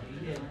 Yep.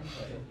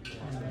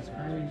 That's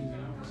crazy.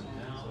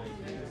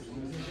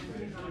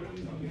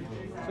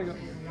 There you go.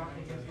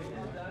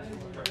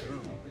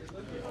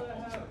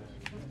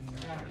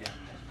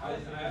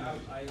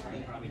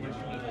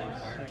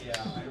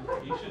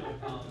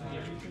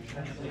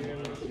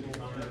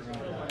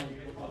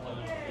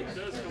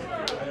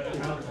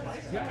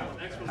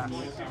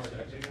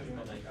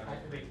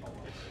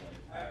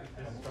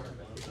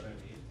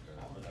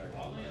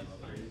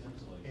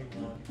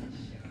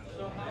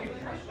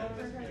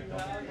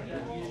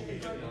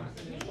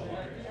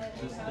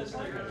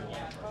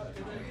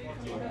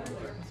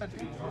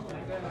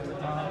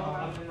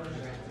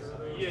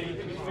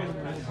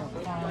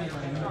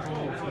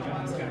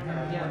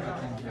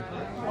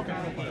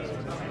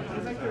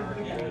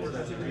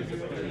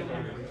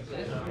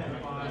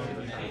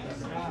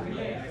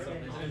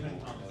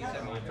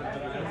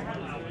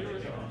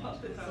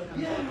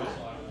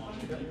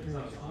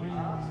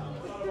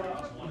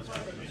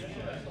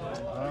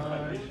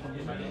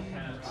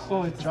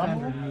 Oh, it's Job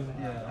standard. move?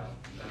 Yeah.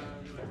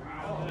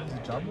 Is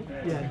it job move?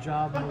 Yeah,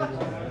 job move.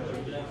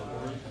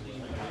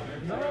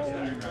 No.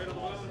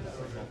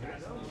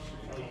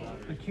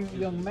 The cute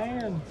young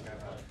man.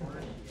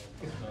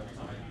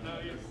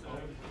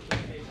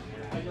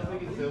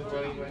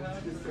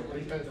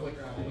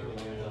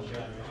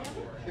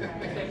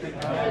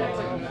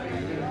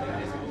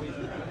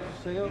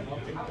 Sale.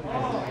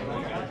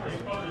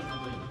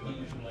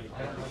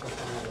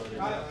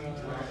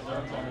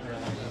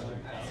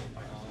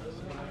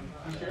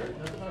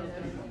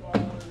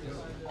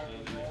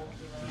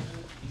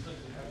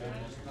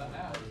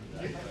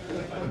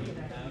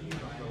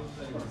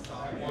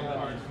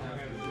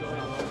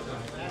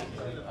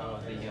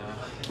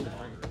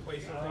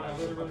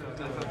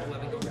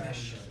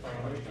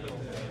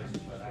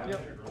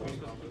 Yep.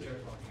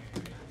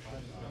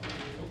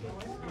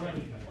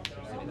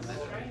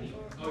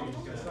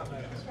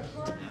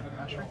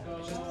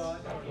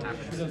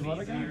 She does what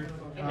again?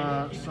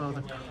 So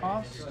the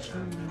cost to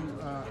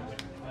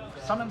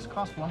summons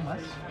cost one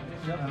less.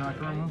 Yep. And I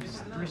can remove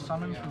 3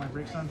 summons from my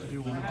break summon to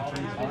do 1 of the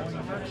 3 following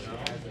effects.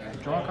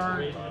 Draw a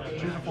card,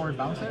 choose a forward,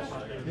 bounce it.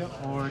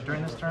 Yep. Or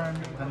during this turn,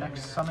 the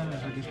next summon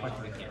is reduced by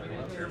 3.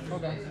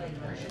 Okay.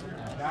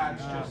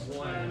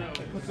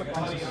 What's the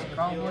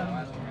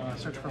Goblin,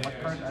 search for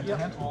what card, add to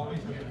hand.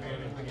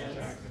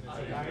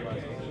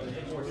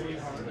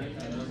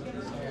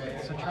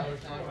 Citra.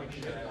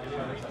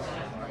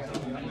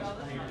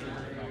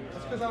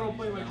 That's because I don't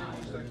play like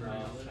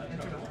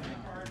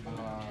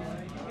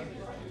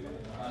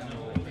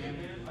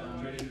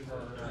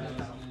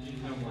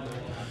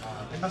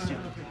Costume.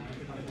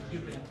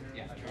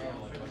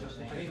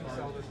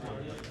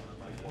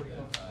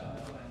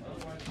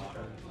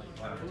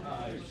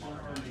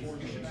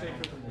 You should say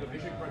the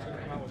vision card's going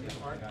to come out with this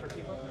art for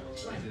people.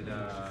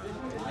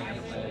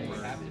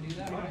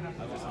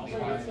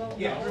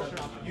 Yeah,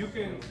 you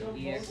can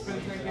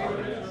spend 10K.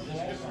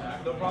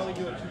 They'll probably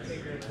do a 2K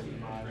guarantee.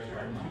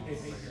 2K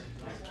figure.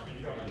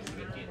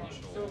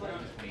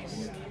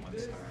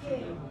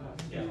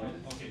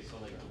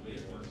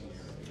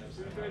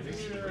 Make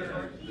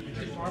sure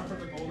it's armed for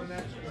the golden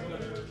axe.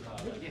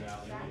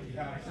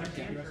 Yeah.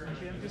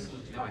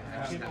 No, I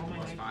just got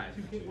plus 5.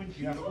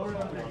 Yeah,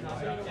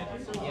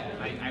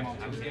 I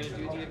was going to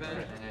do the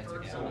event, and it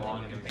took so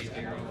long to make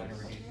it.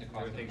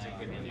 Other things I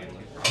couldn't do.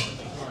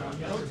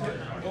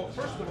 Well,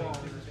 first of all,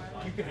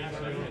 you can have a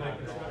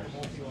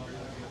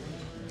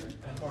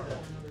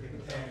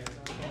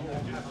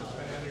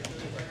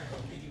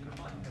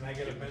and I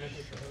get a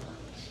benefit from it.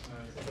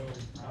 So,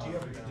 do you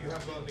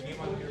have the game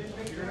on your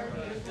computer now?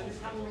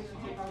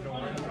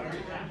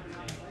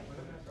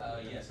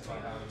 Yes.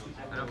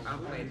 I don't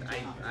play it. I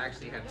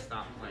actually had to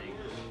stop playing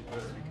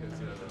because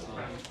of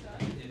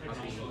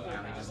must be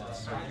kind of just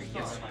surgery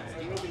gets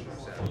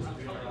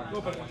No,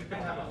 but you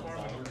can have a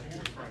farm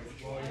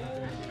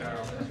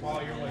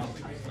while you're like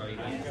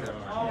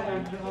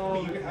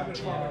you can have it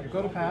farm.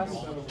 Go to pass.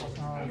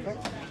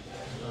 Effect.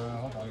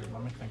 Hold on,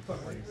 let me think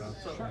before you pass.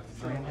 Sure.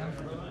 3 in hand?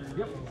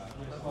 Yep.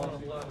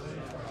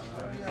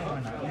 Why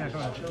not? Yeah, go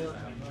ahead.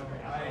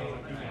 I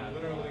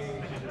literally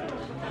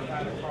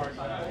had a card.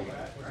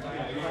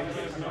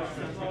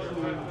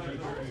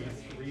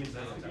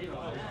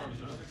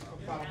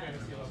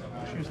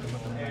 Choose to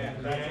put them in.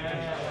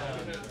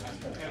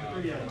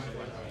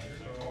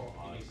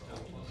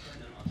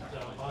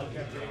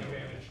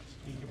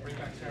 You can bring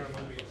back Sarah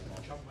Mobius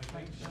and chop my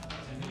face.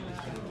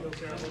 Kill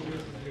Sarah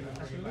Mobius and bring it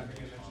back again.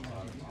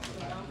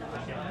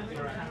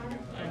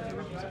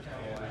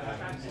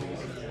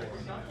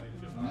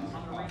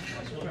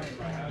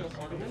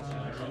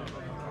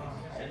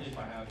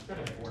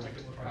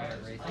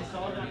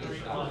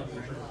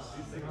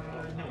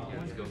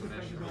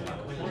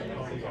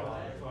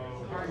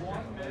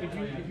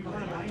 If you want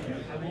to mind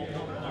it, I will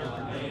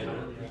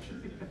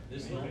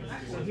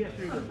so he has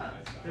 3 goes.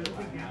 There's a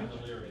big damage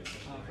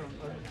from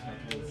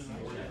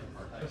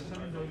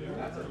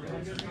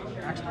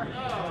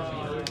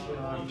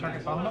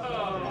Target bottom up.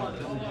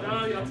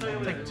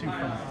 Take 2 from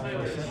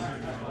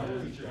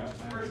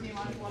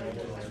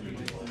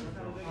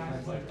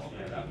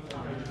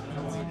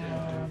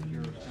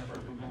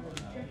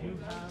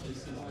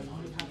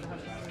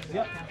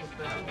Yep.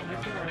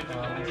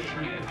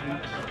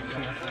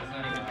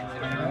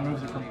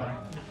 Removes it from play.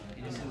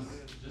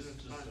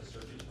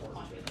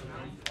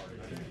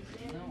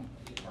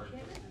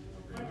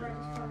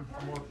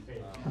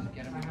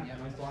 Get him, yeah.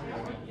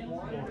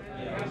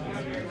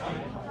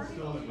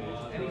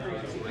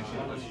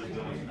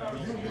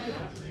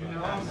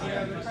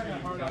 Yeah, they're kind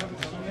of hard. I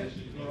haven't seen it.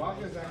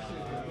 Rock is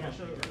actually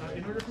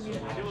in order for me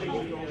to activate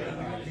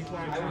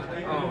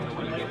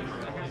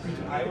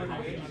I would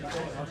wait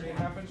until something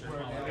happens where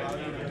they allow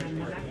you to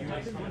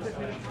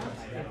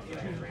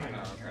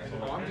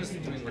Well, I'm just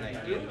doing what I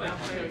did, like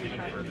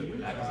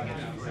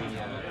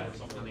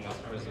something else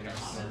prisoners.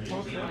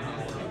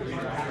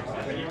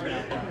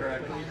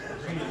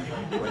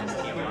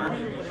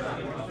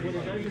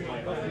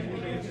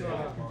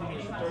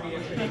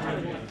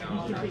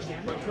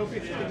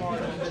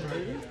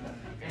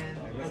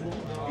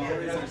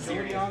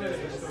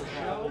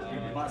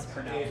 Less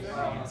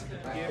pronounced.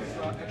 Gives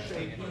extra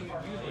AP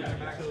usually to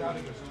max out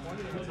it was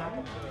 20 at the top.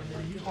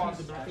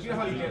 Cost, you know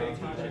how you get AP?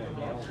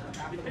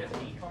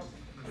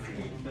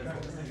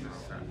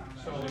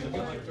 So you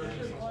get like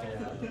 30.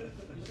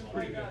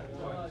 Pretty good.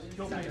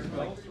 Kill me your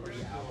like 3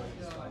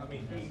 hours. I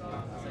mean,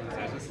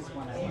 this is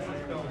one I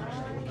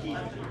keep.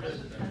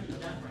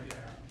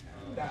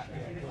 That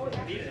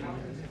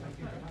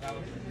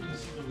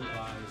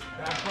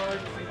card.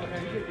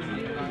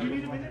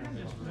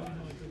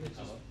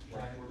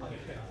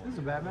 This is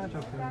a bad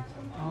matchup for me.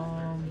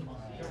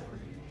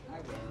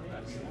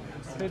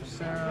 Pitch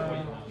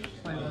Sarah,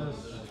 play this.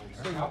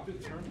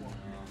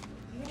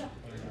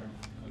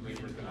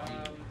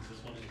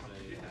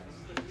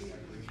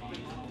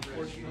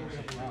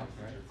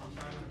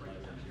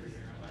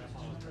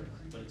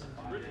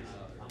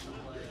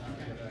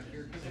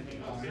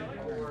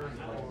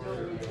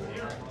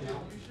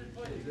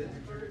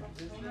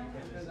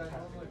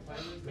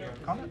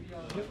 Comment?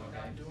 Yep.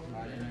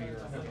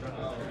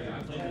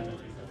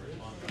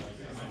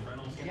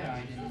 Yeah, I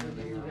didn't know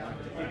they were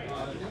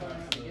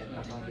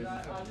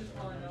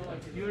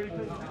You already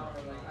put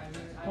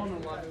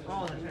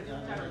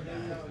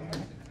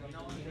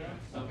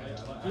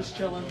just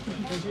chilling.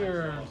 Is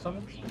your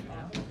summons? You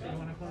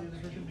want to play this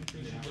version?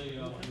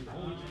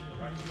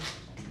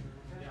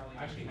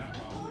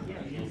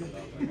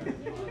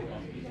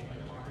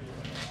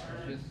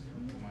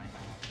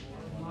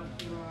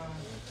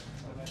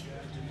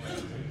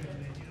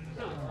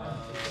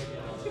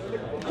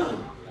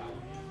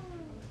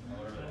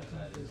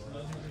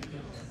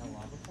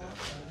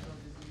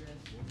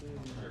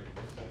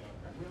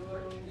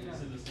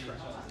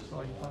 So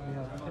you probably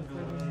have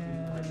infinite in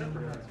hand.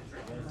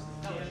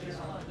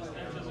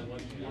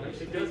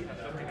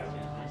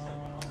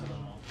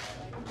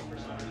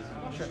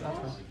 Sure, that's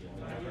fine.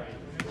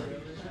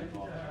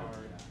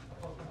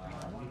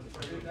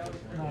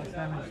 No, it's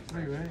damage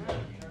 3, right?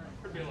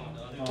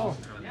 Oh.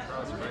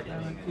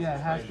 Yeah,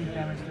 it has to be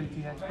damage 3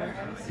 TX.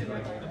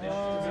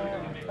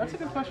 That's a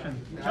good question.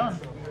 John,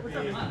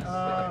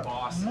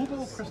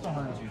 Mobile Crystal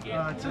Hunt.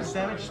 It says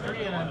damage 3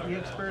 and an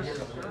EX burst.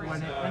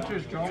 When it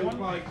enters draw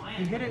 1,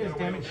 you hit it as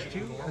damage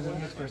 2 as an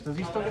EX burst. Does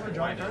he still get the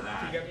draw card?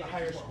 To get the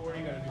higher score,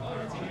 you gotta do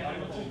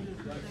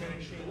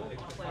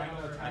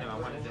I know, I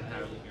wanted to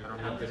have, I don't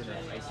have good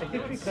enough ice. I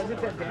think because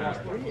it's at damage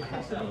 3, it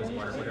has to be damage 3.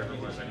 Whatever it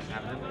was, I didn't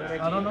have enough of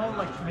that. I don't know,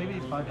 like maybe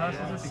 5 passes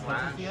it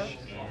because it's the edge.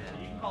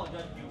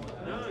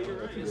 I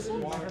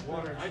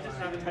just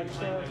have a type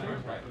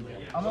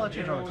I'm gonna let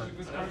you draw a card.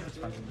 It's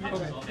fine.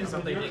 And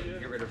something to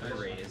get rid of the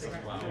raise as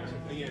well.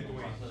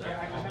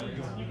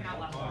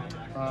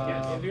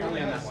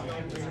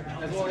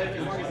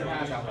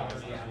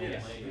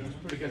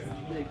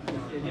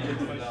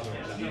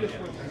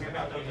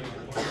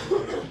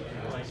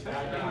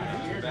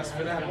 Best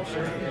for that, I'm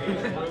sure.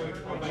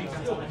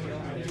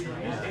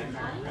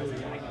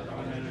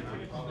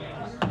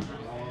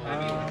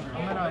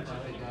 I'm gonna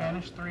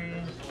banish 3.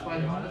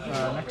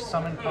 Next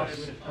summon cost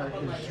is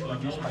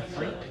reduced by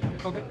 3.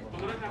 Okay.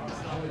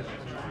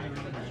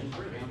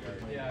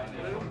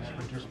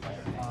 Reduced by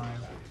 5.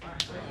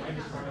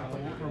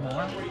 Or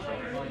more.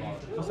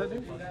 What's that do?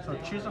 So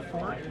choose a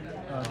fort,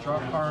 draw a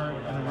card,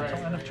 and then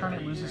until end of turn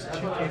it loses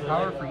 2k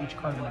power for each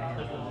card in my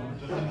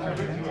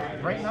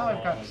hand. Right now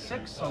I've got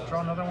 6, so I'll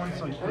draw another one,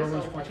 so you'll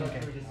lose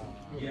 14k.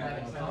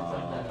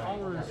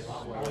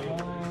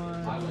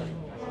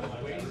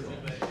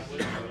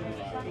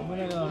 I'm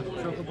gonna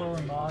Chocobo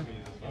and Log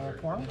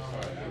form.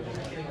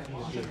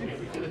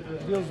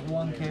 Deals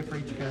 1k for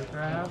each character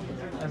I have,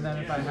 and then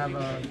if I have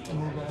a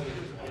Moogle,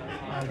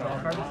 I'll draw a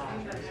card.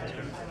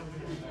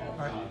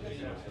 Alright.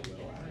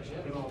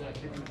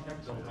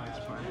 That's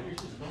fine.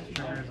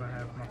 Triggers, I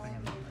have nothing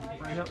in.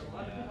 Yep.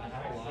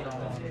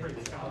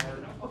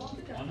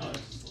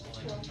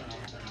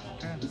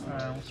 Okay,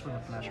 we'll swing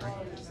with Menagerie.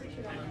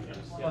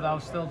 Oh, that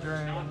was still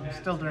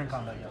during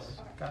combat, yes.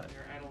 Got it.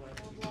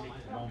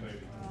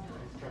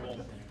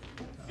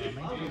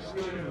 Main piece 2.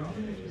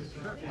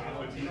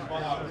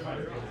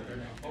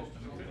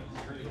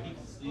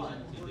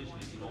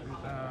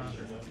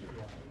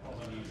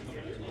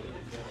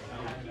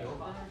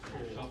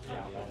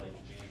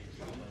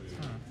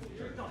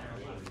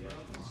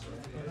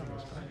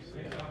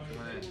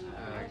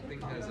 I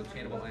think it has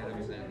obtainable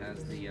items and it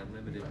has the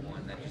limited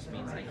one. That just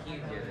means I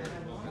can't get it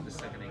for the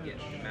second I get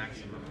the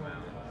maximum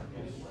amount.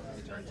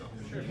 It turns off.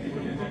 Do you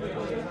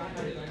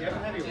ever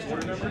have your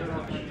order number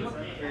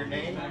for your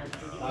name?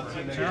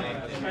 Sure.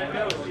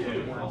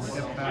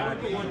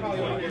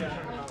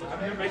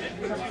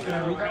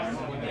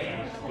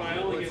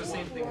 It's the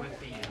same thing with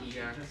the EX.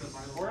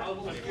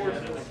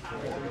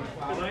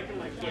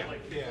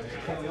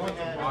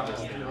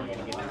 Obviously, I'm going to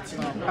get that too.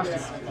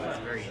 It's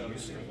very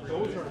useful.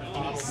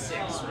 You need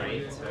 6,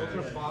 right?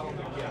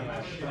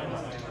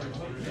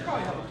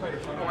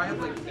 Oh, I have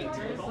like 18.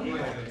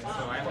 So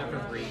I have number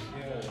 3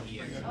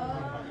 EX.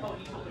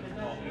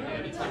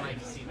 Anytime I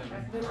see them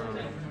from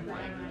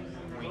like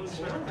points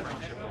or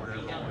friendship or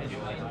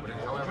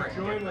whatever,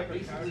 however,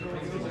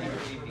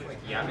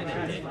 yeah, I'm in a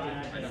dick.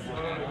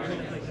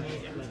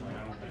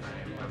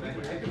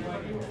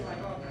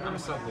 I'm a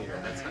sub leader.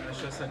 That's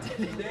just a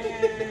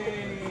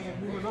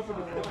moving up in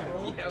the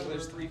yeah,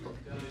 there's 3 for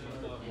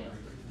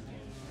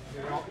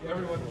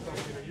everyone's a sub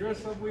leader. You're a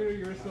sub leader,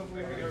 you're a sub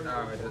leader.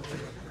 Oh, it is.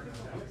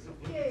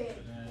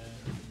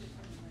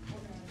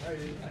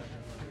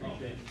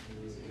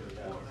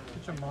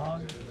 Put your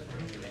Mog.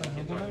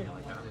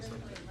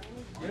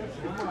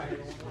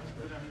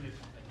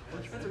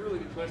 That's a really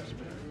good question.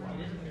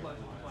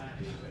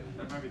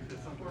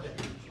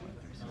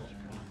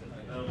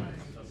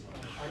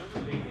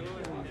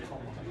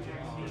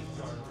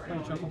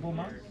 Chocobo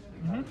Mog?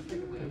 Mm-hmm.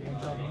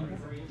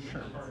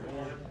 Sure.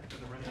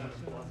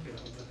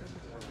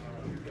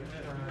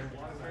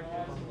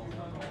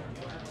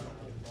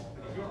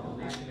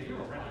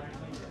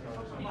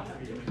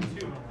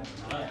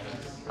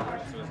 So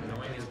as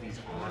annoying as these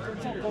are,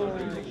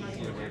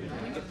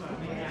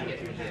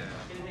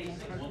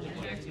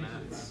 EX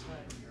mats.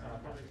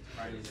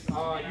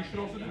 You should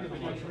also do the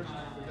video version.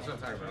 That's what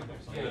I'm talking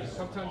about. Yeah,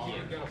 sometimes you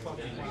can get a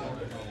fucking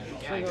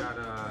Yeah, I got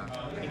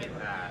I get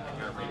that. I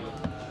got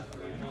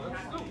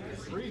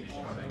free.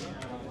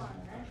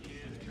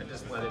 I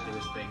just let it do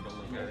its thing, but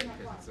look at it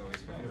because it's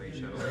always fucking Raid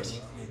Shadow.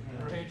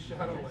 Raid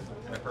Shadow.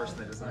 And a person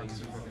that does not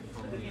use a fucking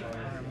phone.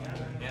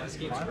 Yeah, this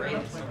game's great.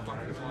 It's so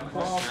fucking fun.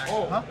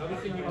 Huh?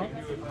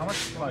 How much?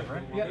 5,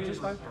 right? Yeah,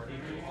 just 5.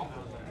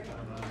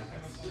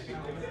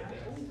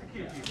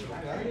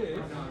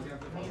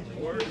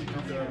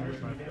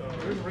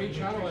 There's Raid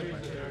Shadow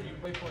entries in there. You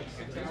play for like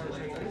 6 hours.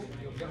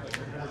 You'll get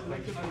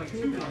like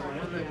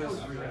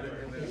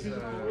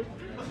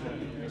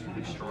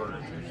Short.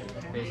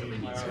 Basically,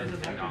 you spend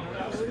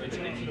 $10, which I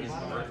think is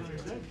worth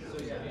it.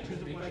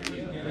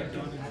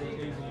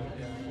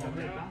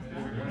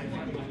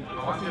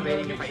 Oh, I'm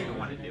debating if I even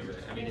want to do it.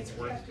 I mean, it's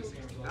worth the $60,000.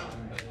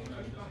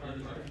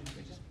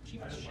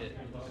 cheap as shit.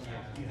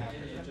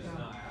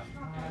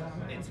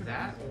 It's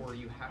that, or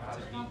you have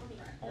to beat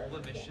all the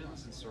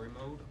missions in story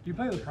mode. Do you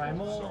play the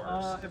primal?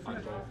 If on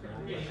both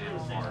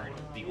normal and hard.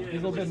 The only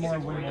He's a little bit more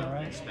way win,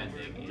 right?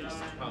 spending is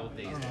 12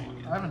 days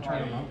long. I haven't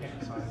tried them out.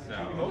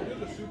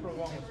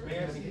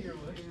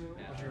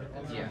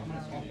 Yeah.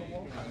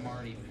 I'm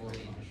already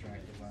fully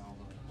distracted by all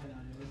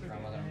the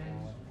drama that I'm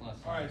dealing with. Plus,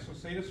 Alright, so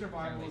say the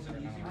survival is an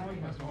easy one,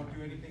 but don't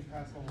do anything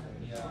past level 1.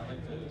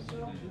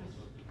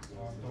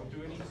 Don't do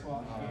any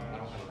slots.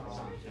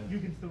 You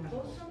can still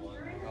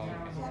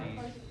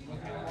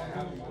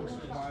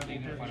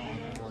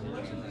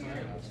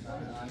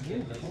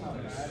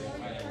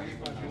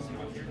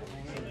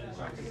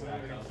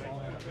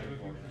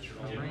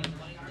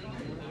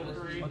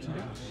What's he do?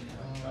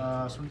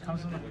 So when he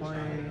comes into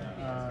play,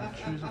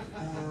 choose a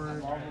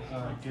forward,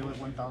 deal it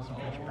 1,000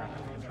 for each bracket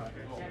you can try.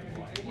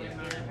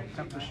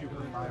 Attempt to shoot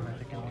for 5, I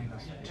think it only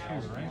does 2,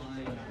 right?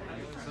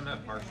 Doesn't have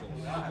partials.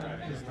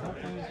 Is that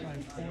plays my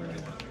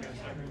forward?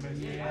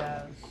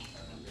 Yes.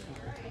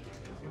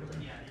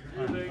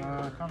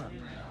 Alright, comment.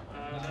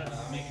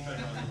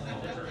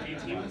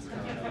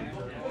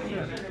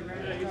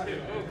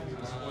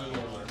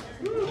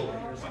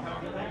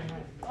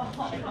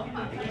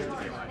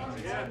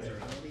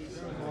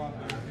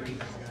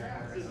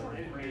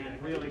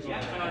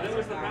 That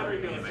was the battery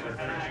bill.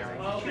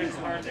 Well, that's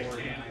hard to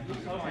can.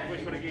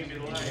 Which would have gave me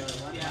the life.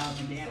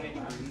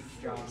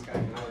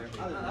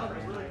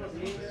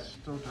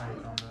 Still drawing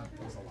combat.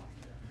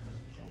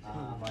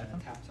 Leviathan.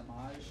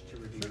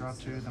 Draw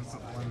 2, then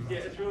put 1. Yeah,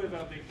 it's really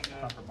about making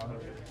top or bottom.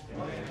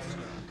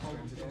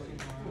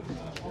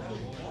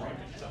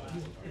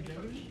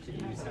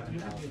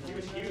 He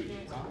was huge.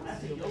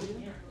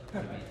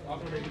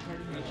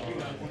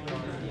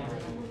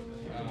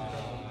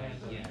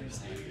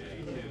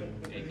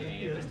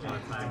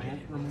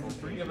 Remove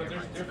 3.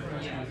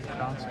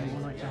 Bounce me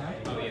one like that.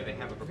 Oh yeah, they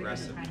have a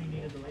progressive.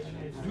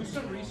 Do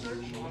some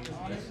research on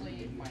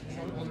honestly.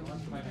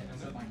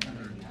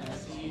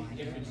 See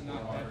if it's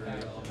not that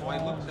bad. Well, I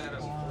looked at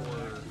it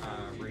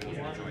for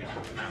Radiant Joy.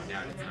 Found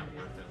out it's not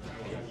worth it.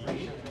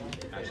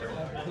 Actually,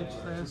 Pitch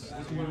this to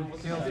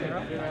kill Zero.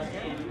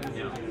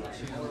 you know, 2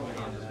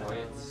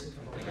 androids.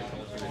 Like I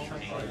told you,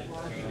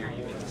 it's here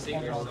you can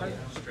save yourself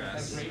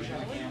stress. Spend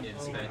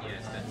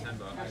 10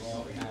 bucks,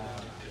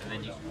 and then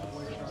you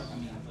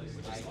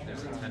just,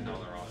 there's a $10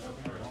 offer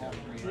for it too.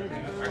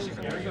 Actually,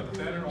 for There's a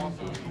better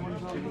offer.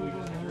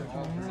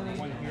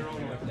 1 hero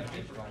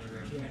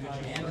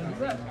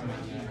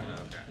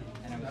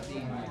and I'm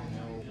seeing no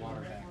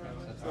water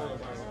backups. That's all.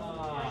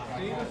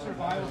 Data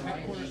survival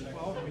headquarters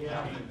 12. We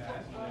have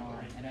that.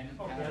 And I just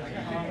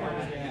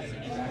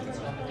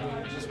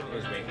It's just one of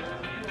those waking up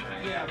games,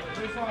 right? Yeah, but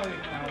there's probably an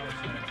hour.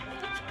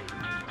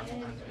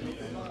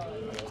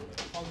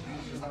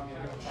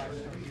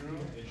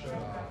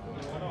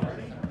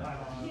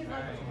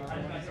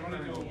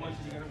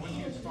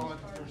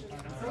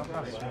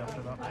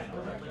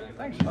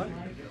 Thanks, bud.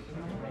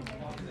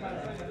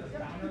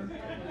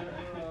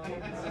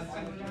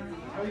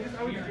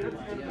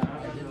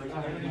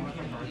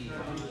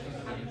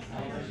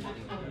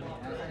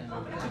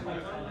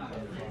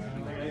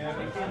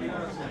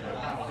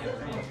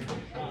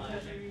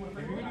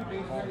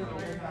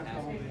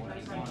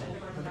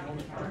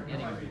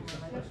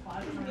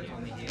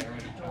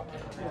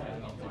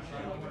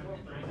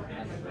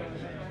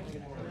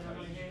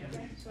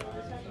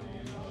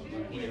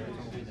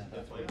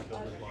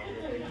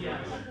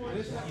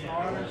 This is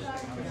ours.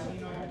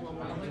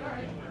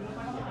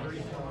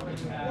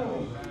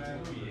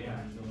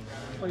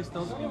 Play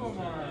still.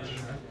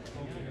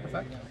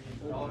 Effect.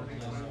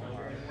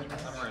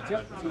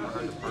 Yep. It's more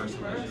hard to parse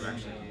unless you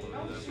actually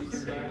load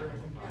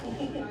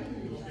the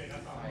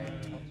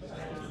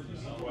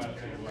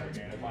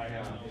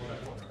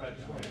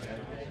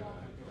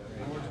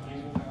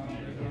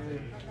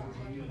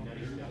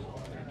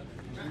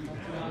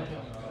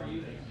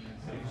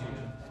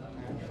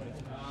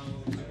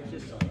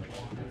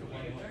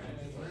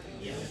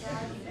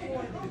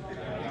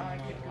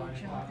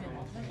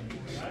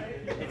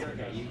It's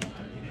okay.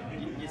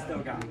 You still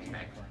got me. Is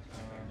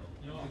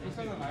this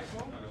on an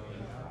iPhone?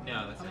 No,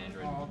 that's an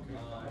Android.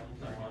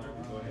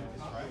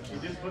 You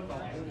just put the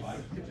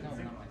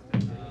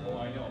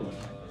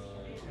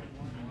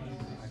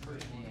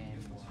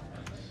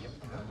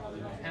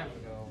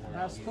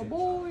That's the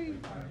boy.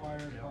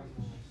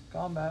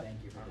 Combat.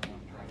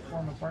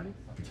 Form a party.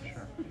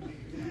 Sure.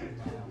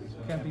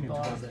 Can't be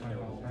lost.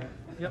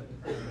 Yep.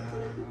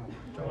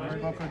 Draw one.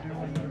 Boko do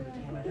when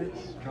it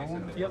hits. Draw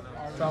one. Yep.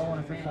 Draw one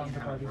if it forms a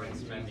party.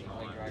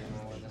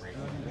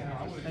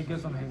 It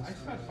gives them haste. I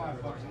spent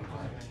 $5.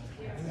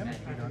 Yep.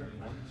 I got it.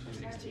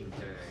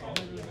 16K.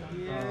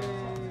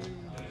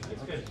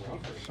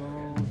 So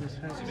this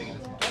hits. Do 2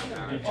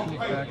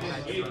 effects.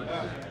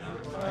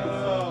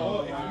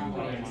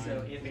 So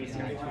it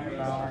basically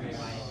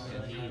Bounce.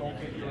 don't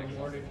get your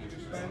reward if you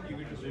just spend, you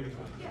could just lose.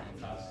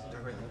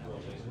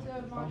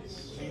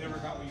 You never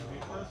got what you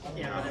paid for?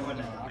 Yeah, I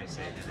wouldn't. I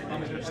say, and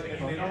then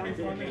They don't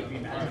refund it?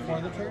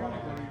 Before the trigger?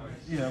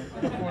 Yeah,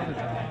 before the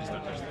trigger.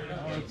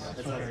 It's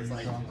okay, you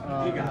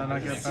draw. And then I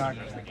get back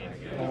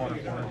the water for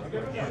it.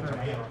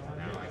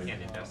 I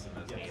can't invest in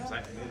those games. I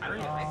don't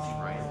even actually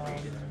try and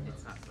read it.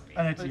 It's not for me.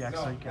 And it's EX,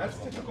 so you That's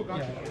can. typical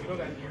gotcha. You know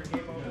that in your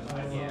game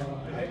mode? Yeah.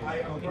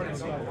 I'm running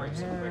so quick.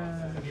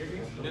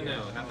 No,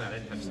 not that. I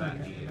didn't touch that.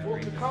 Well,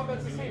 the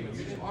combat's the same.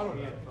 You just auto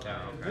hit. Oh,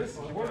 okay. This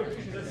World of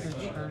Fusion is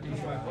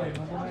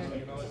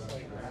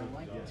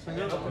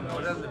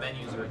What other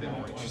menus are a bit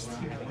more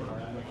interesting?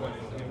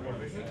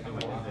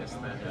 This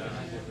than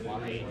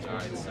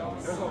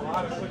itself. There's a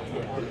lot of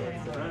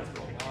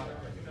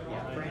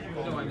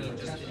No, I mean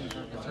just in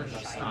terms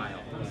of style.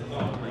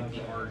 Like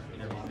the art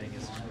and everything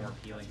is more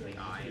appealing to the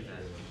eye than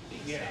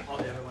the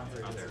other.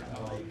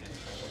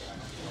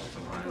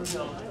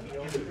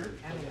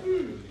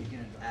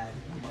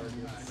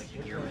 Like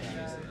gear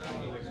menus.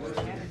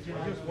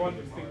 Just one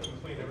big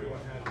complaint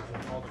everyone has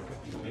is all the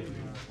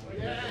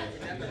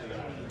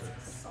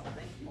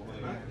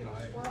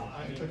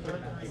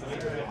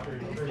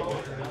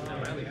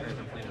My only current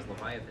complaint is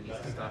Leviathan needs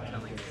to stop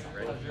telling me it's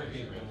ready.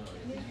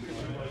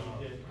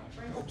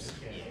 Oops.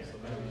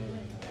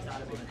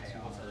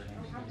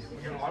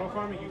 When you're auto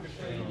farming, you can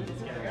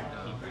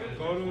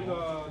go to the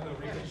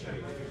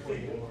reconstruct.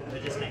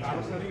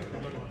 Battle setting, go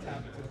to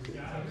tab.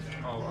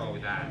 Oh,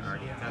 that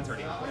already. That's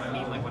already. I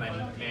mean, like when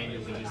I'm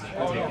manually using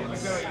Oh no,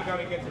 tickets. you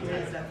gotta get to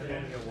this.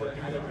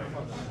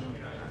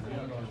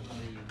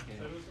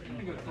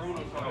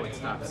 Oh, it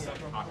stops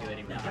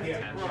populating with the 10.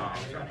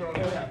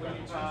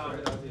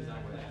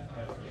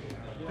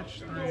 Pitch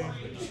 3.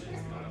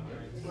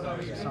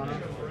 Sonic.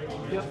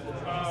 Yep.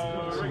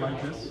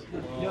 Select this.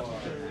 Yep.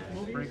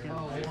 Break it. You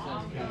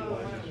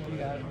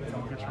got it.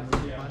 Don't get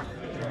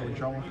removed. We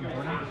draw one from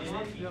boarding.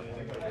 Yep.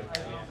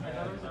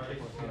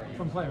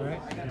 From play,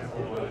 right?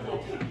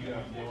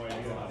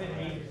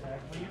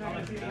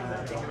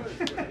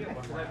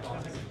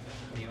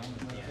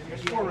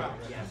 There's 4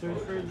 rounds. Search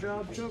for a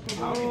job, jump and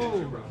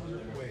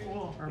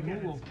or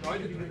Google.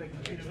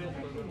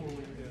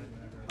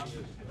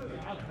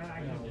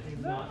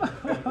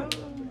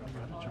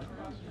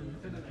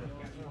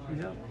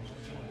 Yep.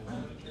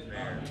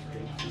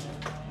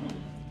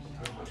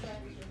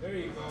 There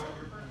you go.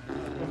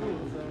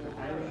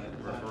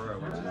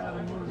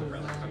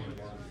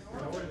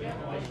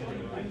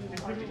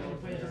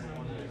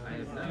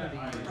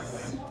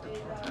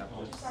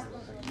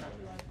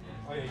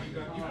 Oh yeah, you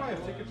probably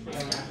have tickets for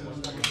that.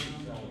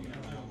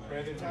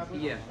 Brandon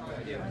tablet? Yeah, I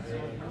do.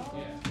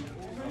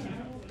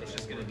 It's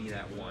just gonna be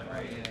that one,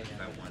 right?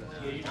 That one.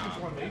 Yeah, you just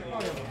want to make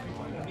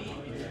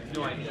it.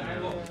 No, I mean,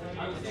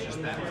 it's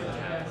just that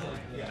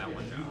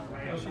one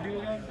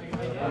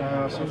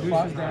job. So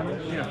loses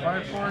damage. Yeah,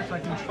 fire force I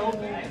control.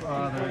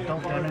 They're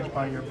dealt damage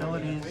by your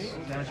abilities.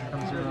 Damage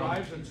becomes 0.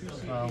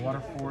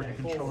 Water forward you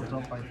control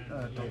dealt by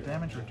dealt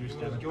damage, reduced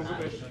damage. Sure.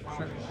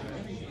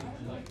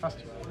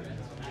 Fast.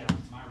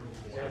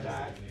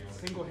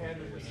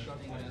 Single-handed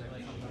destruction.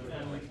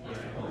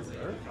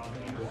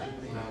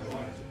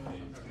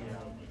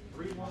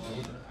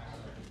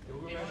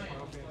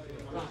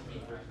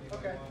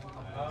 Okay.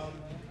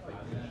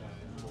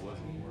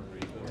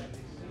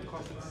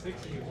 Costed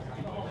 60.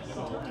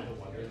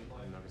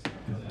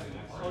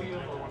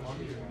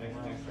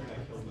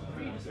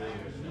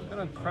 I'm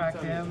gonna crack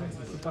him,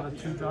 put a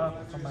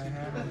 2-drop from my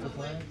hand into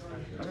play.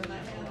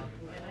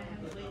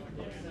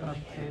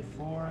 Pay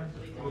 4.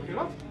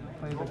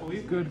 Play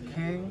the good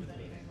king.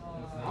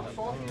 I'm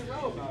salty as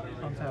hell about it.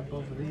 Untap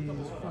both of these.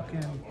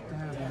 Fucking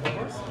damn.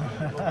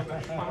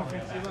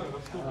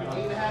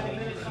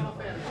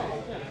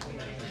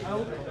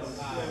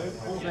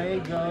 Say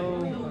go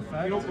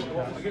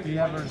effect. Do you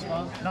have a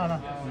response? No, no.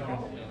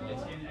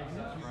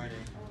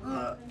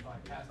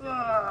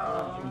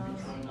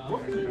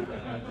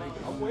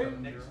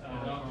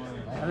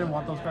 I didn't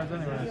want those cards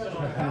anyways.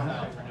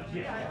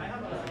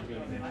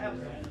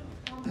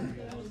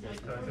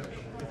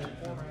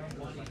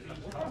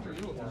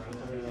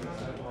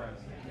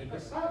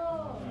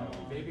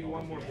 Maybe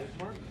one more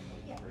bookmark.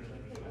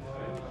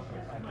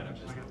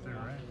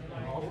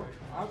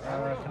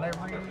 Can I read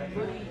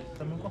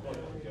the Moogle?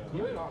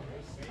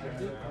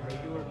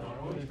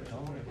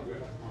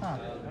 Huh,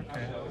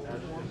 okay.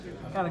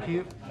 Kind of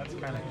cute. That's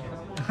kind of cute.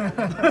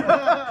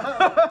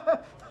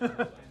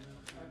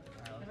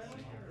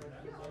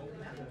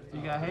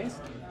 You got haste?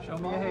 Show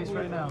me a haste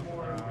right now.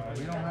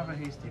 We don't have a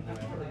hasty boy.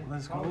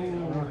 Let's go.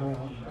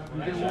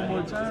 You get one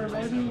more turn,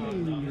 maybe.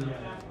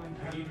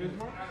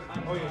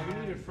 Oh yeah, you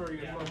need it for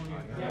your fucking.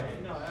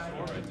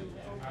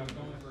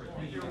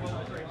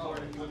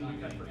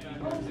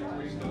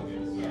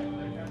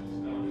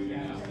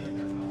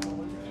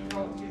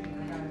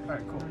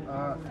 Alright, cool.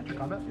 Enter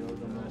combat. I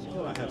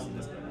have some.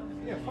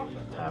 Yeah, fuck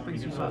that. Tapping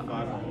Susan.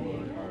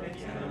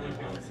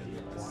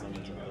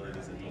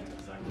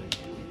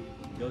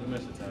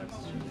 Gilgamesh attacks.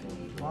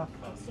 Block.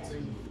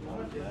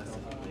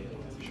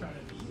 Sure.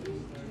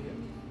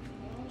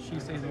 She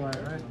stays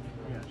alive, right?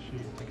 Yeah, she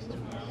takes 2.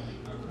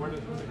 Ring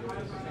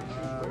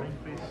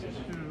face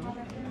 2.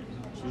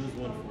 Choose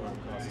one form,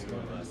 costs 2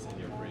 less in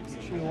your breaks.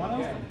 She one of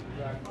them?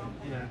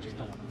 Yeah, just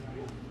the one.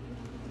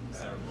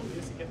 Sarah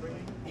movies he kept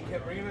bringing? He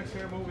kept bringing us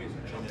Sarah movies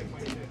and jumping my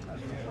shit.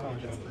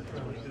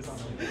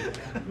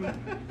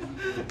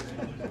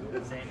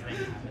 Same thing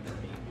happened to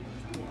me.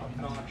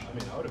 Obnoxious. I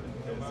mean, I would have been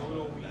pissed. My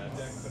little weed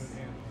deck couldn't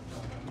handle.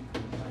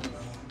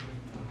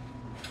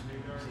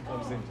 She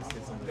comes in, just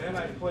gets something. Then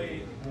I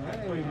played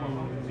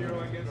Mahomes Zero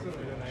against him,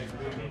 and then I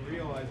didn't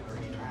realize it.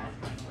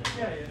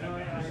 I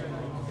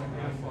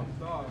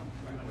fucked off.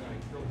 I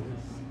killed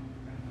his.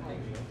 I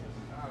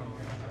don't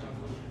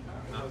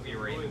know. Not be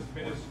right. His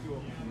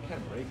minuscule. You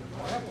can't break him.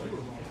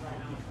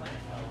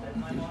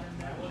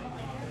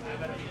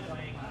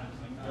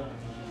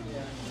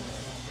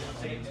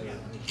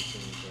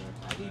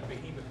 I need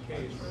Behemoth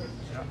Cage.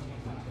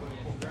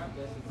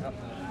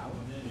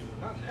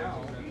 Not now.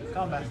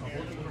 Combat.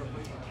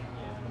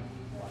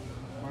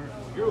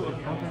 You're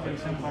looking Okay,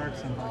 same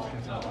parts,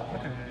 gets out.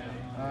 Okay.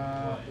 I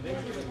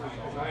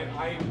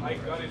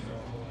got it.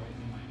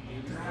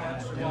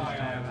 That's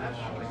why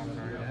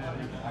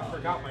I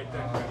forgot my deck. I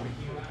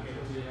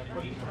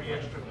put 2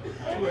 extra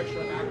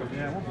backup.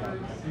 Yeah, we'll play.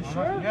 You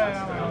sure?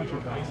 Yeah, I'll kill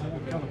the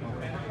Boko.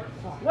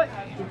 What?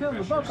 You killed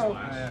the Boko?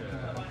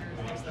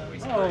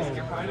 Oh.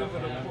 Kind of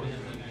an important.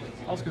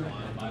 I'll scoot.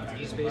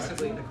 He's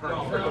basically the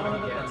card for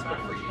everyone gets, but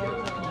for you.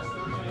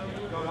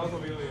 No, that was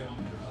Amelia.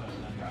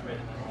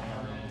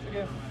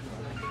 Yeah.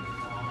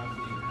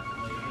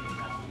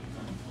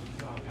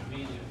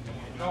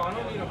 No, I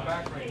don't need him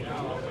back right now.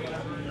 I'll wait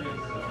until he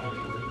gets.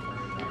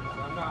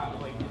 I'm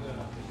not like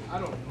I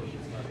don't.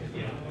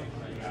 Yeah,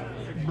 I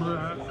think I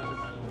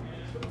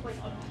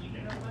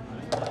started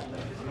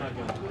back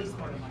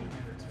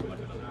in.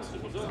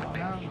 Yeah,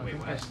 man, I need the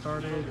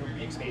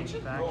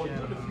expansion.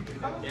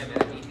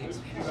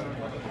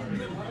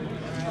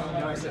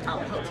 I said, how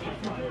about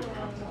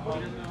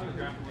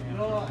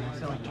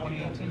Say like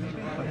 2018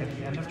 maybe, like at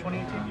the end of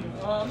 2018.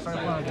 Started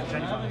playing like a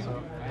Gen Con,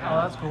 so. Oh,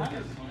 that's cool.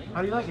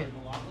 How do you like it?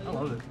 I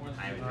love it.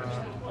 I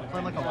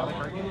play like a lot of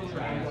card games.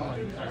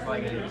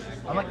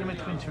 I'm like in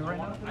between 2 right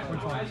now.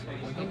 Which ones?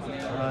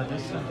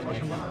 This and Flush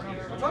and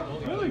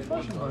Blood. Really,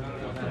 Flush and Blood.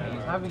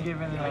 I haven't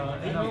given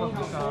enough of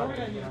the shot.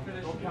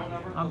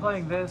 I'm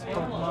playing this,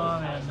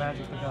 Pokemon, and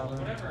Magic the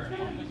Gathering.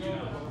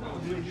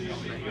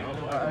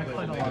 I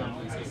played a lot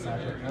of Magic.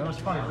 It was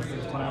funny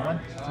because when I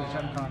went to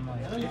Gen Con,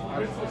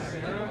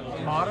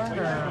 like, Modern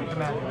or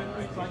Commander?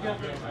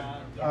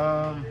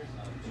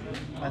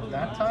 At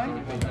that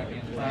time,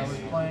 I was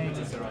playing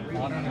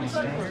Modern and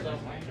Standard.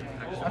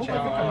 Actually, I think I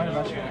might have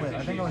actually quit. I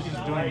think I was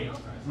just doing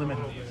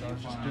Limited. So I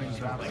was just doing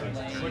drafts.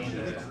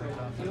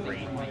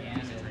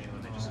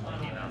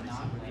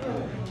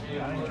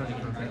 Yeah, I enjoyed it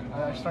for a bit. I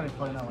started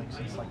playing that like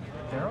since like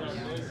Theros.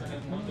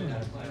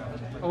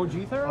 OG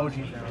Theros? OG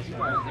Theros.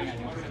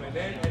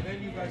 And then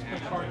you guys play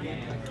card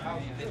games. I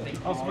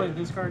also played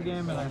this card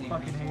game and I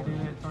fucking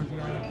hated it towards the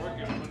end.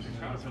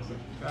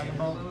 Dragon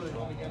Ball.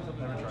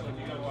 Never tried it.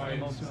 Dragon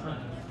Ball Super.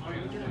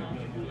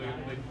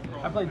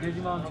 I played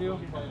Digimon too.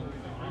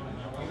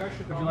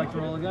 Would you like to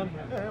roll again?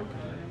 Yeah,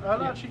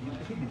 okay. No, she can do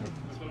it.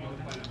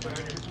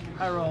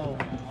 I roll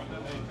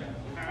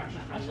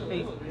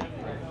 8.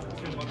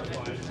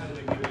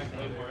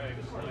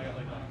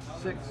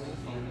 6.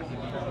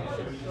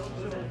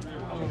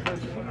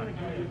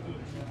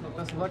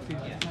 Best of luck to you.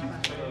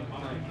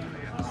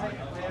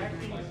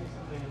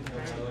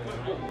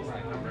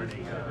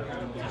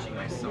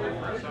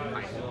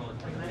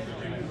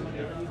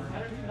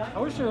 I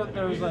wish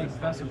there was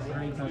like best of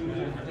 3 type of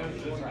thing.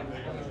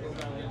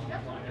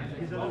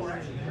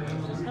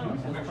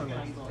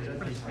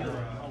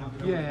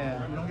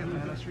 Yeah, you don't get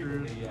mana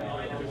screwed.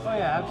 Oh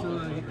yeah,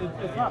 absolutely.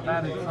 It's not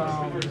bad. It's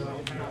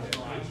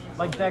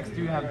like decks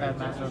do have bad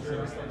matchups.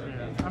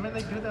 Yeah. I mean,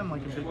 they do them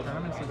like in big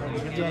tournaments. Like when you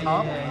get to the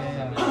top.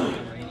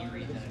 Yeah.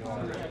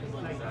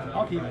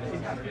 I'll keep it.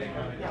 Yeah, I get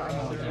that. I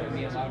thought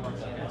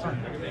that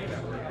something coming into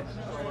play.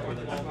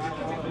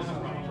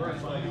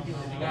 Like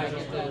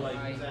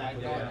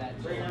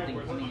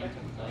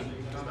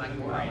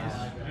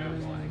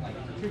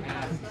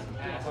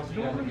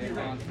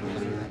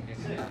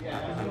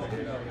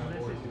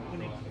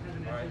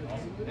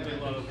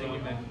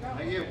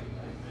Thank you.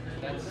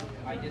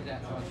 I did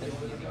that so I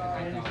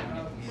thought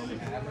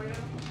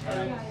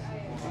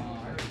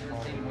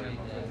same way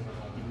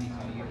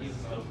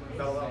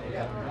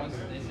that once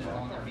this is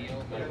on the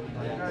field, like,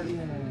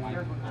 my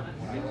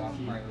lost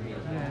priority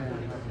is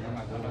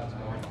my window's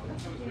going.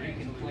 You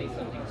can play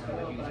something to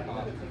reduce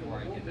cost before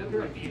I get that.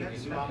 That's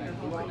exactly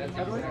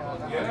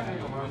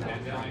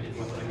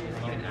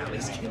At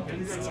least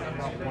convinced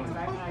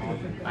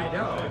I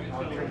know.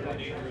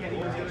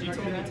 She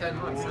told me 10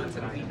 months, not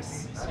 10 weeks.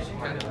 So she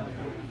kind of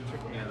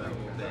tricked me a little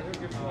bit.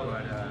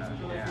 But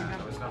yeah,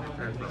 I was not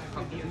prepared for a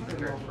puppy. I was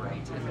prepared for a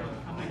 10 month.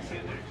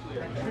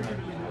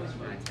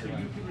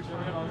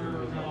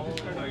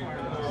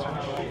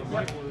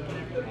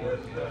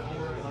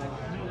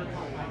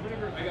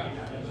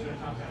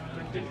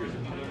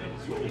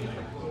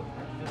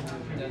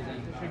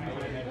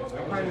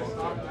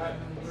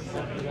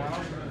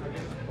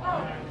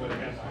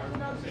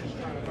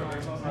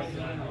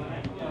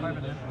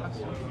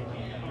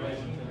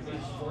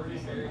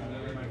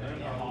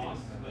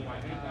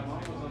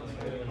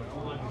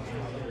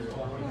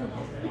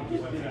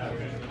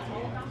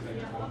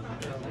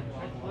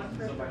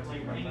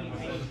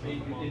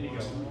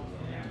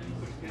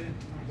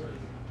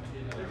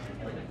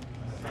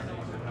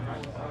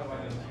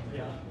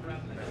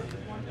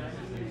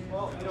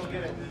 Well, you don't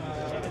get it.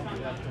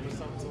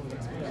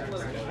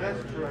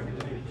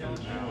 That's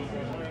true.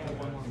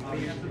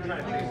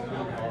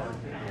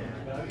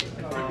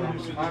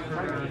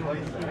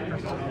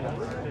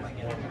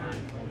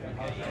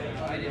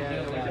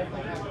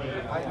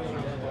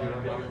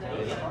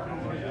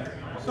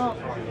 So,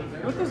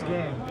 with this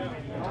game,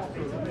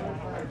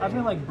 I've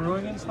been like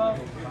brewing and stuff.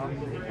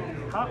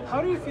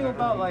 How do you feel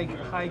about like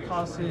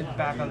high-costed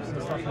backups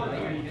and stuff like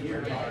that?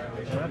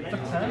 It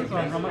depends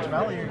on how much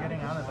value you're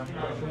getting out of them.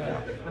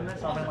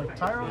 So I mean, like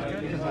Tyro's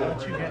good because it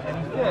lets you get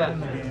any food in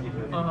the game,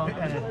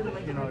 and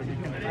it, you know, you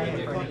can pay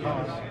it for any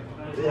cost.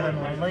 And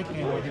then late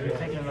game, like if you're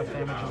taking enough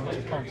damage and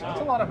it's pumps, it's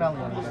a lot of value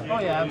out of that. Oh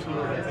yeah,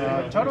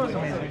 absolutely. Toto is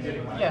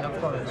amazing. Yeah,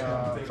 of course.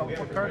 So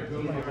what card?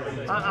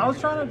 I was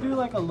trying to do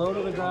like a low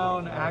to the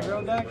ground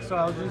aggro deck, so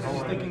I was just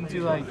sticking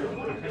to like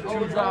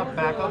 2-drop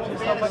backups and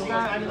stuff like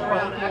that. I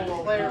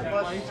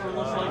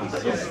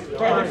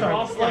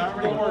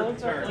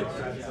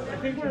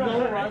think we're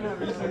no rhyme or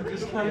reason,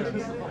 just kind of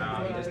just.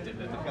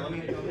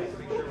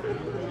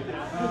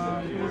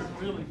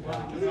 Really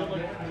fun.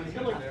 He's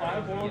got like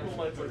 5 Oracle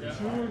lights, like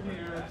 2 in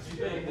here.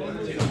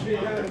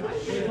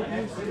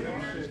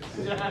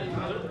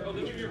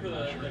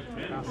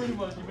 Pretty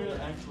much, you made it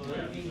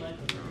excellent.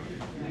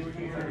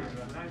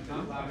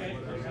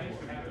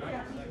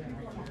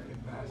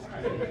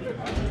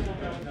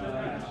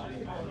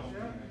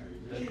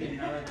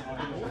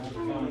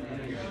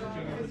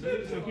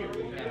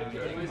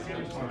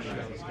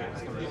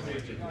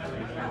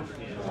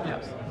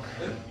 Yes.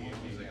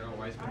 He's like, oh,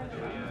 why is it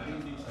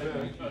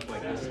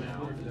like this now?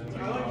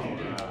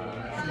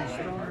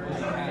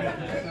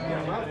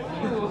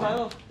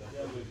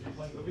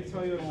 Let me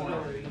tell you a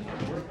story.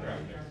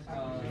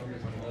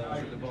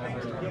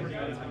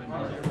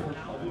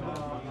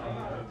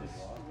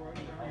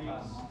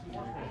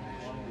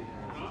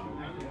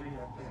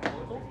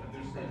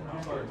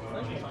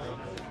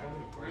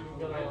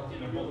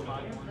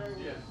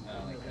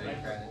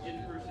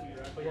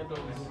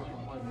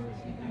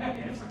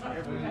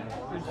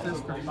 It's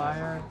just for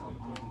fire.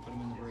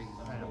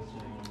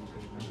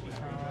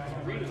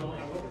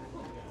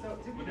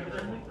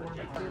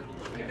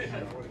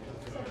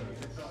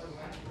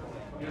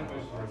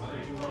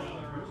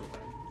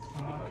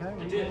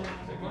 Okay.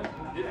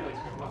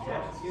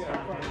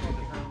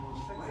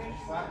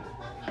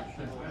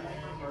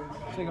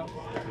 So you go.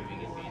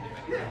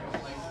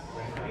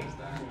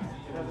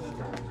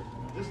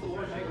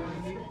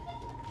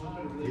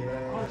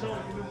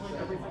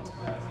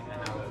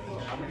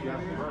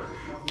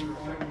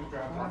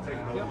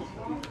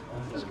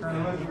 It's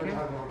currently EK.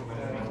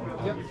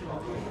 Yep.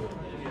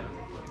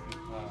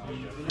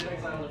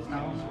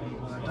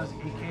 It does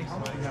EK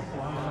since we have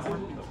 4 on that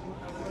one.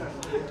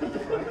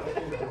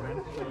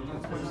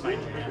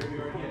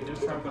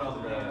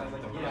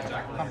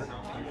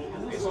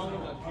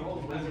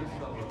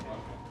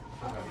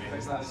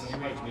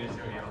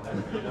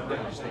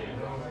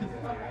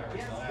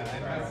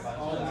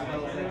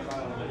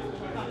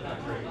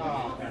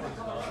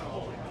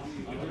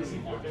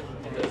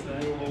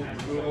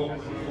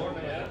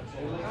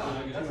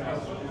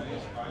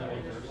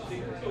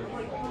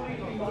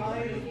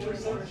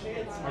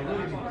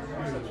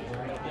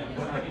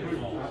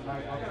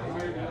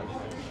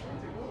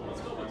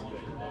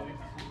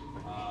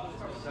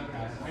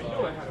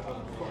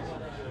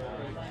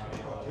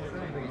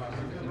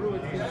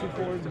 Two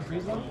forwards and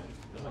freeze them?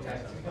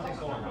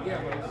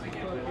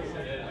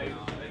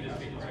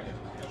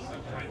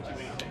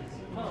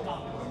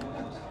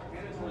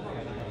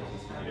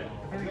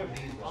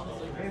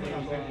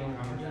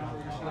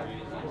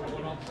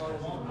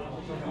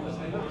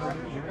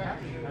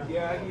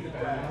 Yeah, I needed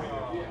that.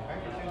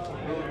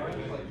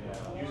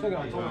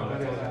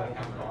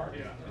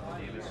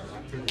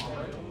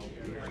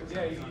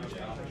 Yeah, you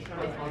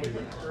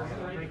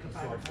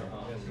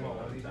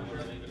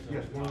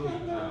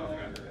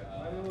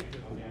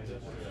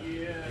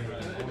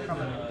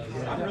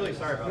I'm really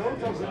sorry about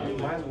that.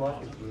 My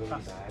luck is really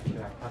bad. I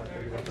kind of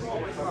figured out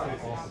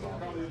something awesome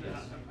about this.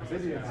 They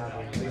didn't have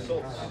them. They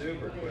sold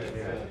super quick.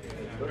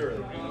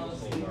 Literally.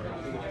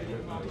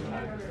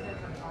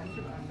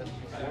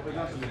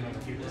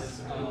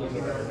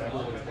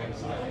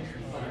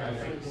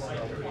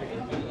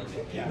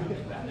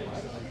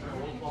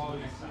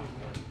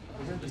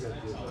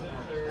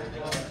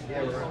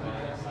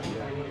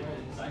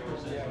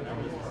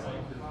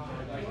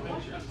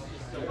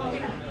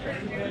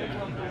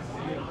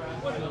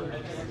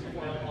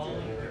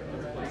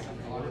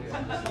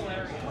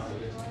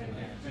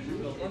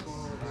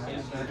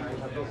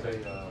 built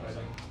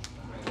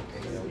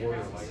a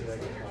warrior like that.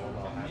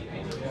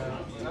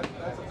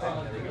 That's a thing.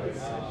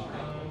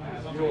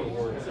 You know what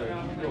warrior is? You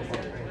know of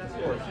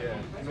course, yeah.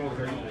 You know what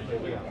they're going to play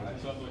with.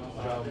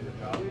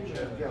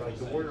 Yeah, like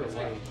the warrior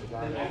light, the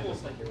guy that's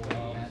just like your one.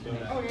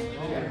 Oh, yeah.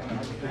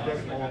 The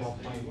deck's all about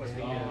playing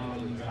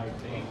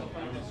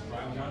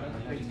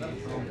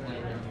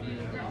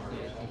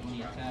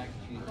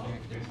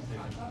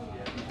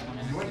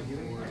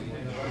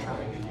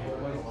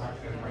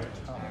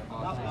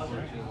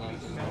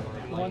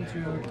One,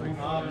 two, three,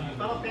 four.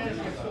 Final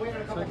Fantasy, we're still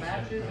waiting a couple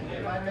matches.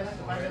 If I miss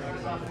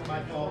this off, it's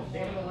my fault.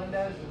 David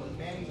Melendez,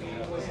 Manny B.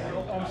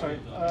 Oh, I'm sorry.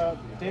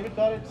 David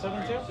got it 7-2.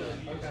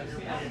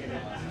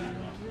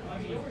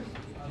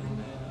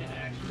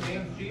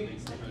 James G.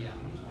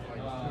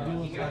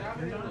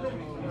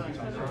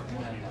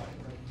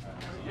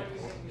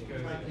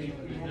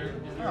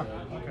 Oh,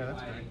 okay,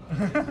 that's good.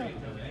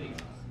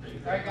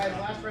 All right, guys,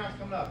 last round's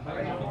coming up.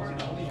 Ready for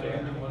it?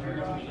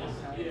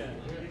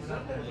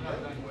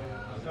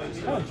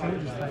 Oh,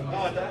 changes things.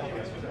 Oh,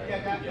 yeah,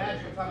 guys,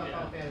 you're talking about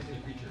Final Fantasy.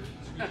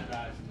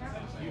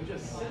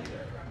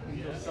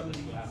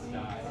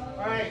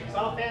 All right,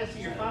 Final Fantasy,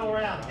 your final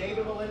round.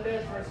 David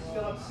Melendez versus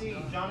Philip C.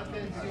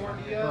 Jonathan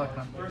Ziordia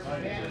versus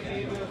Manny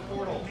David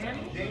Portal.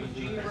 James G.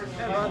 versus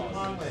Michael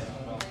Conlon.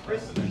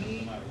 Chris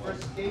E.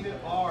 versus David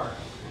R.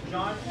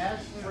 John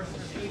S.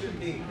 versus Stephen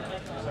B.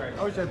 Sorry.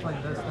 I wish I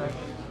played this deck.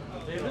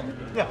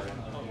 Yeah.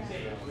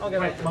 Okay,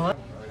 wait,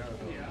 Melendez.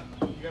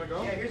 You gotta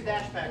go? Yeah, here's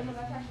Dash Pack.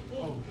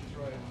 Oh.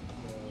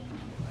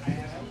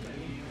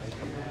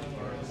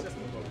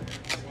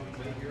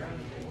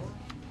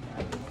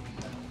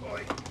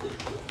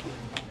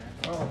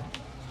 Oh,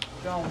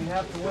 John, we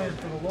have to win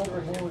for the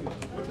local boys.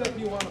 What deck do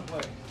you want to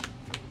play?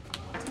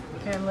 We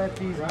can't let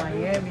these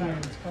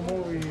Miamians come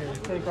over here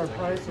and take our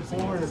price of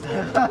board.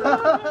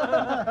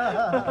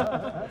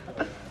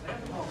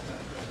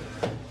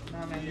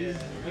 Nah, man, you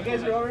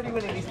guys are already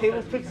winning. These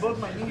tables took both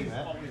my knees.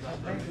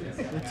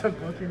 They took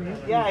both your knees?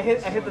 Yeah, I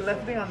hit the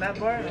left knee on that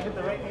bar and I hit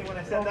the right knee when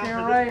I sat down. Okay,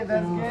 right,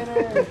 that's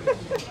good.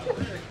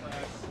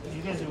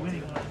 You guys are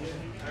winning.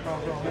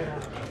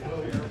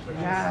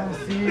 Yeah, I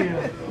see you.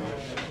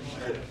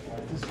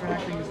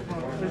 Distracting as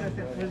fuck.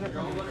 Where's it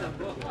from?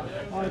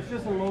 Oh, it's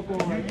just a local.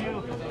 No.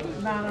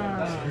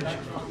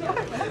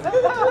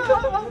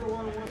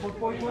 What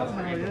board was?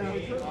 No, yeah.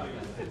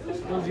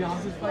 It was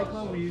Janss's Fight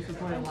Club. We used to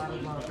play a lot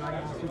of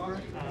Dragon Ball Super.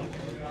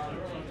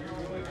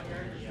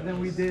 And then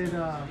we did,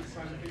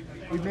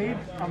 we made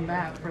a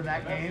map for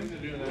that game,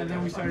 and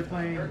then we started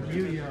playing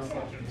Yu-Gi-Oh!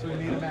 So we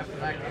made a map for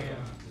that game.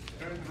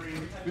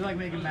 We like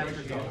making maps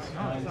for games.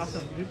 Oh, that's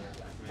awesome, dude.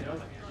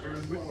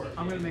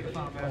 I'm gonna make a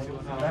Final Fantasy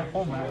one. That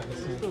whole map is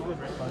still good.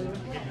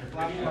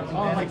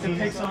 Oh, like the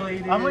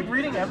pixelated. I'm like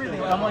reading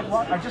everything. I'm like,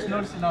 what? I just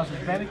noticed it now. It's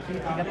Vanity Keith.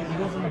 You got the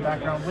Eagles in the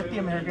background with the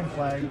American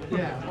flag.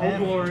 Yeah, Old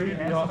Glory.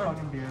 And some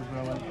fucking beer,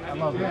 bro. Like, I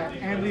love it.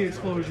 And the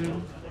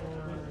explosion.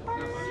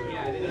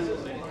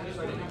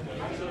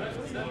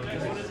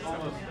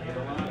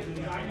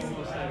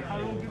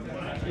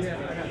 Yeah,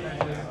 I got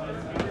that.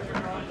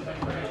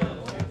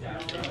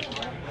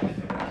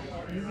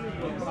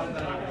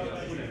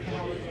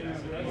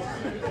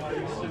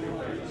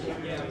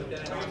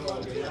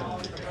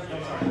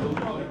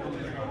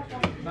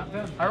 Not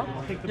bad.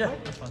 I'll take the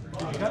break. That's fun.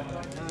 Did you cut?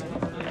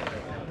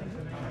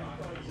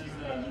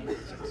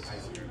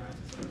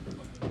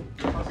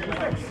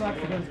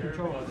 Sucks against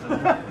control.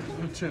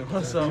 Me too.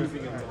 So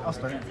I'll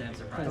start.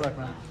 Good luck,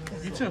 man.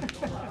 You too.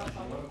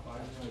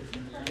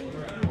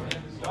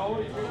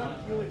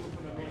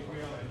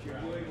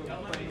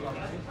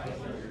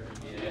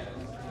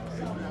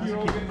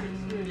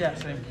 Yeah,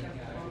 same.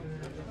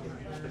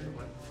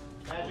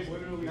 Magic,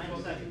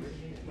 90 seconds.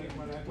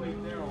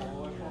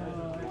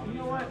 You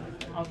know what?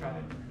 I'll try it.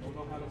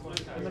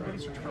 Is that good?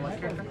 Search for light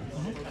character?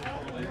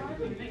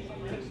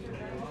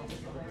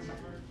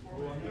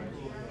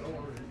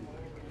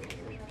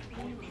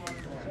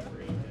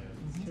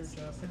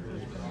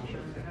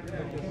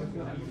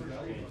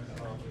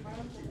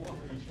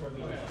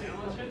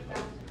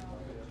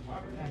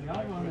 And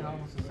y'all wanted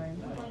almost the same.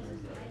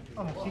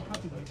 Oh, no, she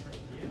copied me.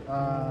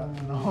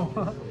 No.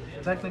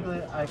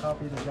 Technically, I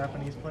copied a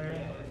Japanese player.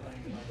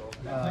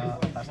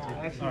 That's two.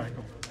 Alright,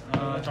 cool.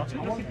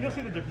 You'll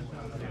see the difference.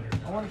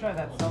 I want to try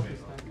that Celsius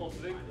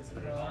thing.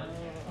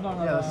 No,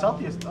 yeah, the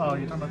Celsius. Oh,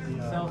 you're talking about the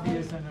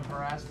Celsius and the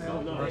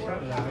Verastel?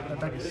 Yeah, that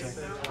deck is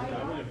sick.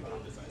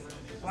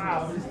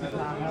 Wow, this does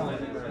not help.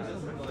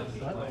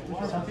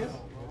 What? Celsius?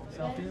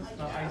 Celsius,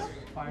 the ice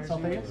fire.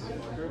 Celsius?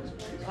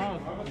 Oh,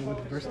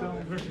 with Bristol?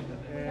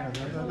 Yeah,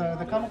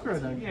 the Kamakura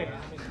deck. Yeah.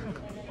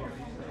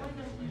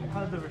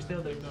 How's the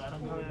Versteel deck though? I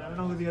don't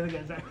know who the other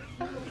guys are.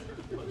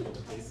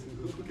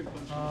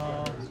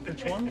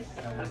 Which one?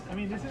 I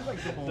mean, this is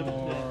like the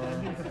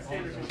ending for the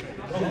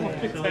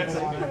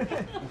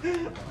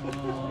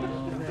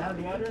they have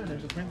water and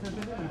there's a princess in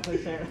it. We play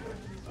Sarah.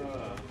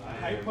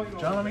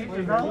 John, let me eat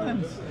your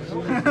garlands.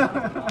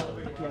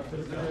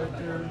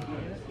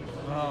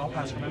 I'll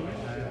pass for now.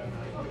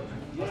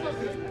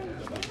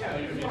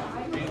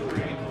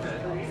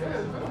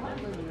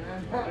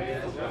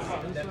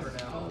 I'd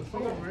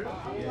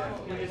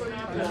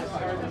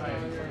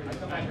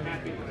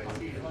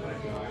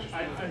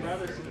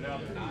rather sit it out.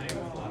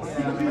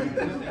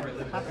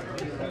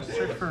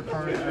 Search for a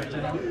card at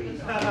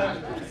 10.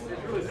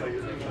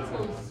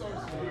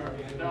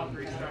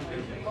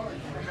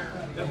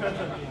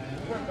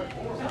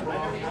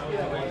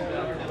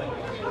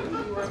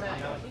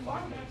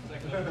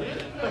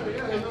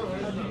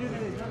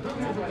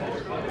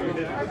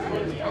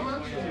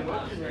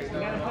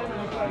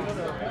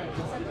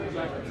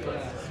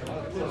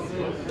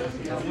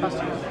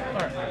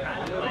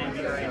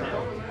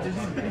 This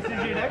is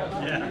your deck?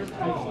 Yeah.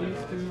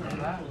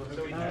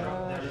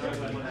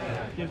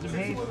 Gives him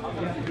haste.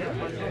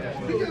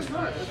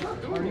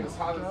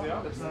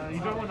 You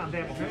don't want on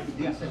damage, right?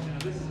 Yes.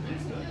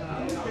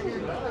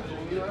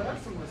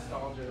 That's some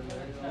nostalgia.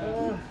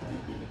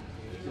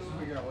 Just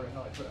figure out where the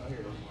hell I put it. Oh, here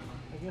it is.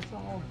 I guess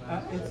I'll.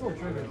 It's still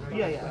triggered, right?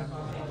 Yeah, yeah.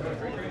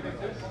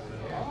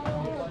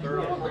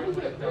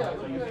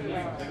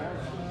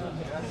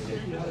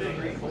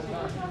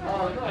 No,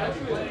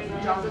 actually,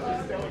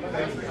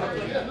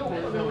 yeah, no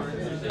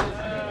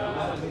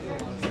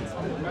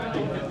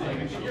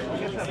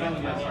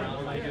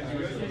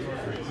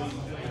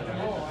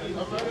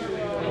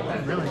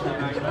Really good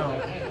as well.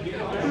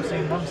 I'm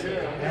saying monks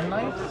and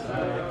knights.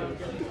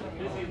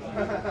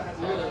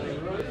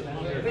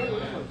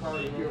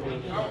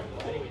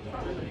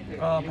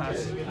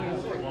 Pass.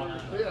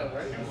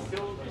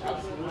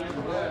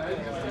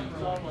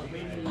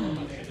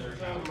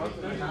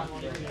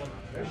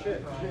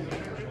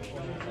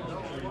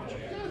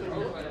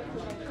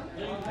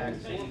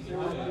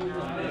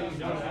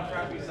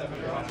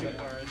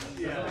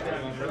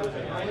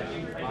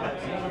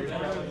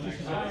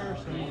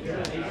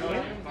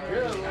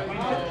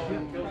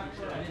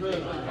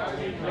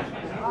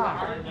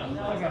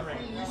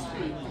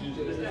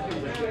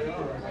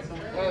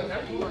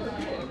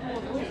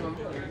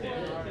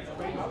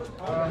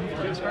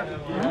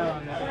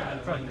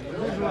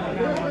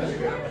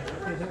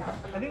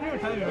 I think you were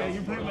telling me, right?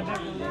 You played my deck.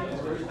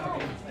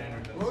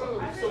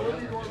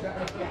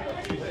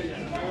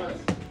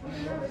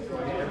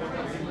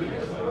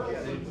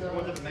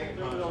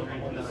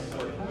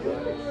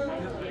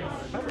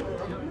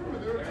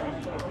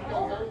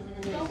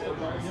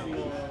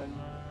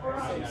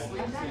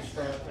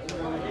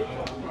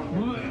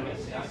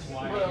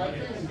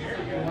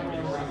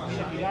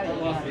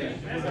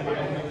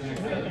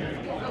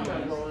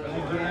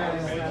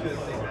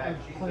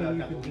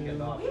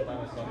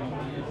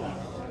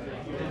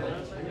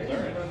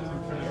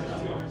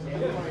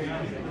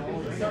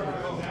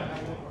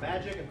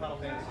 Magic and Final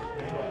Fantasy.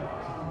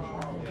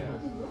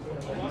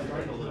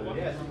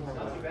 Yes,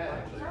 not too bad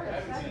actually. I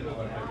haven't seen it.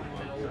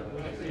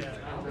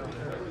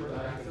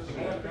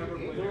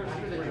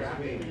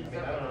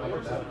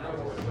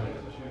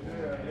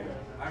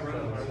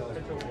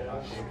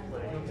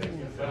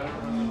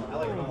 I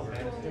like Final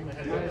Fantasy.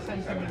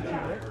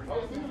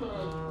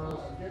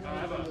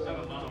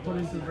 Put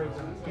into the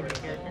breakdown. Dude,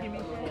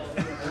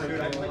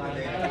 I played the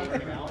day that it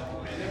came out.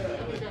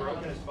 It was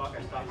broken as fuck.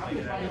 I stopped playing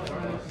it.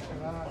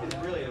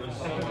 It was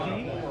so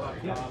long.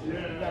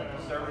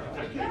 Server.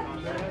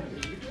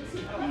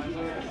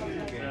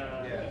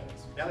 Yeah.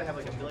 Now they have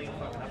like a million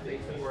fucking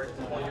updates for it. It's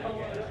a whole different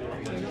game.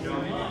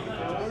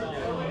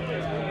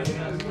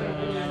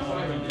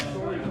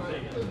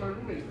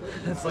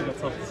 It's like a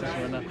tough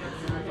decision right now.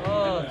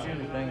 Oh, too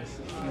many things.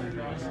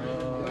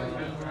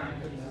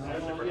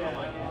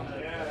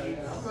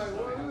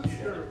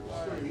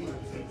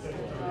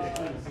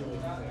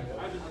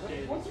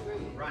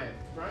 Ryan.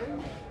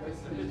 Ryan?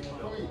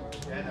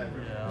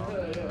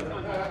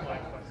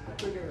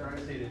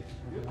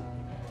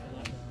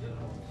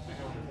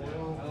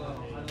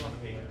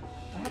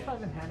 I have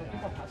five in hand. I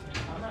think I'll pass it.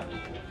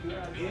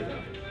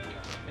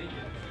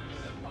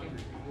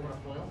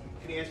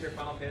 Can you answer your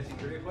Final Fantasy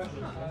trivia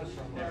question?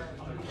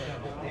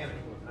 Damn it.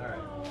 Alright,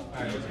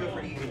 let's go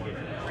for easy one.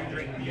 Free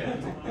drink to get.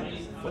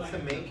 What's the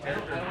main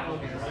character in Final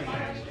Fantasy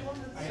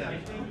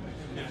 7?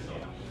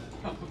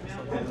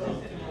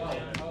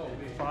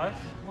 5?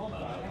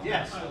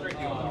 Yes, thank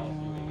you.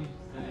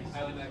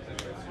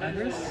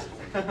 Address?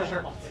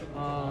 Sure.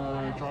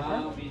 Draw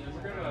card.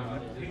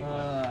 I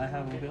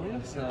have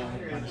Mobilia, so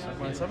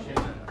 -7.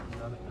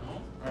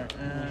 Alright,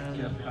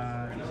 and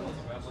pass.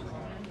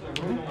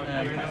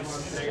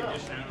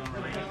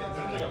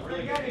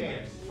 Really good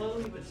game.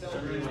 Slowly but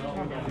slowly.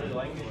 Really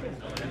like it.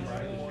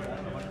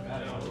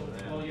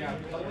 Well, yeah.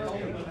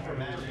 For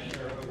Magic,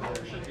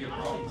 there should be a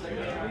problem.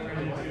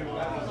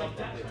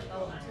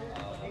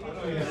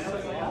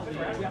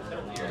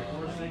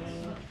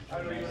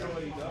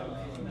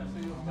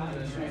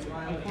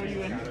 Before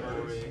you end?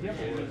 Yep.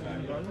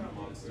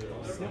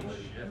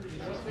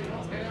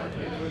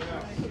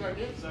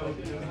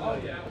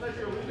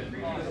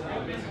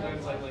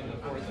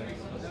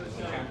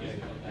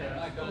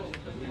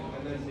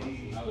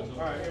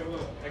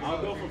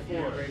 I'll go for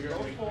 4.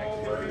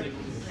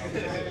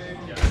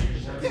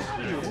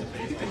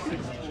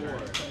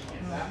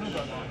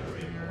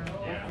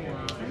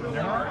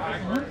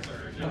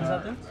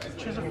 that do?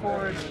 Choose a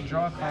forward,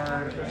 draw a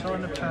card. So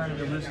in the turn,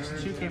 it loses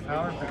 2k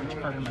power for each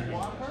card in my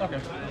hand. Okay.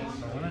 So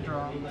I'm gonna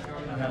draw.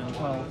 I have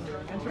 12.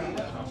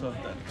 So,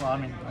 Well, I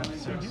mean, I have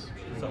 6.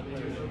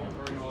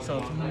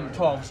 so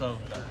 12, so.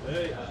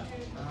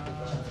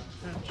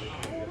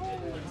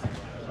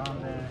 On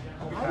there.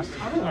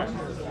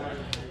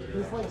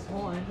 This like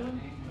small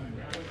engine.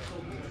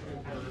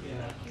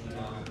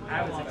 I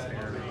was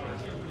experimenting.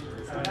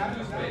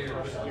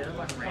 You're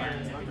one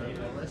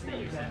random list that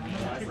you sent me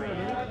was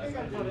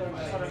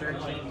like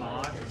searching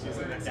logs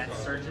that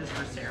searches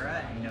for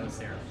Sarah and no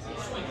Sarah.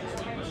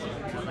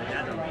 Like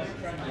that don't make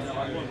sense.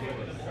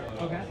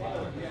 Okay.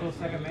 So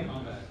second main.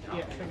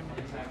 Yeah, second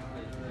main.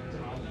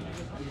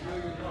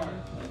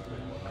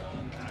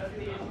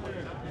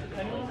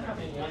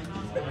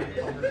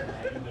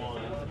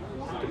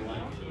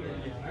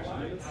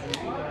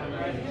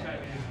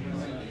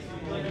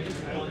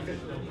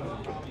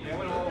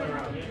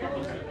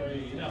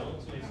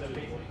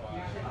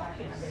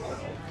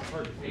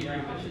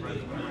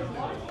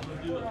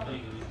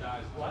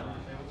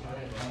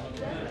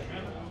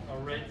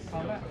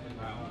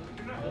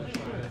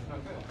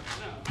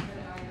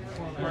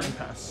 Burning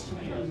pass.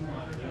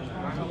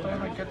 Don't I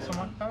like get some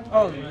monk back?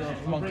 Oh, the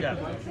monk, yeah.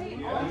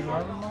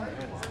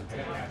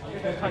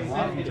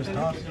 You just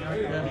toss.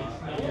 Yeah.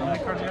 How many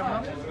cards do you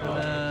have now? And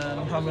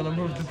then I'm gonna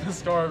move to the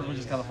store, which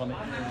is kind of funny.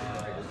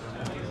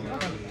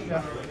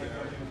 Yeah.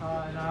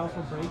 And I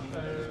also break.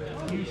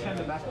 You send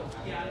it back.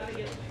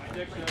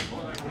 This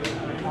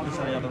is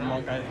the other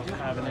monk I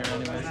have in here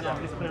anyways. Yeah.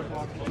 Just clear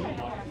block.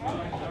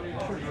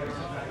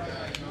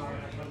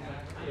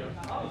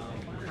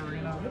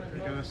 Karina,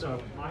 give us a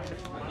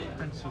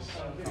princess.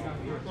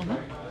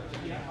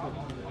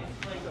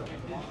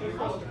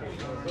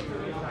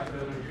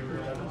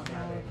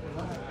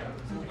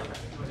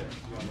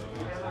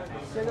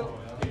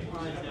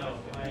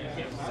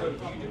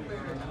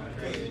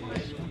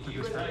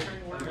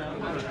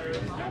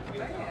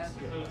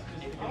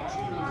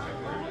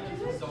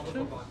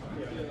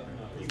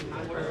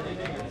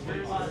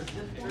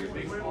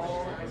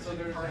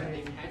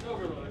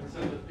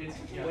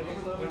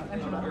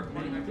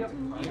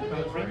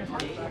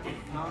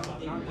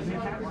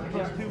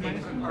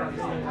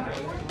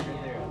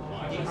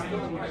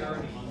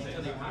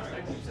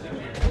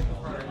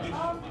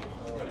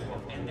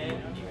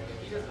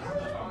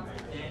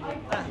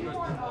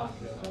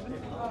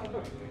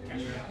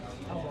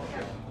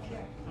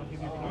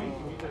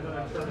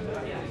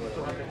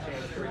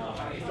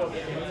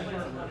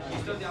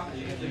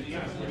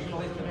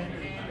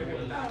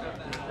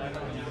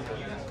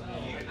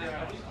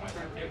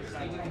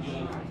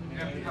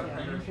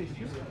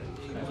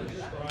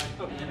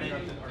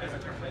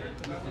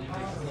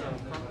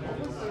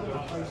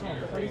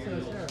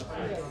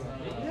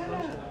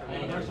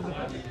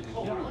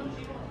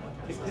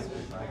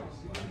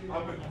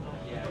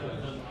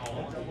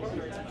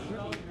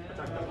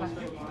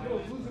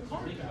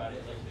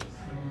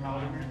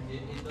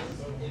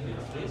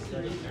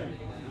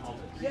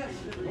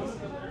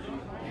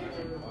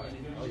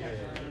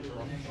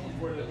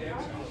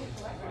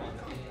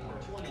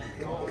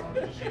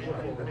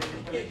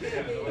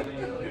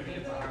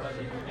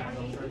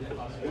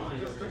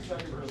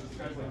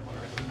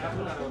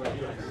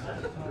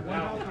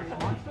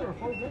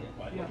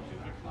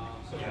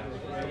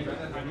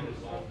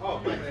 Oh,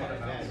 my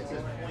bad. It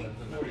says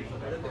 0.40.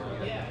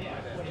 Yeah,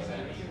 yeah. It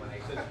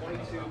says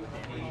 22.80.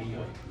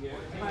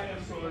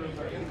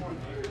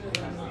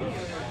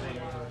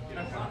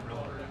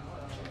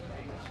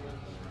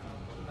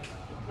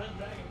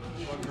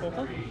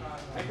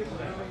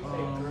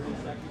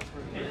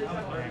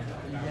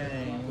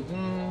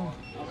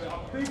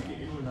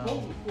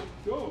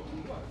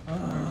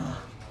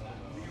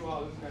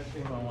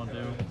 What do I want to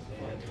do?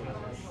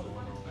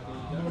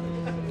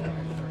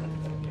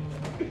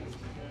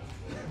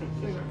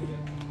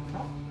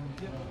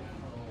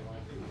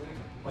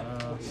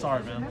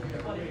 Sorry, man. What do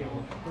I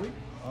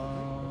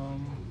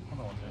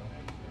want to do?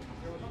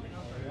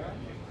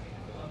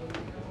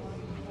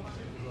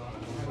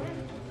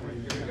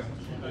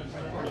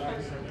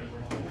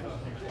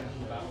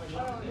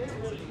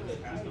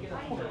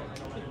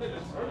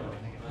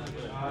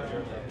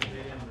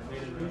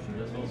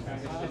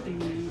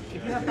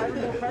 If you have 5 or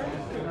more cards,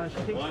 she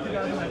takes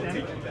 2,000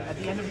 at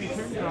the end of your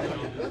turn. Drop it.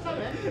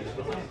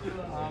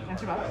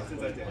 Answer back.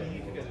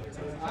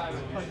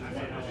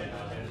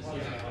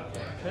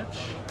 Pitch.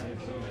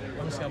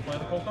 I'm just gonna play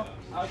the polka.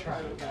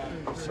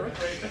 Search.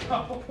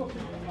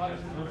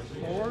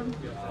 Forward.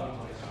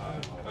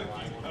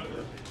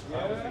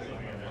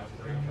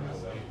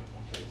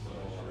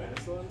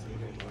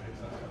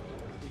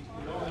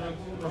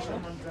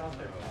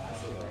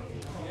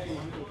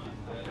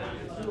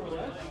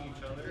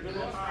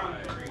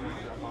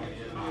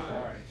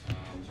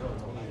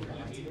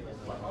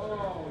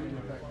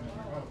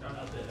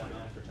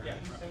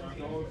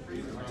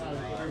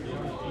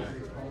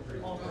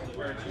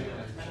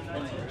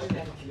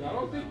 I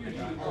don't think you need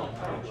to go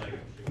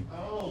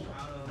oh,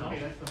 no,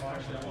 that's the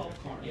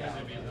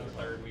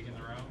third week in a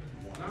row.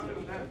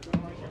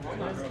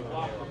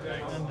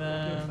 And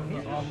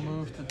then I'll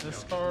move to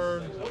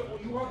discard.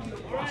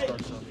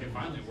 Discard stuff.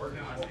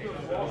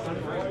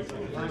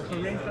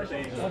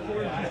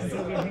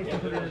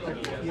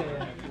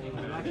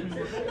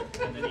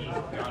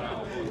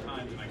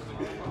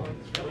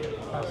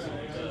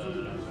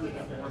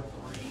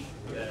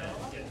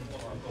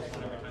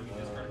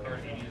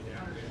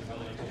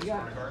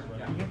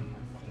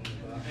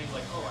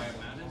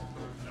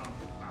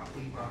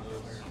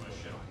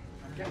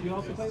 You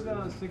also play the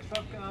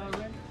 6-drop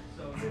ring?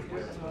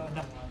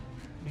 No,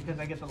 because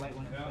I get the light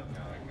one. Yeah,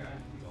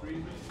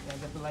 I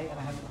get the light and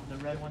I have the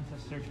red one to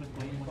search with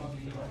Gwyn when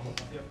you need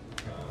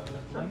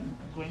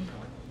Gwyn?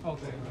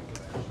 Okay.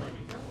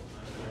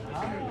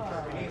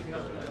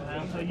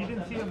 So you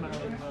didn't see them. I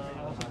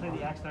also play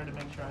the axe star to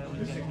make sure I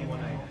always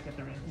get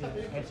the ring.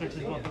 I search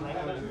as both the light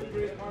one and the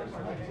ring.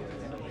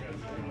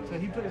 So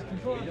he put his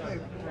control in play.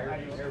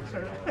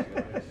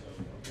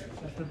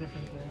 That's the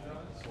difference there.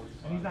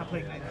 And he's not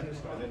playing night too.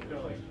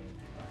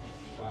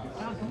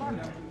 Oh, come on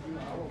now.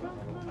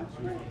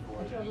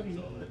 Watch out, what are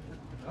you?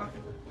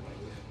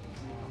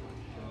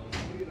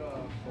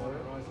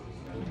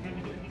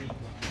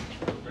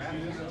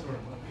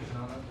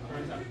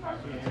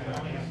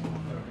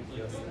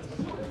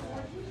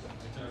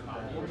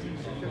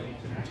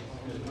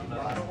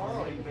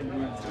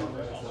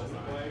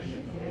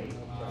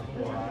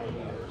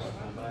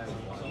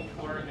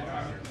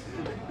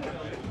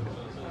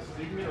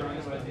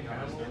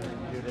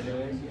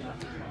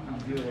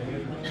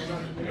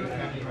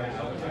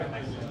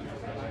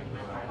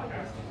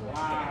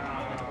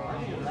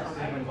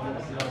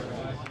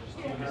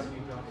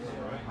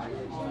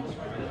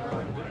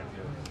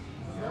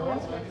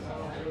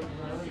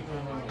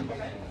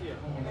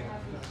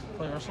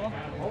 Play Ursula?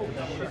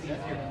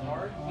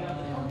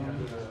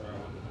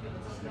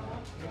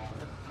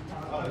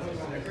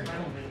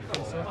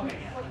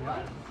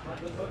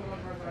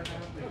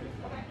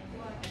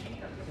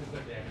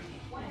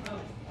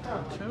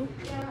 Two?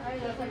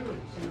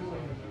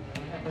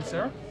 Play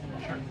Sarah?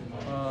 Sure.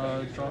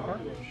 Draw a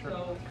card? Sure.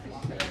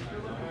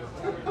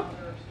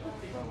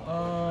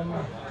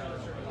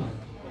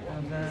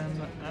 And then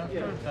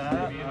after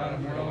that, I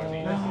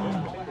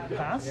will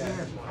pass.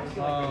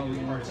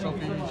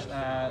 Sophie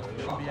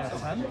should be at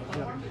 10.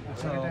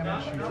 So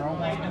Damage, you draw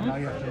one, and now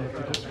you have to move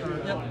to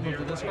discard. Yep, move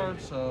to discard,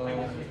 so.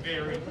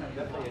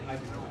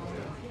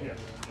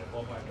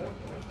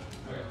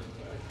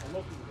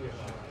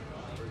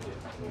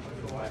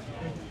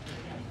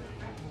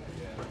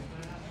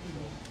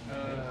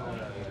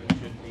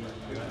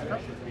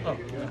 Oh,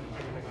 yeah.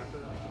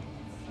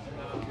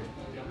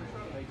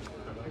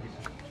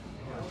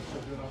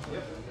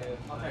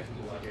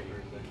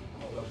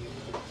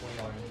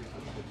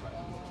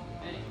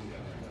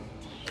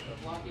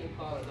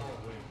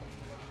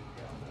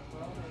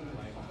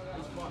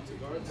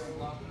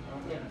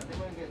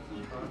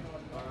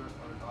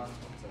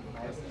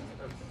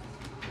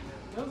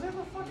 Those are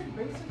the fucking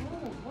basic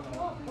rules. What the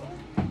fuck, bro?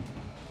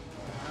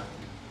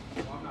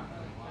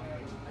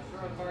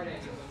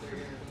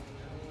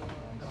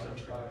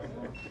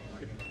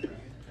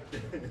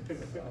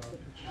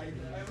 I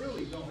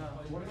really don't know.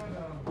 What about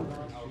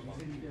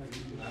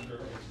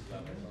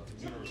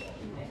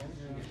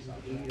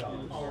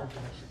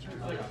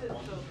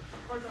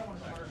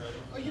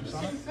oh, you did the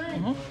same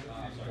thing.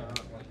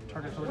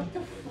 Target What the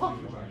fuck?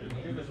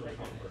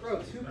 Bro,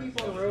 2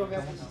 people in a row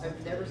have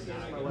I've never seen this in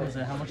my life. What is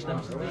it? How much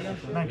damage did they get?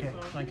 9K.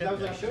 9K? I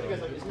was like, showing you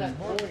guys, like, isn't that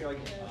cool? You're like,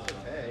 it's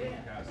okay.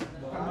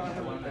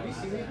 Have you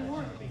seen these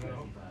before?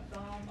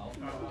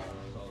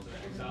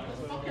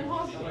 Fucking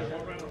awesome.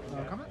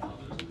 Comment?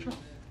 Sure.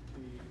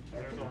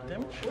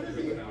 Damage?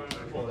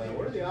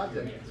 What are the odds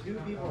that 2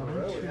 people in a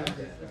row would have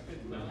that?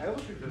 I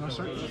almost No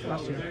search.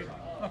 Last year.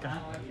 Okay.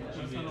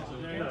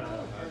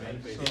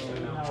 So,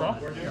 draw?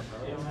 Yep.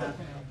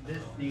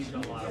 This needs a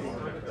lot of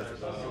work.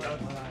 That's a lot.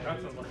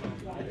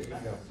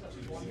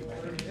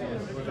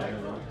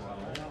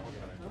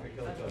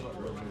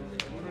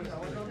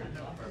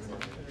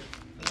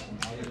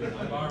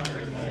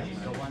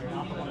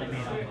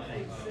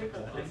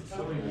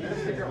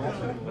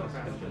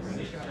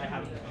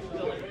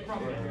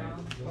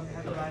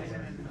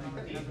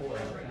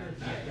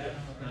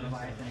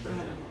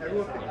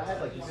 Everyone, I had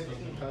like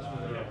 16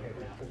 customers.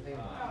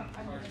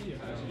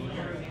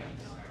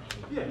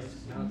 Yes.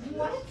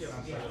 What?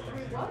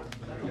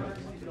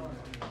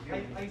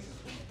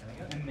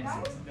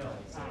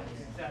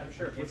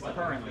 Sure. What's the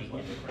currently?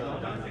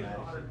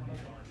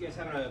 You guys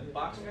having a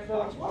box? I don't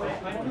know.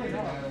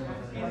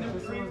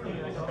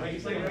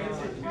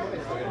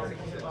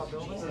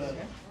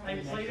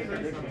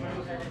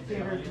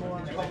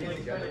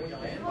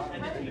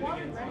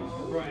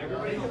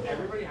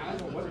 Everybody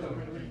has one.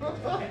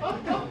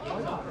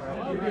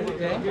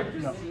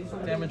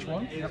 Damage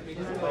 1? Yep.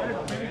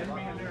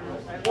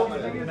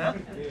 Matt?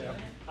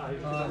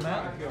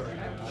 Matt?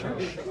 Sure.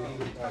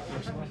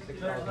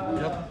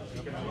 Yep.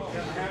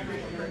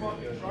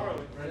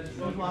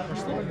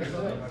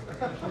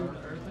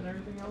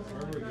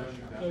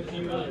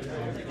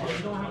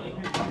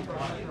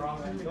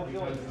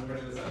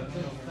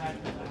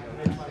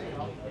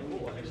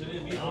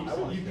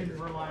 You can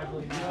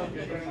reliably. Do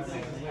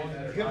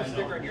you have a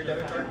sticker on your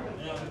debit card?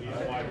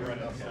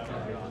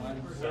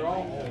 They're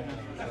all old.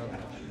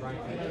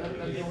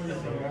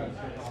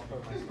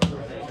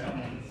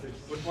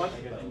 Which one?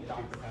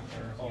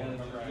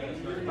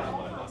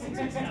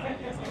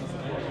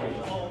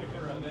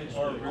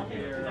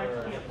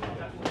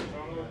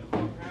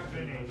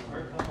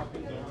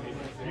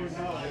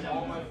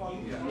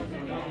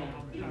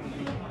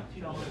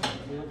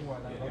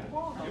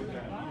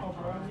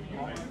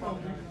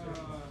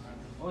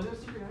 Oh, is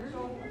this $300?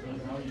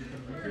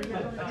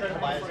 I tried to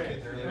buy a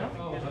ticket earlier.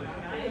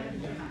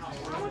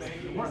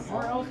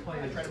 Where else play?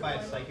 I tried to buy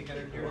a psychic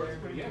energy earlier.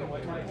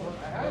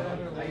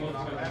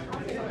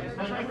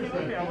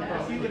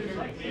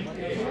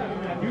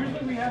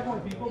 Usually we have more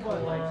people,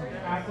 but like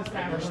after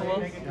staff,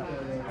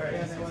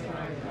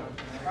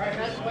 Alright,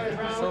 match players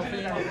round.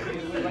 Sophie.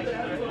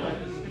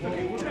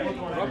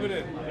 Rub it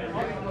in.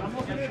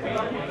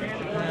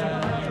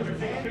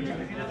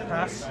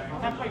 Pass.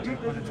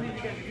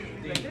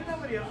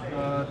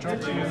 Draw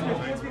 2,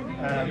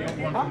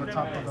 one from the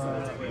top of the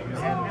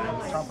hand,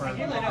 top right.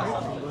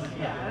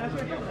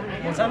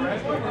 What's that?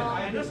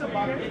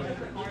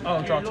 Oh,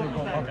 draw 2,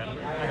 cool. Okay,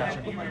 I got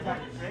you.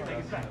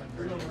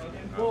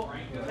 Well,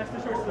 that's the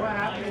short. What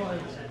happened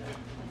was,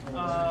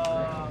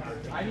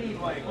 I need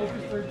like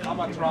How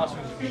about Ross?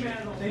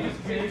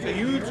 So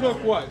you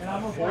took what?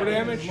 4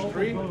 damage?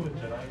 3?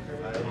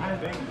 I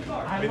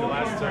mean, the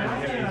last turn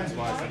hit me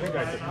twice. I think I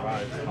took 5.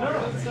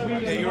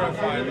 Yeah, you were at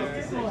 5.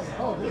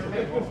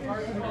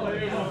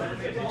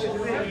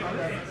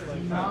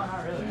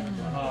 not really.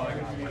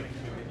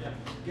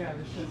 Yeah,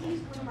 this should be.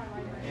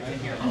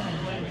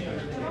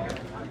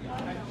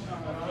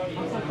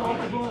 It's like all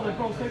the rules, they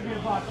both take me a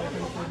box, I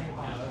couldn't take me a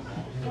box.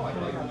 Oh,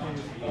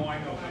 I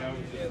know.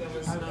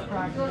 I've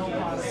cracked no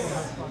box, so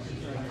that's fucking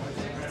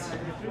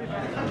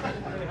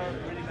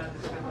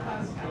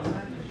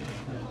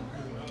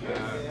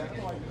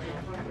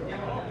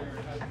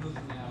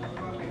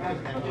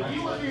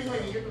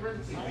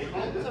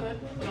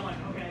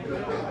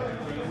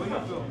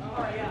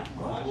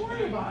Don't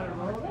worry about it,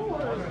 bro. Don't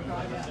worry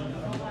about it.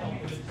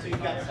 So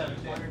you've got 7.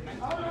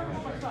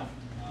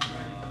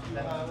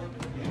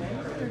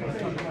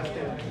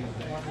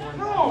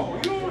 No,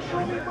 you don't show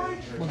me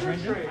my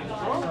trade.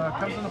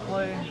 Comes into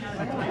play,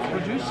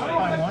 reduce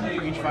by 1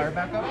 for each fire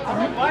backup.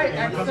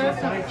 And comes into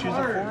play, choose a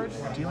forward,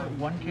 deal it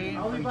 1k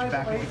for each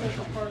backup you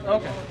control.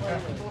 Okay.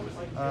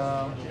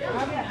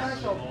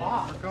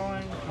 We're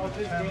going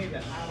to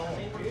 10.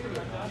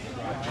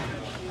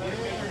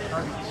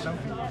 Target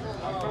Sophie.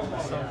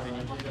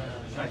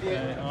 Okay,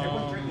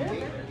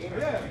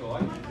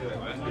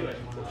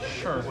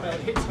 sure.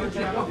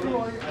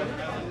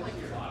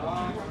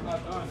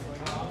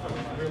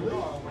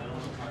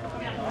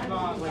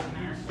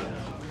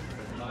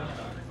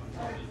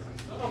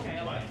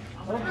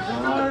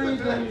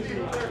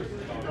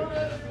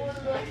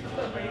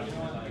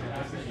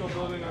 Still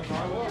building on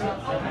Marvel?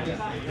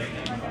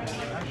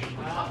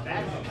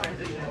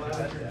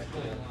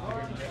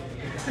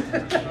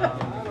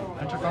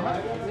 Enter combat?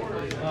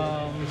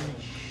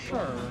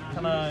 Sure.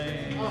 Can I?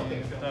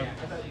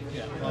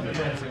 Yeah. I'll do it.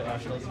 See what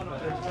Ash does.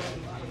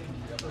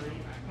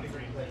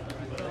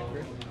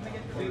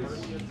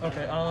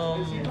 Okay.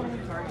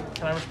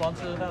 Can I respond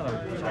to that?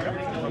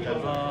 Okay.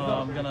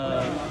 I'm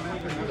gonna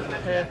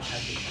pitch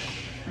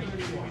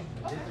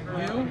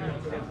you,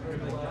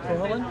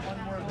 Kohelin,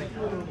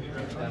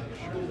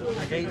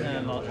 negate,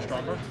 and not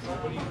stronger.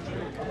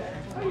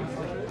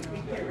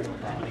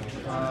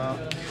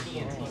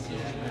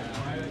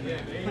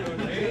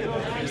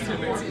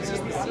 It's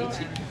just the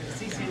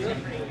CCG.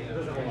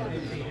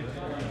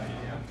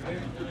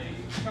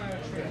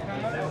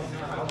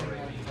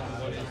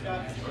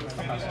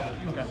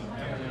 Okay.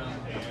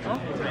 Huh?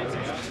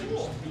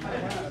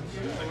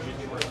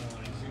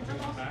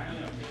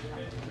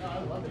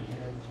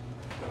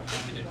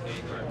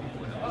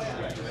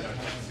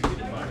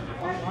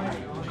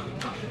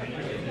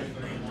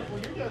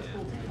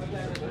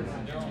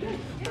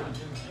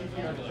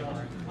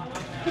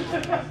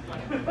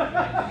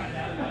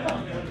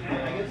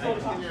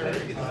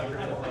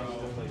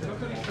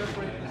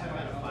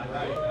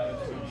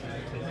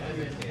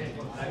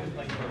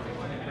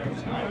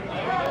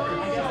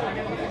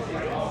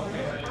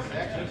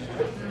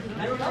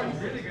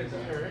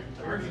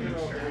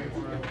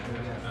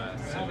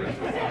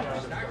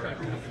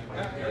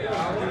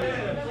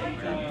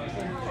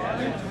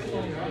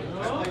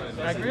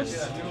 Agrius.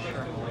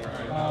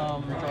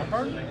 Draw a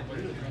card.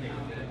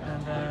 And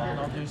then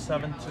I'll do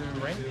 7 to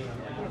rank.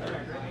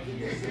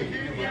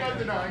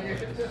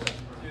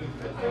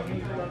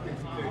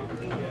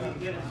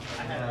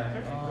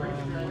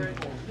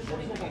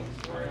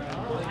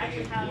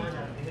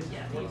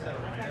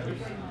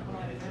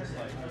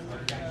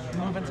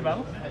 Move into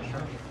battle.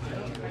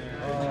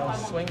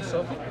 Swing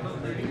Sophie.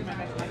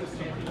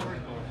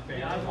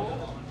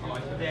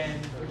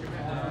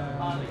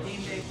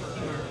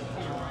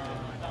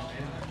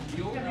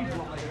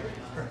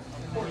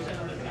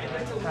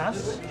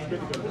 Pass.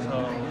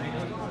 So.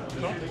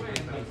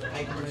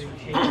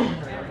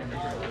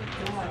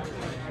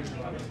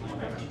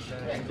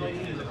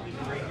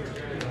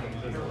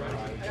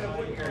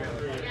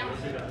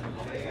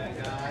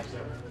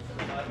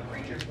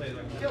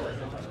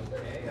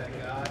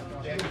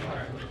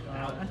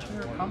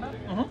 Enter combat.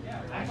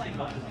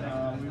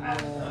 We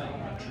will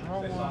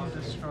draw one,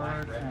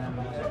 discard, and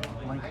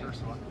blank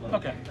Ursula.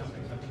 Okay.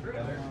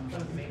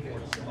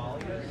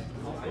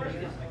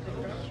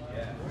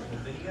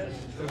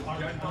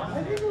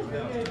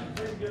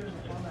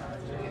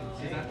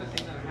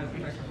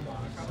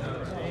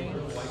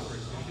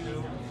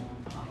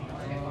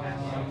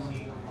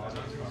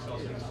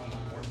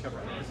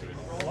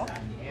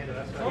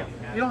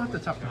 You don't have to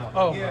tap the block.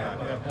 Oh,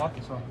 okay. Block.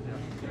 So,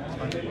 yeah, it's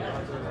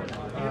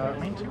fine.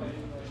 Main 2.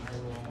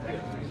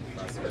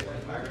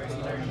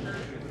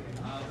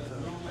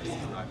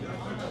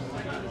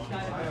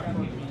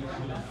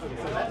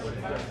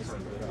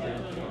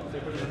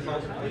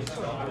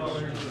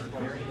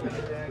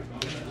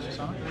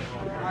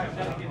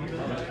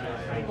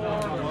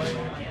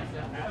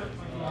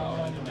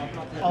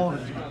 All of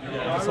it.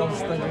 Yeah, that's what I was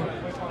thinking.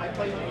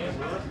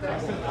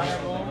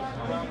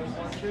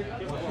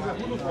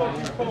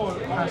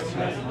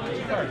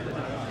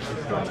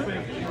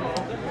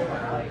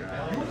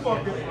 You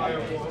fucking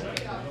fireball.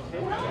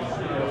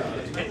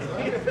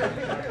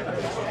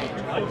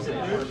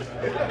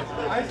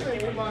 I say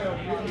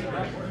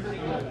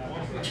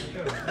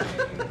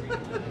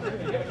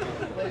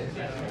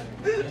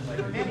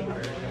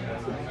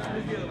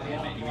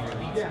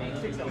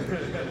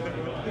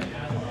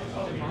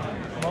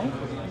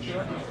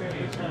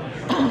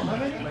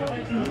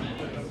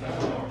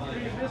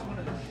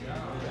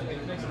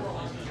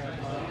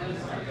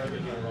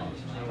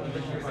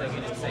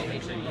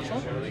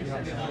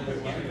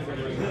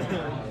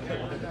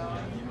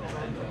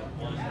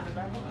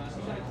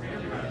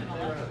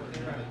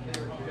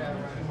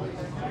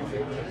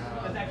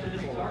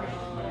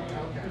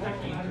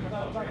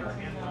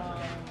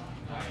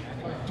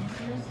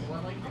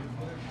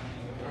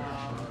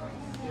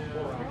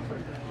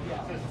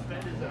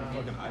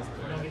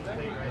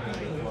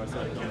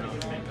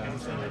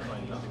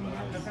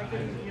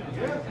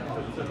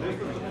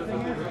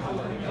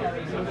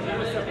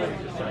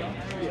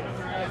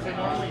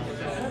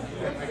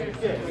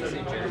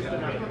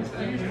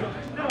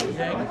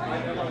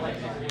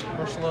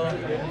Ursula.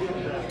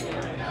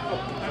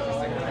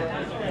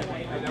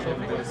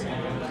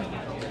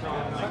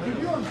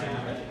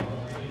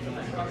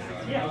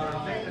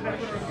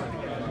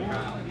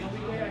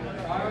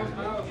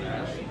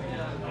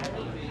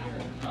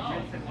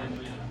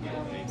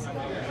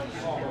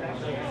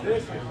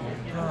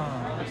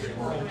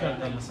 We could have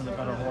done this in a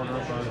better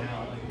order, but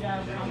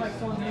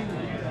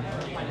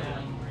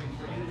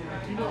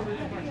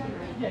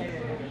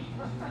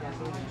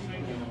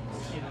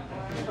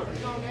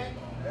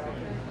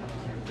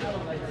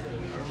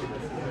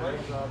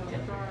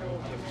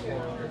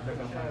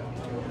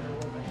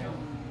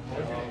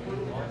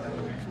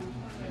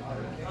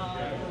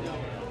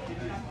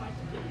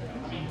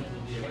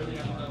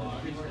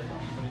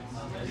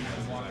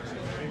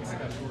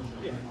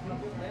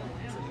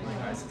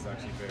This is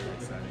actually very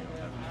exciting.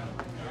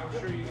 I'm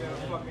sure you got a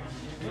fucking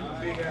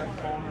big ass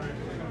boner.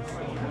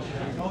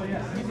 Oh,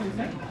 yeah.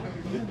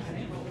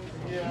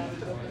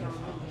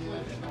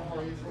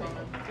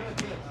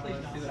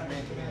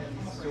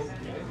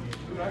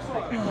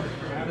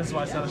 this is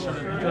why I said I should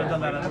have. We could have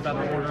done that in a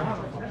better order.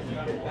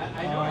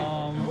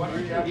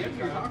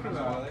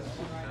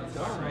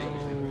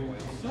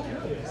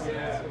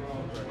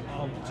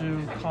 I'll do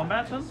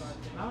combat then.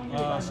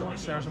 So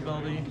Sarah's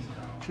ability.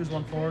 Choose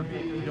one forward,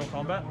 deal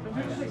combat.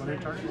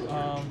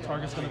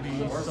 Target's going to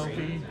be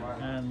Sophie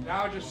and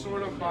Now just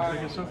sort of by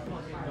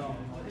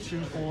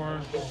 2,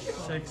 4,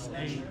 6,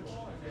 8,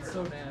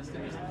 12,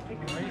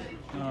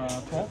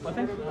 I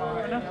think.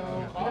 Right now.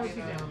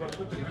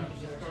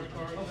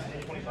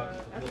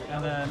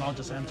 And then I'll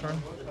just end turn.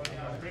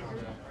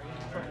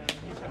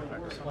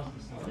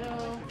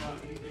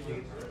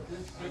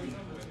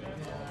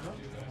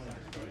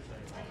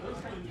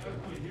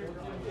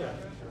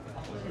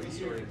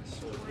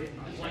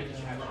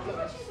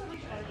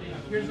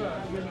 here's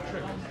a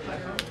trick.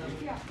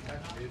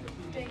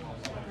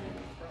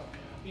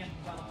 Here's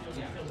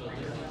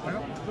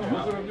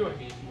what I'm doing.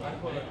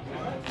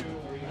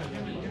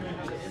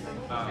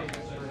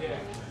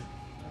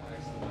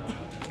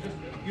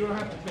 You don't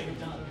have to take it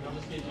down.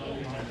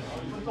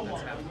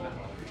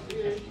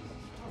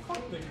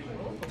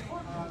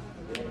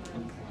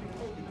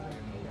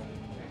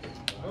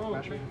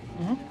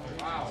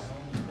 Wow.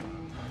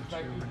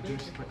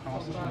 Reduce the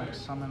cost of the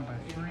next summon by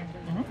 3.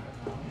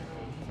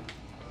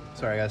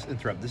 Sorry guys,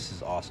 interrupt. This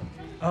is awesome.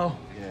 Oh.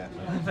 Yeah.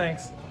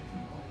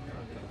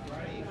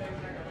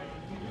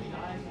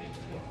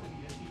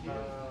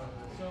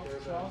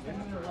 So I was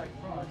thinking of like,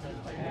 bro,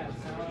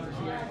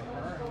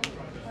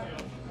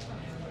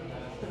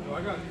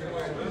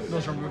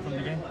 Those are removed from the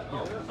game?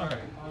 Yeah.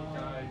 Okay.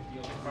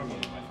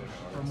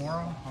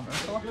 Remora on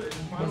Ursula.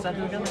 What's that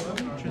do again?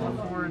 Choose a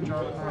 4 and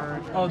draw a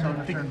card. Oh, until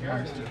the turn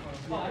times 2.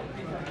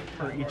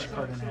 For each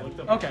card in hand.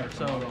 Okay,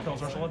 so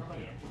kills Ursula?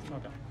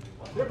 Okay.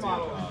 Your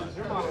model.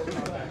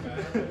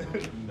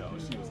 No,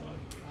 she was not.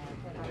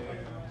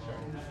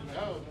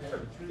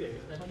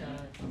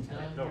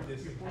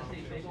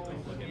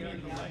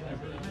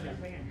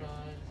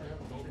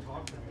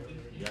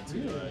 You got two,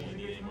 you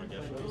need any more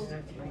guesses?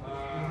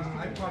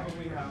 I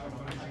probably have,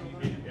 but I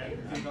need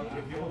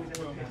if you will.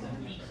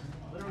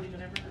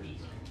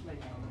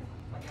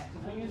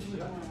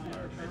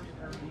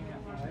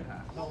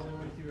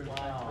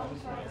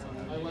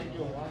 I like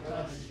your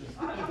watch.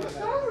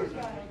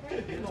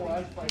 In the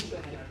last 5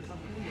 seconds.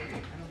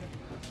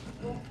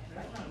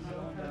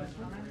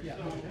 Yeah.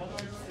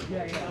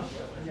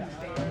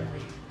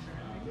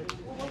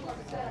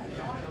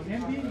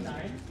 Him being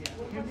nice.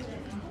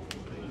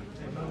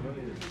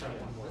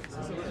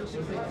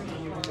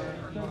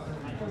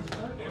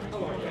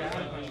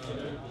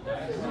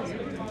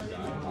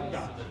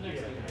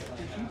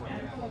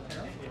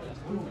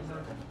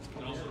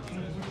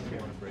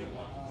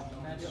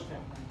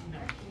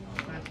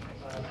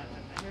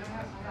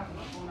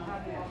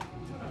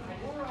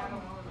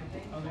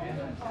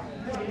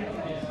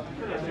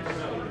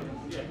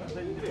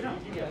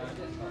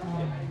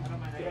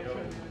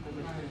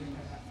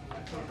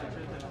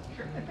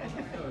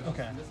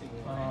 Okay.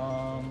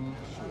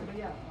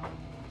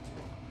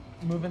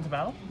 Move into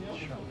battle?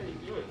 Sure.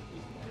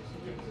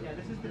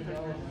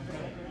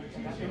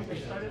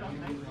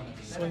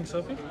 Swing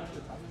Sophie?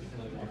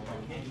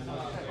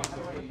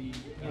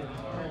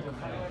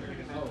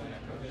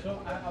 So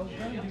I was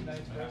going to do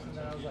nice first, and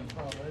then I was like,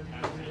 bro, let me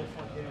just do the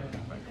fucking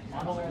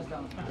monologues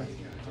down.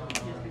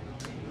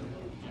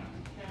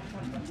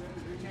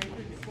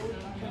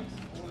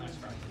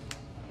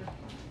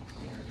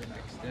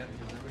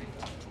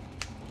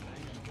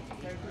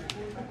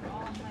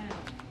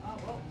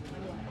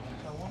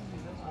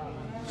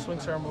 Swing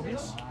Sarah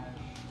Mobius?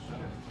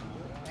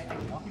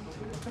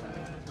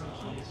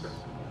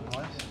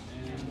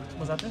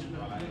 Was that it?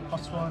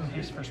 +1,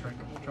 use first strike.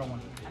 Draw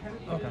 1.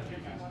 Okay.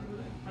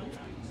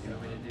 You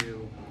want me to do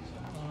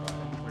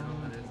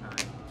one at a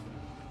time?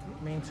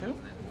 Main 2?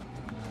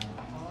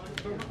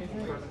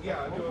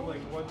 Yeah, I do it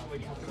like what,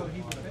 like so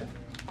he's the fifth.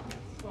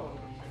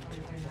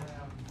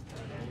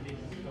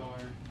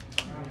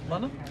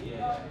 Lana?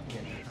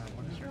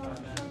 What is your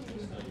target?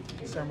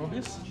 Sarah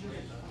Mobius?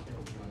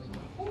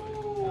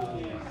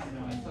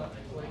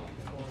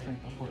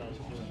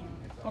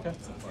 Okay. Okay,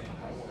 so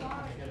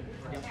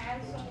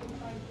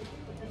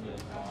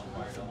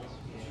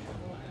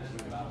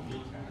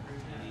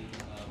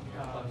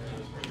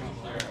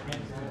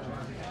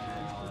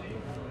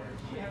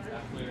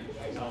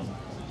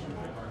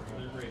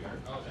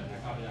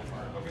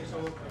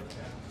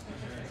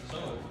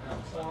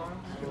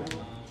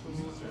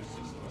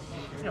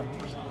Yeah,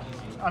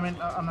 I mean,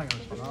 I'm not going to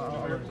respond.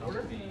 I'll let it go.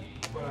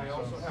 but I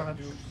also have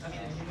to do.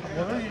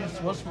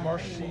 What's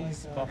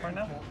Marcy's buff right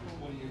now?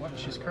 What?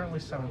 She's currently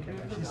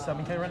 7K. She's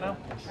 7K right now?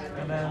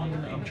 And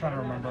then, I'm trying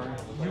to remember,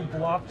 you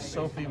blocked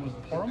Sophie with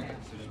Porum?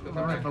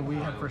 Alright, but we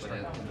have first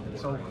strike.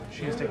 So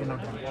she is taking no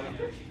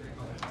damage.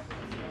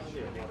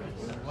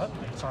 What?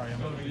 Sorry,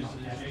 I'm confused.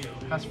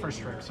 That's first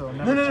strike, so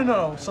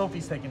No.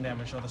 Sophie's taking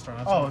damage on this turn.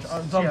 Oh,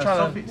 I'm yeah,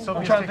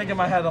 trying to think in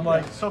my head. I'm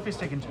like, Sophie's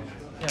taking 2.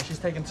 Yeah, she's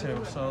taking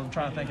 2. So I'm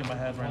trying to think in my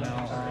head right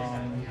now.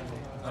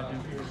 I do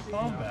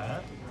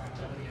combat.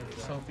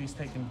 Sophie's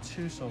taken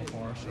 2 so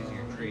far. So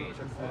 4,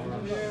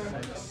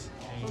 6,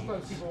 8.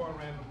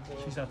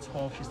 She's at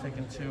 12. She's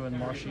taken 2, and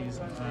Marshy's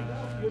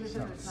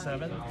at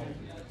 7.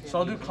 So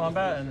I'll do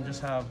combat and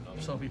just have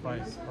Sophie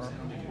fight.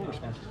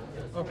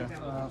 Okay.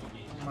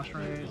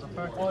 Mushray's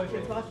effect.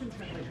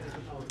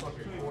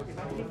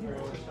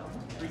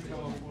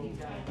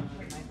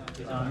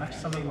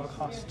 Next summon will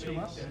cost 2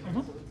 less.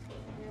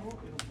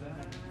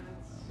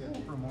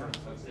 Remora.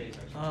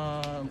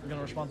 I'm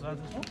gonna respond to that as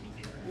well.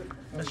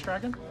 Miss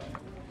Dragon.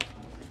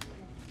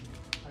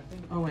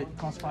 Oh wait,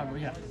 cost 5.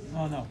 Yeah.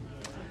 Oh no,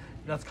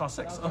 that's cost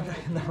 6. Okay,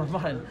 never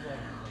mind.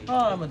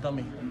 Oh, I'm a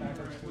dummy.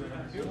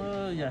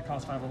 Yeah,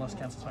 cost 5 or less,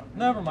 cancels 5.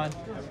 Never mind.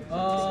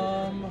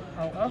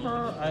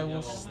 However, I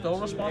will still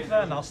respond to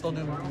that, and I'll still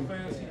do.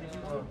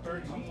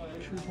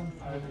 Choose one.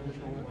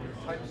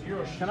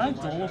 Can I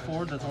dole a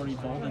forward that's already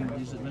doled and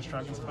use it Miss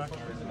Dragon's effect?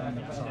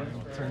 Sorry,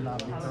 to not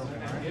be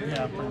broken, right?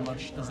 Yeah, pretty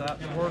much. Does that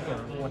work,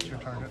 or what's your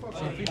target?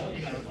 Sophie?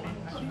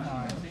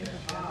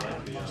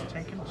 Just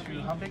taken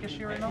 2. How big is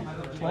she right now?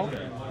 12.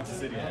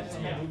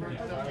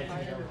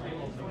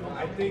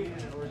 I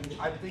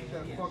think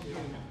that fucking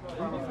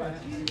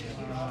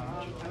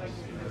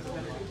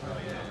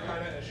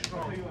kind of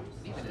strong.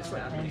 The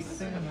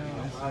thing now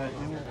is that it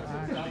will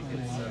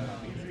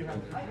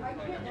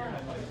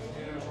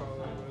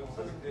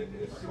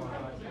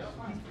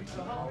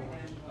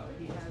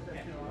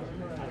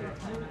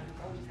actually.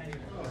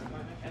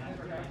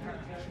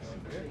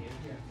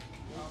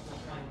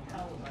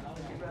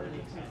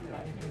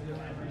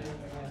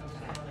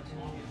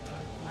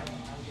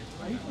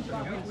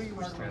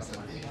 Okay,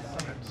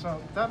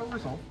 so that'll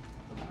resolve.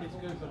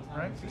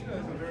 Right?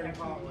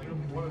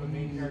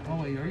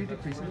 Oh wait, are you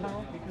decreasing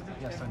power?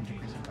 Yes, I'm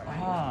decreasing power.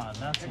 Ah,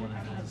 that's what it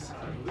is.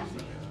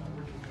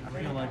 I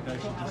feel like I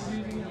should just...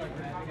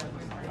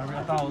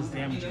 I thought it was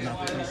damage and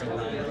not decreasing power.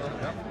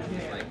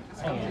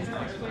 Oh.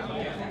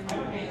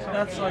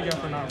 That's what I get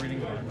for not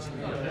reading cards. So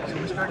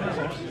this deck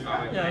resolves.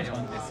 Yeah, that's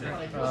fine.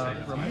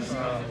 Remove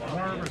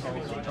more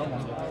results, draw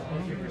one.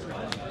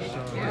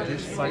 So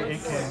reduced by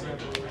 8k.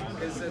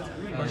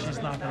 But she's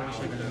not going to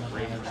receive any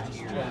damage.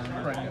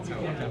 Right.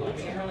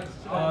 Okay.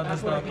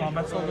 Does the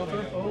combat still go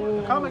through?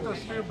 The combat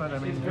goes through, but I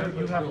mean,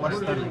 you have less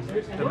than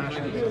the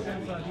national.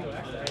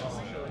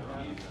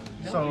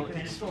 So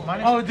it's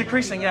minus. Oh,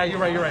 decreasing. Yeah, you're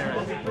right.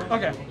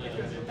 Okay.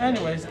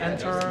 Anyways, end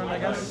turn, I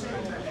guess.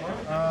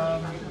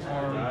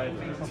 Or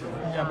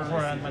yeah, before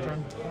I end my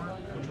turn.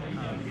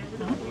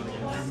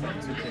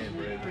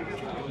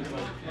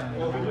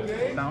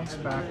 Bounce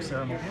back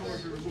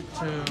ceremonies.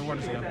 To where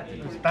does it go?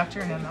 It's back to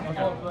your hand now.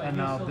 Okay. And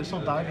now this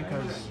will die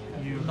because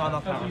you not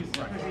enough power.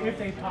 Right. If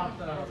they pop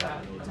the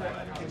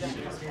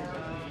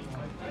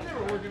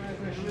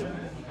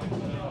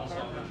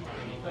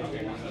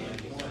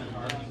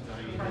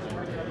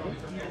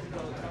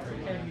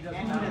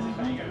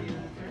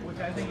which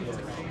I think is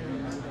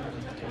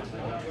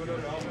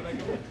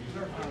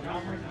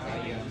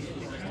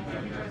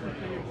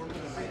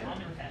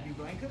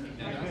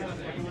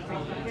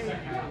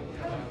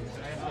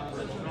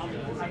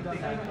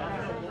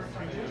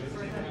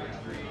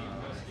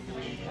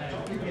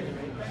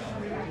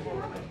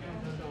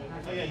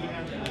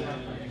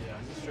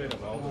Straight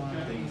up all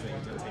the things that you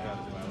take out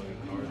of the value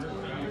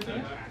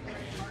cards.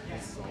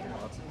 It's so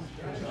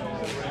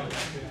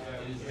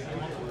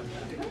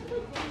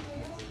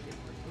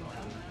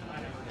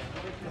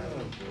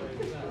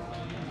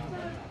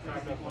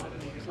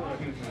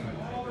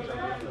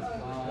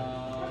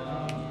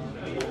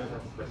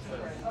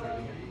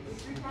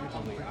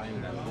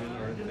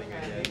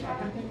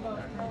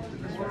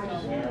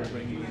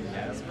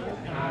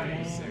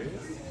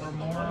For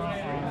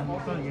more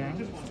Mortal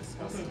Yang.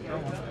 I was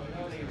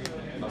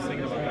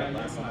thinking about that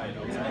last night. I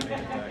was going to make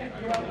a deck.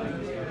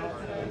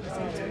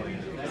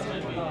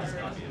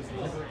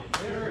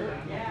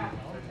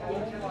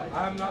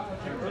 I'm not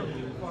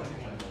touching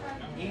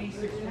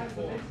 86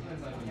 people.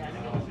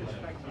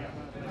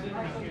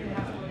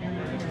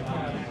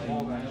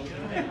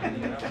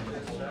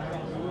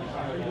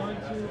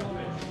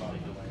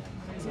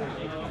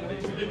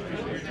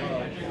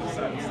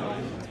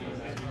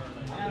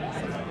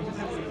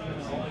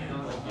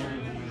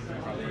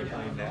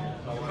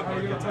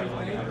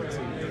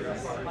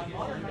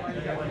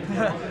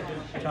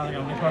 Counting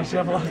how many cards you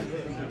have left.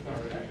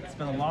 It's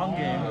been a long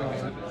game.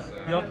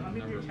 Yep.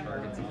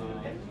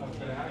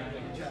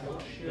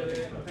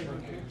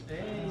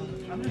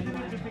 I'm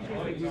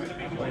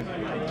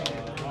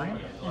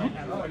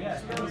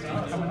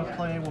going to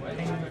play with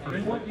ping for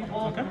 4.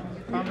 Okay.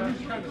 Combat.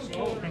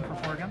 Ping for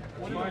 4 again.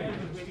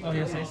 Oh,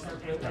 yes, ace?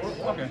 Yes.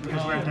 Okay.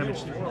 Because we're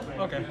damaged.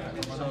 Okay.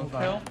 So,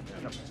 kill.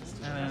 Yep.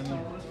 And then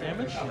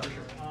damage? Yep.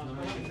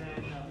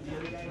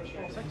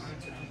 6.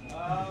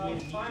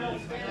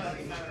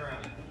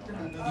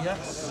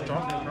 Yes.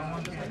 Draw.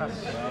 Pass.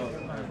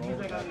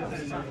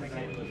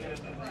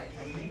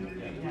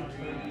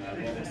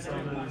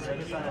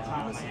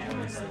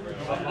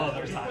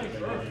 other side.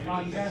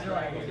 You guys are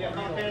like, Yeah,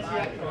 Final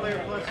Fantasy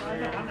player plus.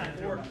 I'm not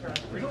 4.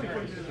 We're only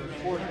putting this as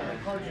 4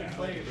 cards you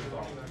play.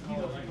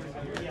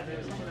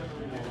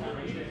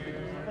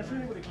 That's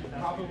really what it comes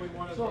down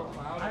to. So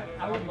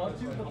I would love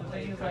to, but the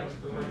thing is, like,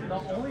 the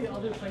only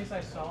other place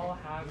I saw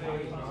have a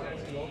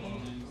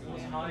local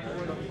was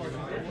Hollywood or Florida.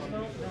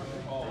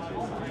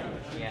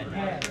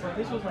 Yeah, but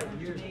this was like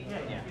years ago.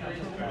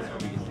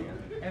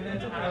 And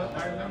then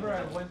I remember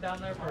I went down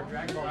there for a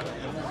Dragon Ball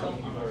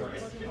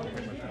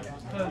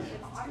because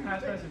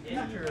past, present,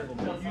 future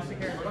used to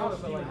carry Rhoda,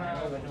 but like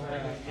now they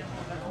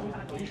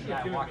don't.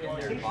 Yeah, I walked in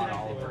there and bought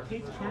all of her.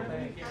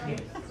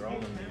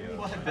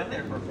 Well, I've been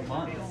there for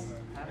months.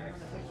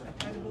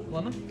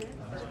 Lemon?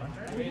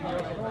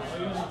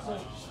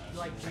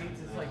 Like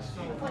it's like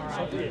so far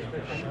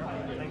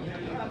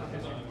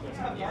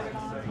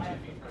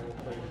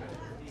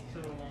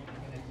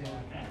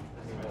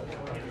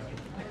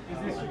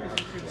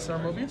Sir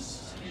Mobius?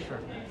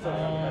 Sure.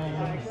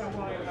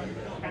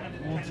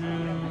 We'll do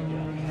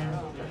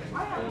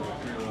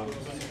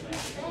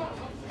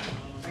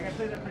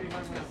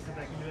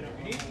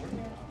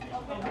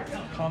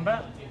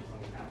combat.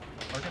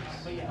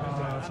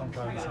 That's on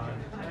card side.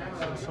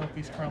 So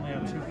Sophie's currently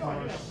at 2,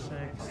 4,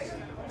 6,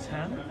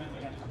 10.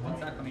 One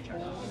sec, let me check.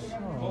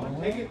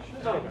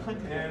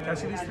 Can I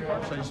see these 2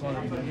 cards? I just want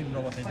to need to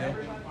know what they do.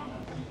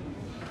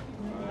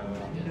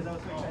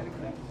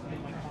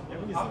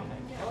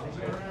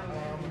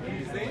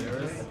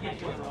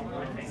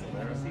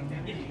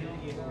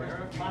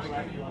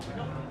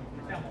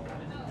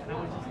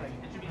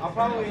 I'll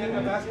probably end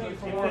up asking you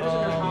for more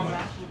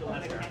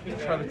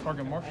Try to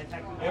target more.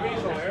 Maybe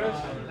it's hilarious.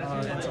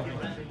 And something.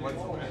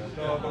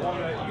 The one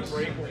that you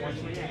break with one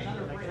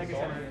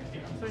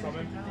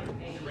summon.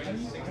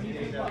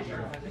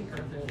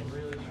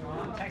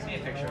 Text me a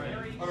picture.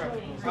 Okay.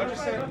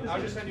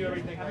 I'll just send you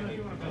everything I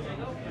need.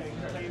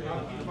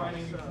 I'll keep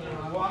finding.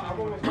 Well, I'll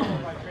go with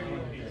my trading.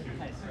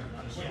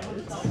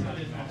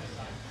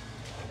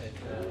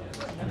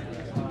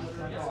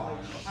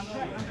 I'm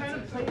trying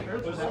to play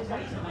Earth without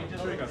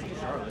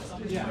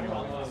Yeah.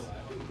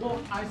 Well,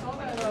 I saw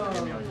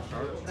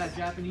that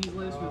Japanese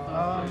list with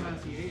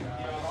Massier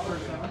for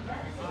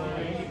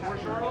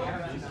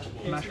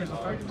 7. Masters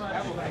effect.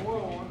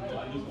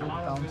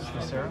 Bounce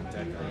the Sarah.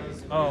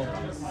 Oh.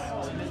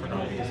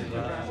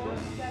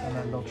 And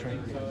then they'll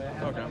trade.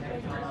 Okay.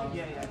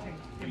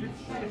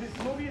 If it's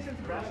Mobius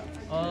into grass,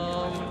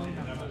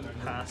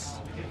 Pass.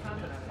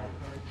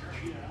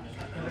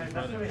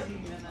 that's what I see.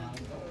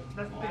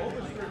 That's the thing.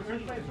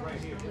 First play is right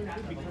here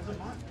because of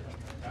that.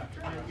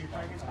 Your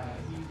target.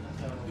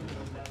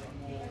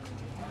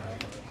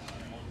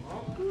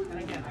 And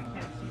again, I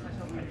can't see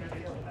myself right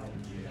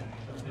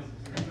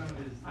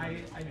I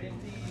did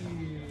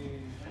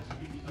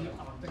the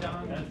octagon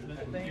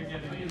thing.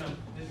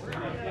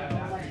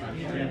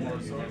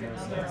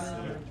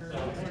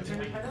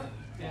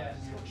 Yeah.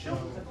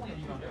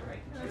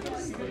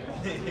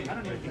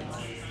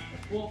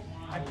 Well,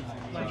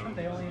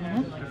 they only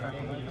have like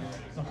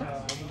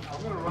I'm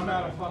gonna run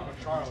out of fucking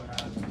Charlotte.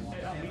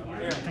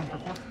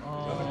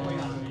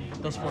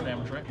 Does 4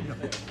 damage, right?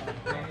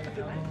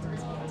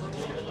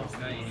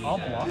 I'll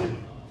block.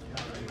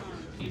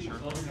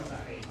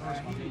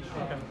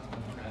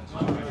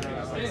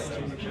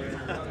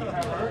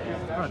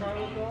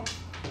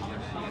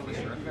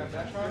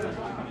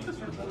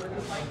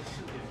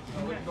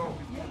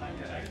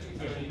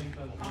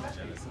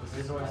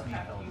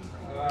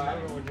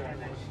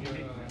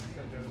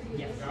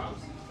 Yes.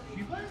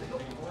 She played?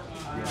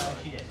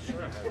 She did.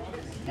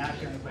 Now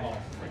she's going to play.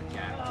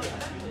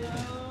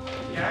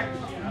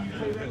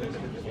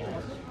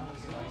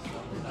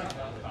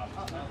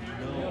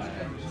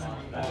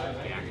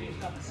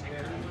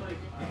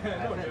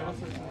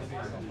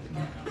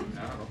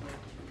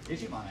 Is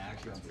she on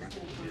actually on 3?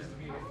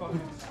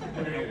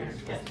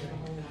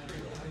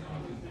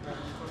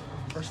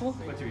 Personal?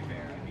 But to be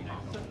fair, I mean, I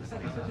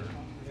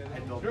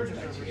built this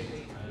actually.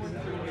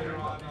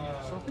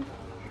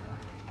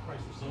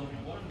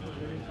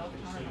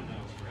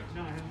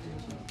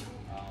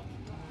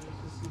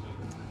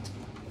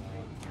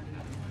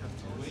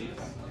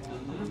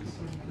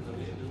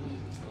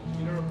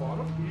 You never bought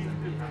them?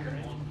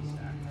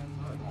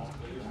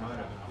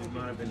 It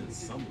might have been in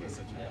some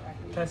list.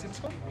 Can I see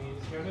this one?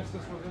 Yeah, this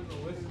was in the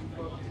list.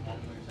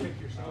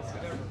 Pick yourself. I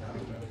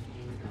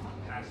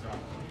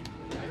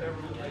never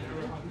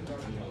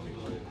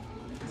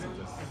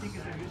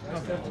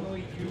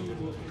definitely you.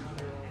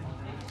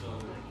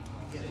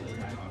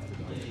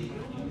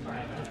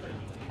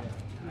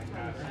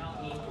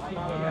 I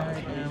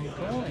am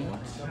going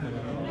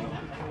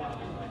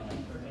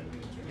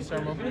to Star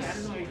Mobius.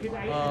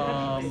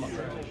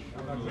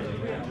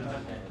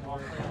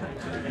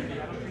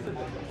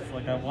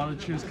 Like I want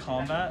to choose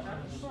combat,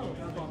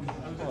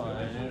 but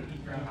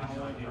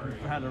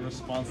I had a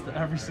response to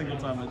every single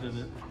time I did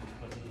it.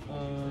 I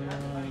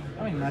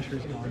mean,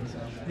 Masher's gone, so.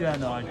 Yeah,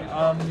 no,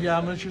 yeah,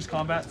 I'm gonna choose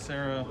combat,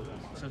 Sarah.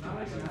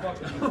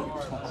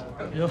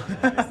 Yep.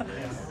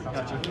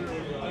 Gotcha.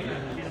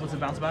 What's it,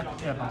 bounce back?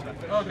 Yeah, bounce back.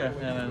 Okay,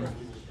 and then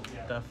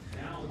def.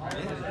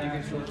 You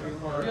can show 3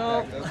 more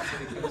Yup. back up so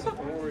he comes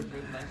forward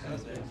with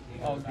nice.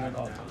 All good,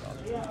 all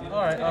good.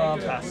 Alright,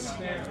 pass.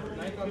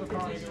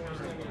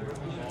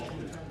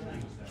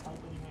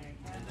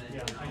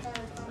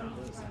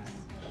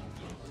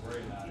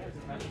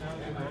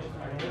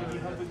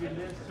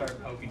 Start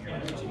poking your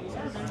energy.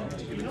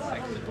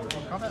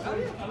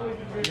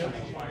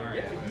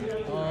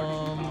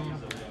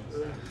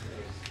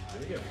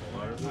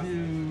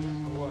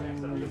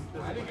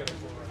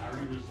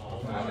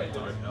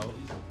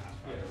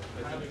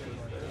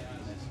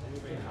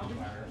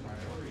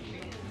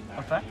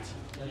 Effect.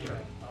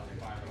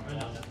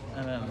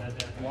 And then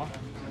walk.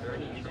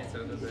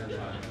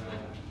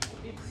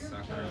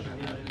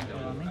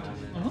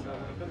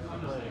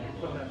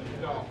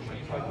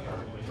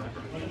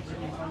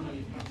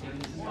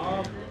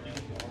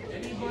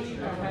 Anybody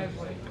that has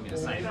like, I mean,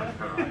 aside from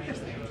her,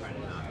 obviously, I'm trying to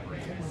not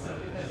bring it.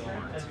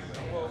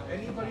 well,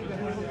 anybody that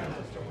has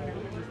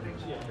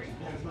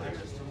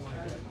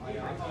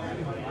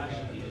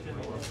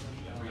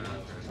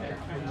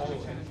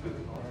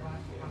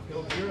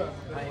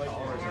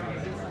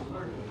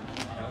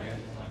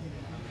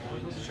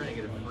Just trying to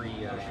get a free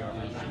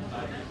coverage.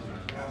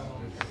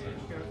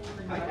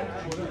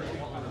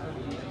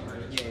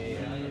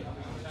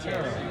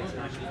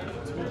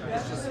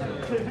 It's just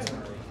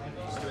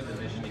doing the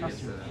mission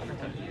against the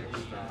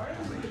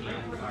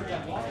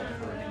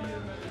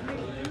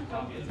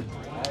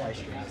all I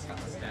stream is got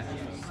the stats.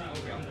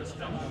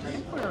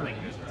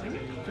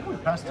 think we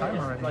passed time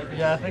already.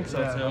 Yeah, I think so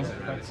Yeah, too.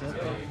 that's it.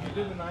 You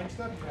did the 9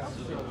 step?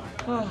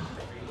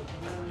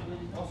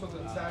 Also,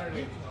 the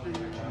Saturday.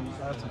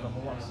 That's a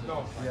double loss.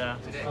 No. Yeah.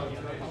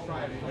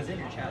 Friday. He's in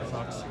your chat.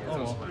 Sucks.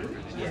 Oh well.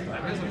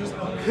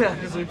 Yeah,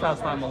 because we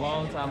passed time a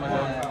long time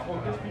ago.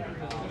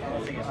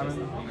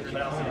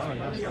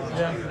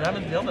 Yeah, we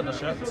haven't fielded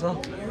this yet,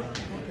 so.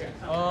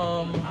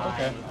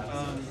 Okay.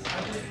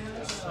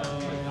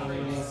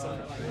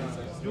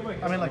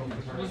 I mean, like,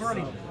 we've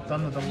already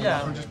done the double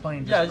loss. We're just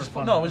playing Yeah, for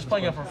fun. no, we're just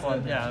playing it for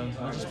fun. Yeah,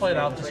 we'll just play it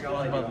out just for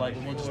fun, but like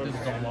we'll just do the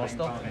double loss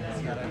stuff.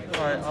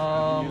 All right,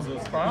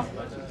 Kyle?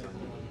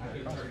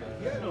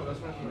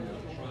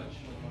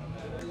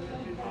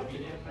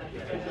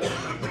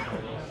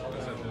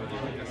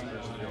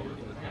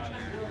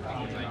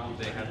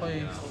 Play,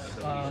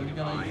 you're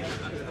gonna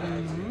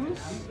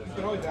use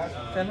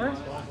Fenrir?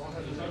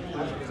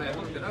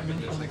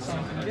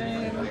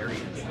 Game.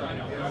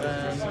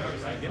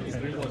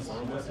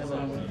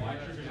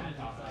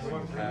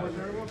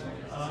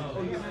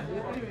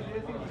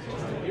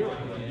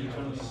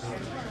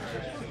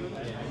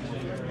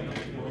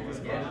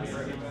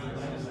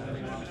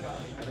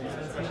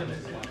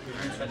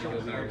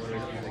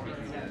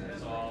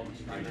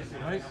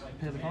 Right,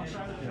 pay the cost.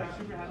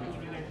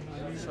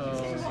 So,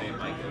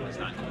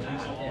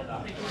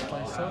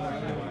 play so.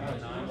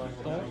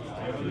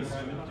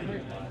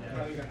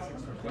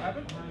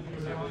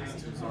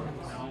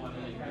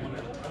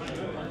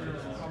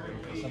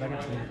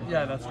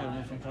 Yeah, that's good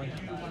move from play.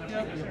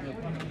 Yep.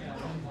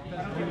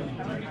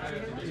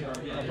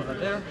 I'll put that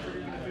there.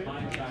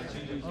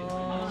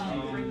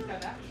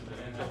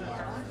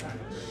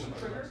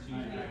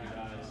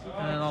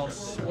 And I'll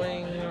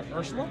swing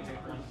Ursula.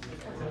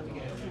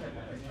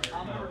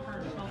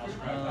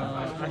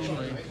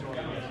 Actually,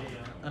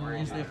 and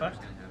reuse the effect.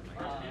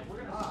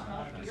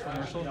 Swing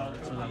Ursula.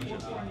 So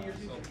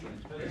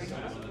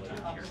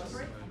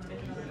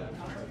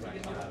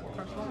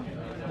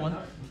one.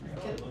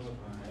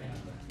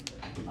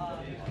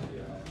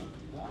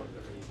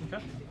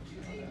 Okay.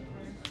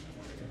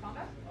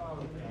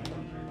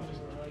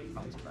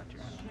 Bounce back to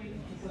your hand.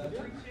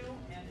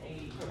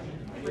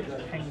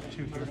 Hang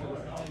 2 here.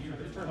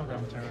 Okay,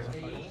 I'm terrible.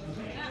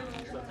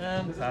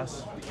 And pass.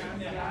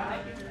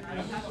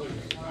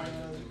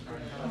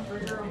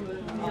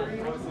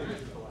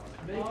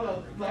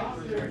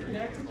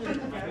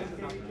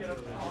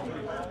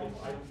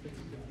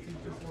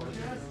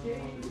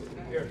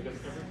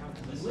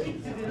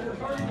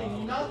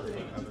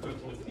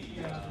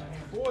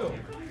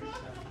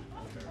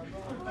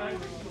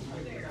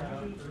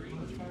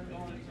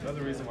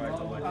 Another reason why I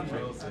don't like the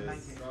drills is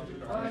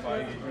if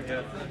I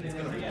get, it's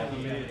going to be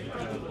animated a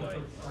couple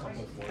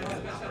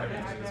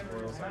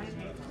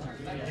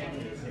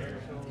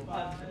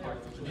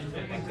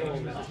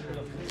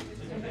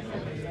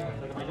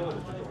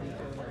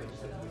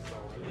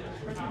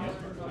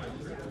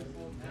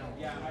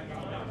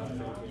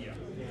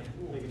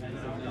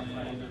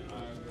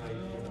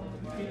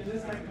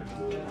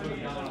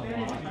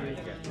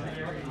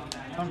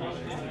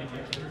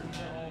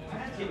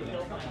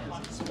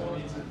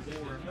foils,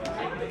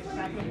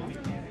 heavy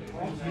foils.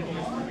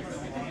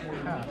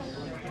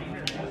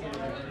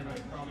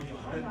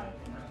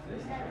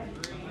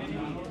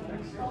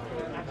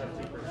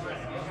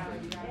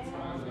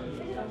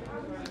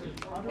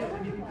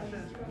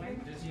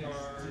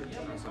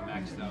 So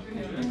maxed out.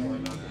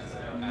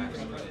 Max,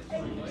 but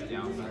it was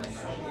down for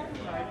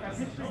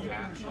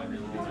patch. Every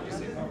roll just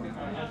say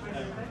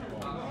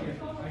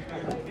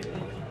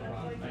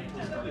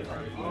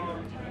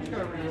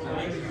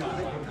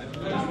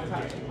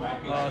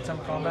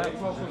Temp combat.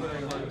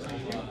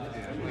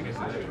 like I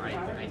said,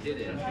 I did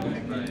it,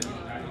 but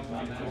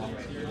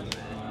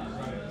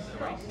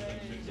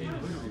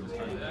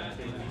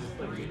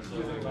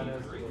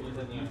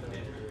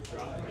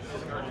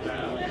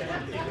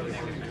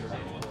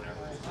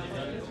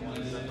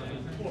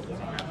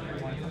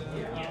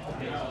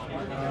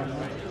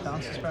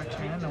Bounce this back to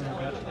your hand and we'll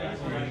get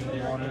the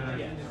water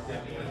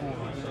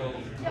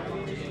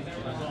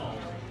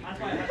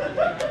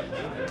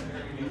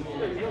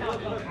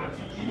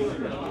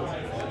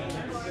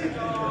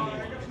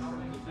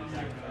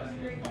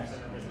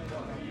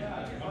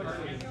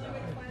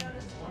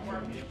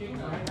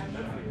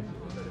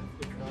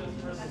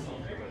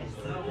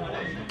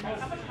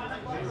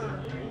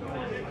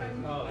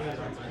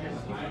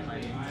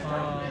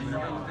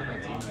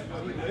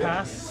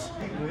Pass.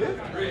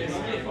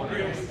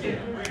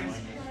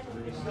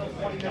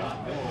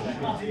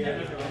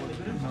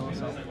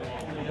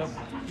 Yep.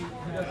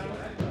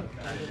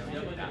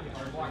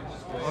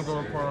 I'll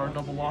go for our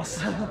double loss.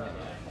 That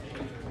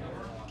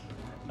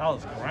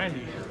was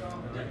grindy.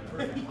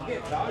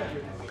 You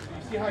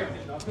see how you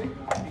did nothing?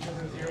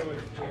 Because of 0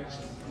 chance.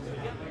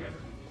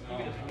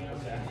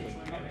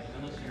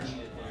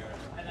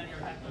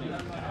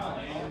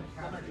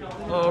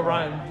 Oh,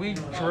 Ryan, we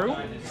drew,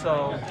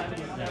 so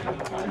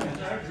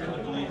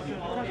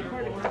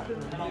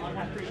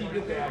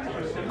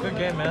good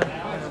game, man.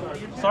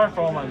 Sorry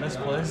for all my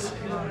misplays.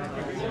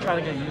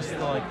 Trying to get used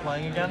to like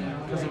playing again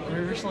because we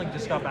recently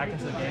just got back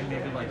into the game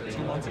maybe like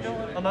 2 months ago.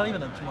 Oh, not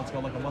even 2 months ago,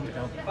 like a month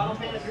ago.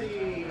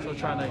 So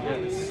trying to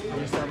get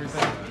used to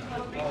everything.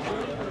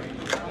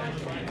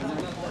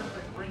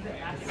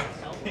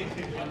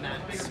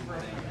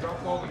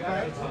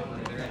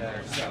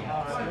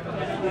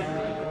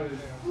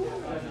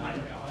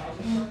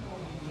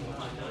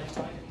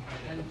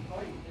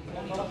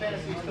 Final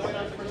Fantasy still in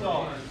on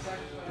results.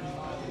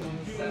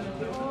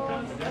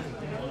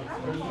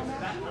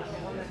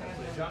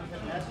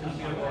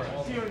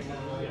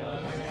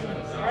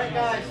 Alright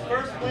guys,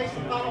 first place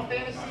in Final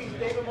Fantasy is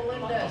David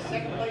Melendez,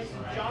 second place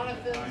is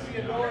Jonathan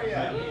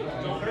Theodoria,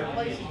 third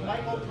place is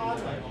Michael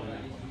Conlon.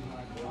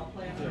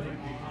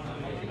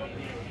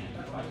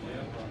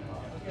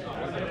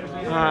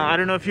 I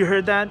don't know if you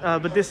heard that,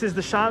 but this is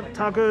the shop.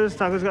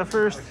 Tacos got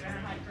first.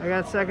 I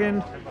got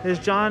second. There's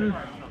John,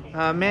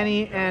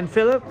 Manny, and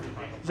Philip.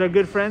 These are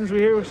good friends we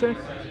here.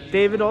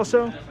 David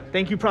also.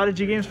 Thank you,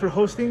 Prodigy Games, for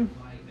hosting.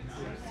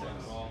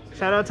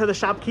 Shout out to the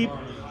shopkeep.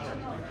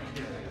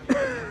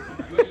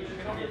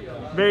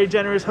 Very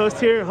generous host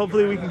here.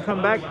 Hopefully we can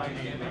come back.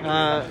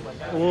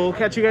 We'll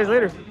catch you guys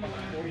later.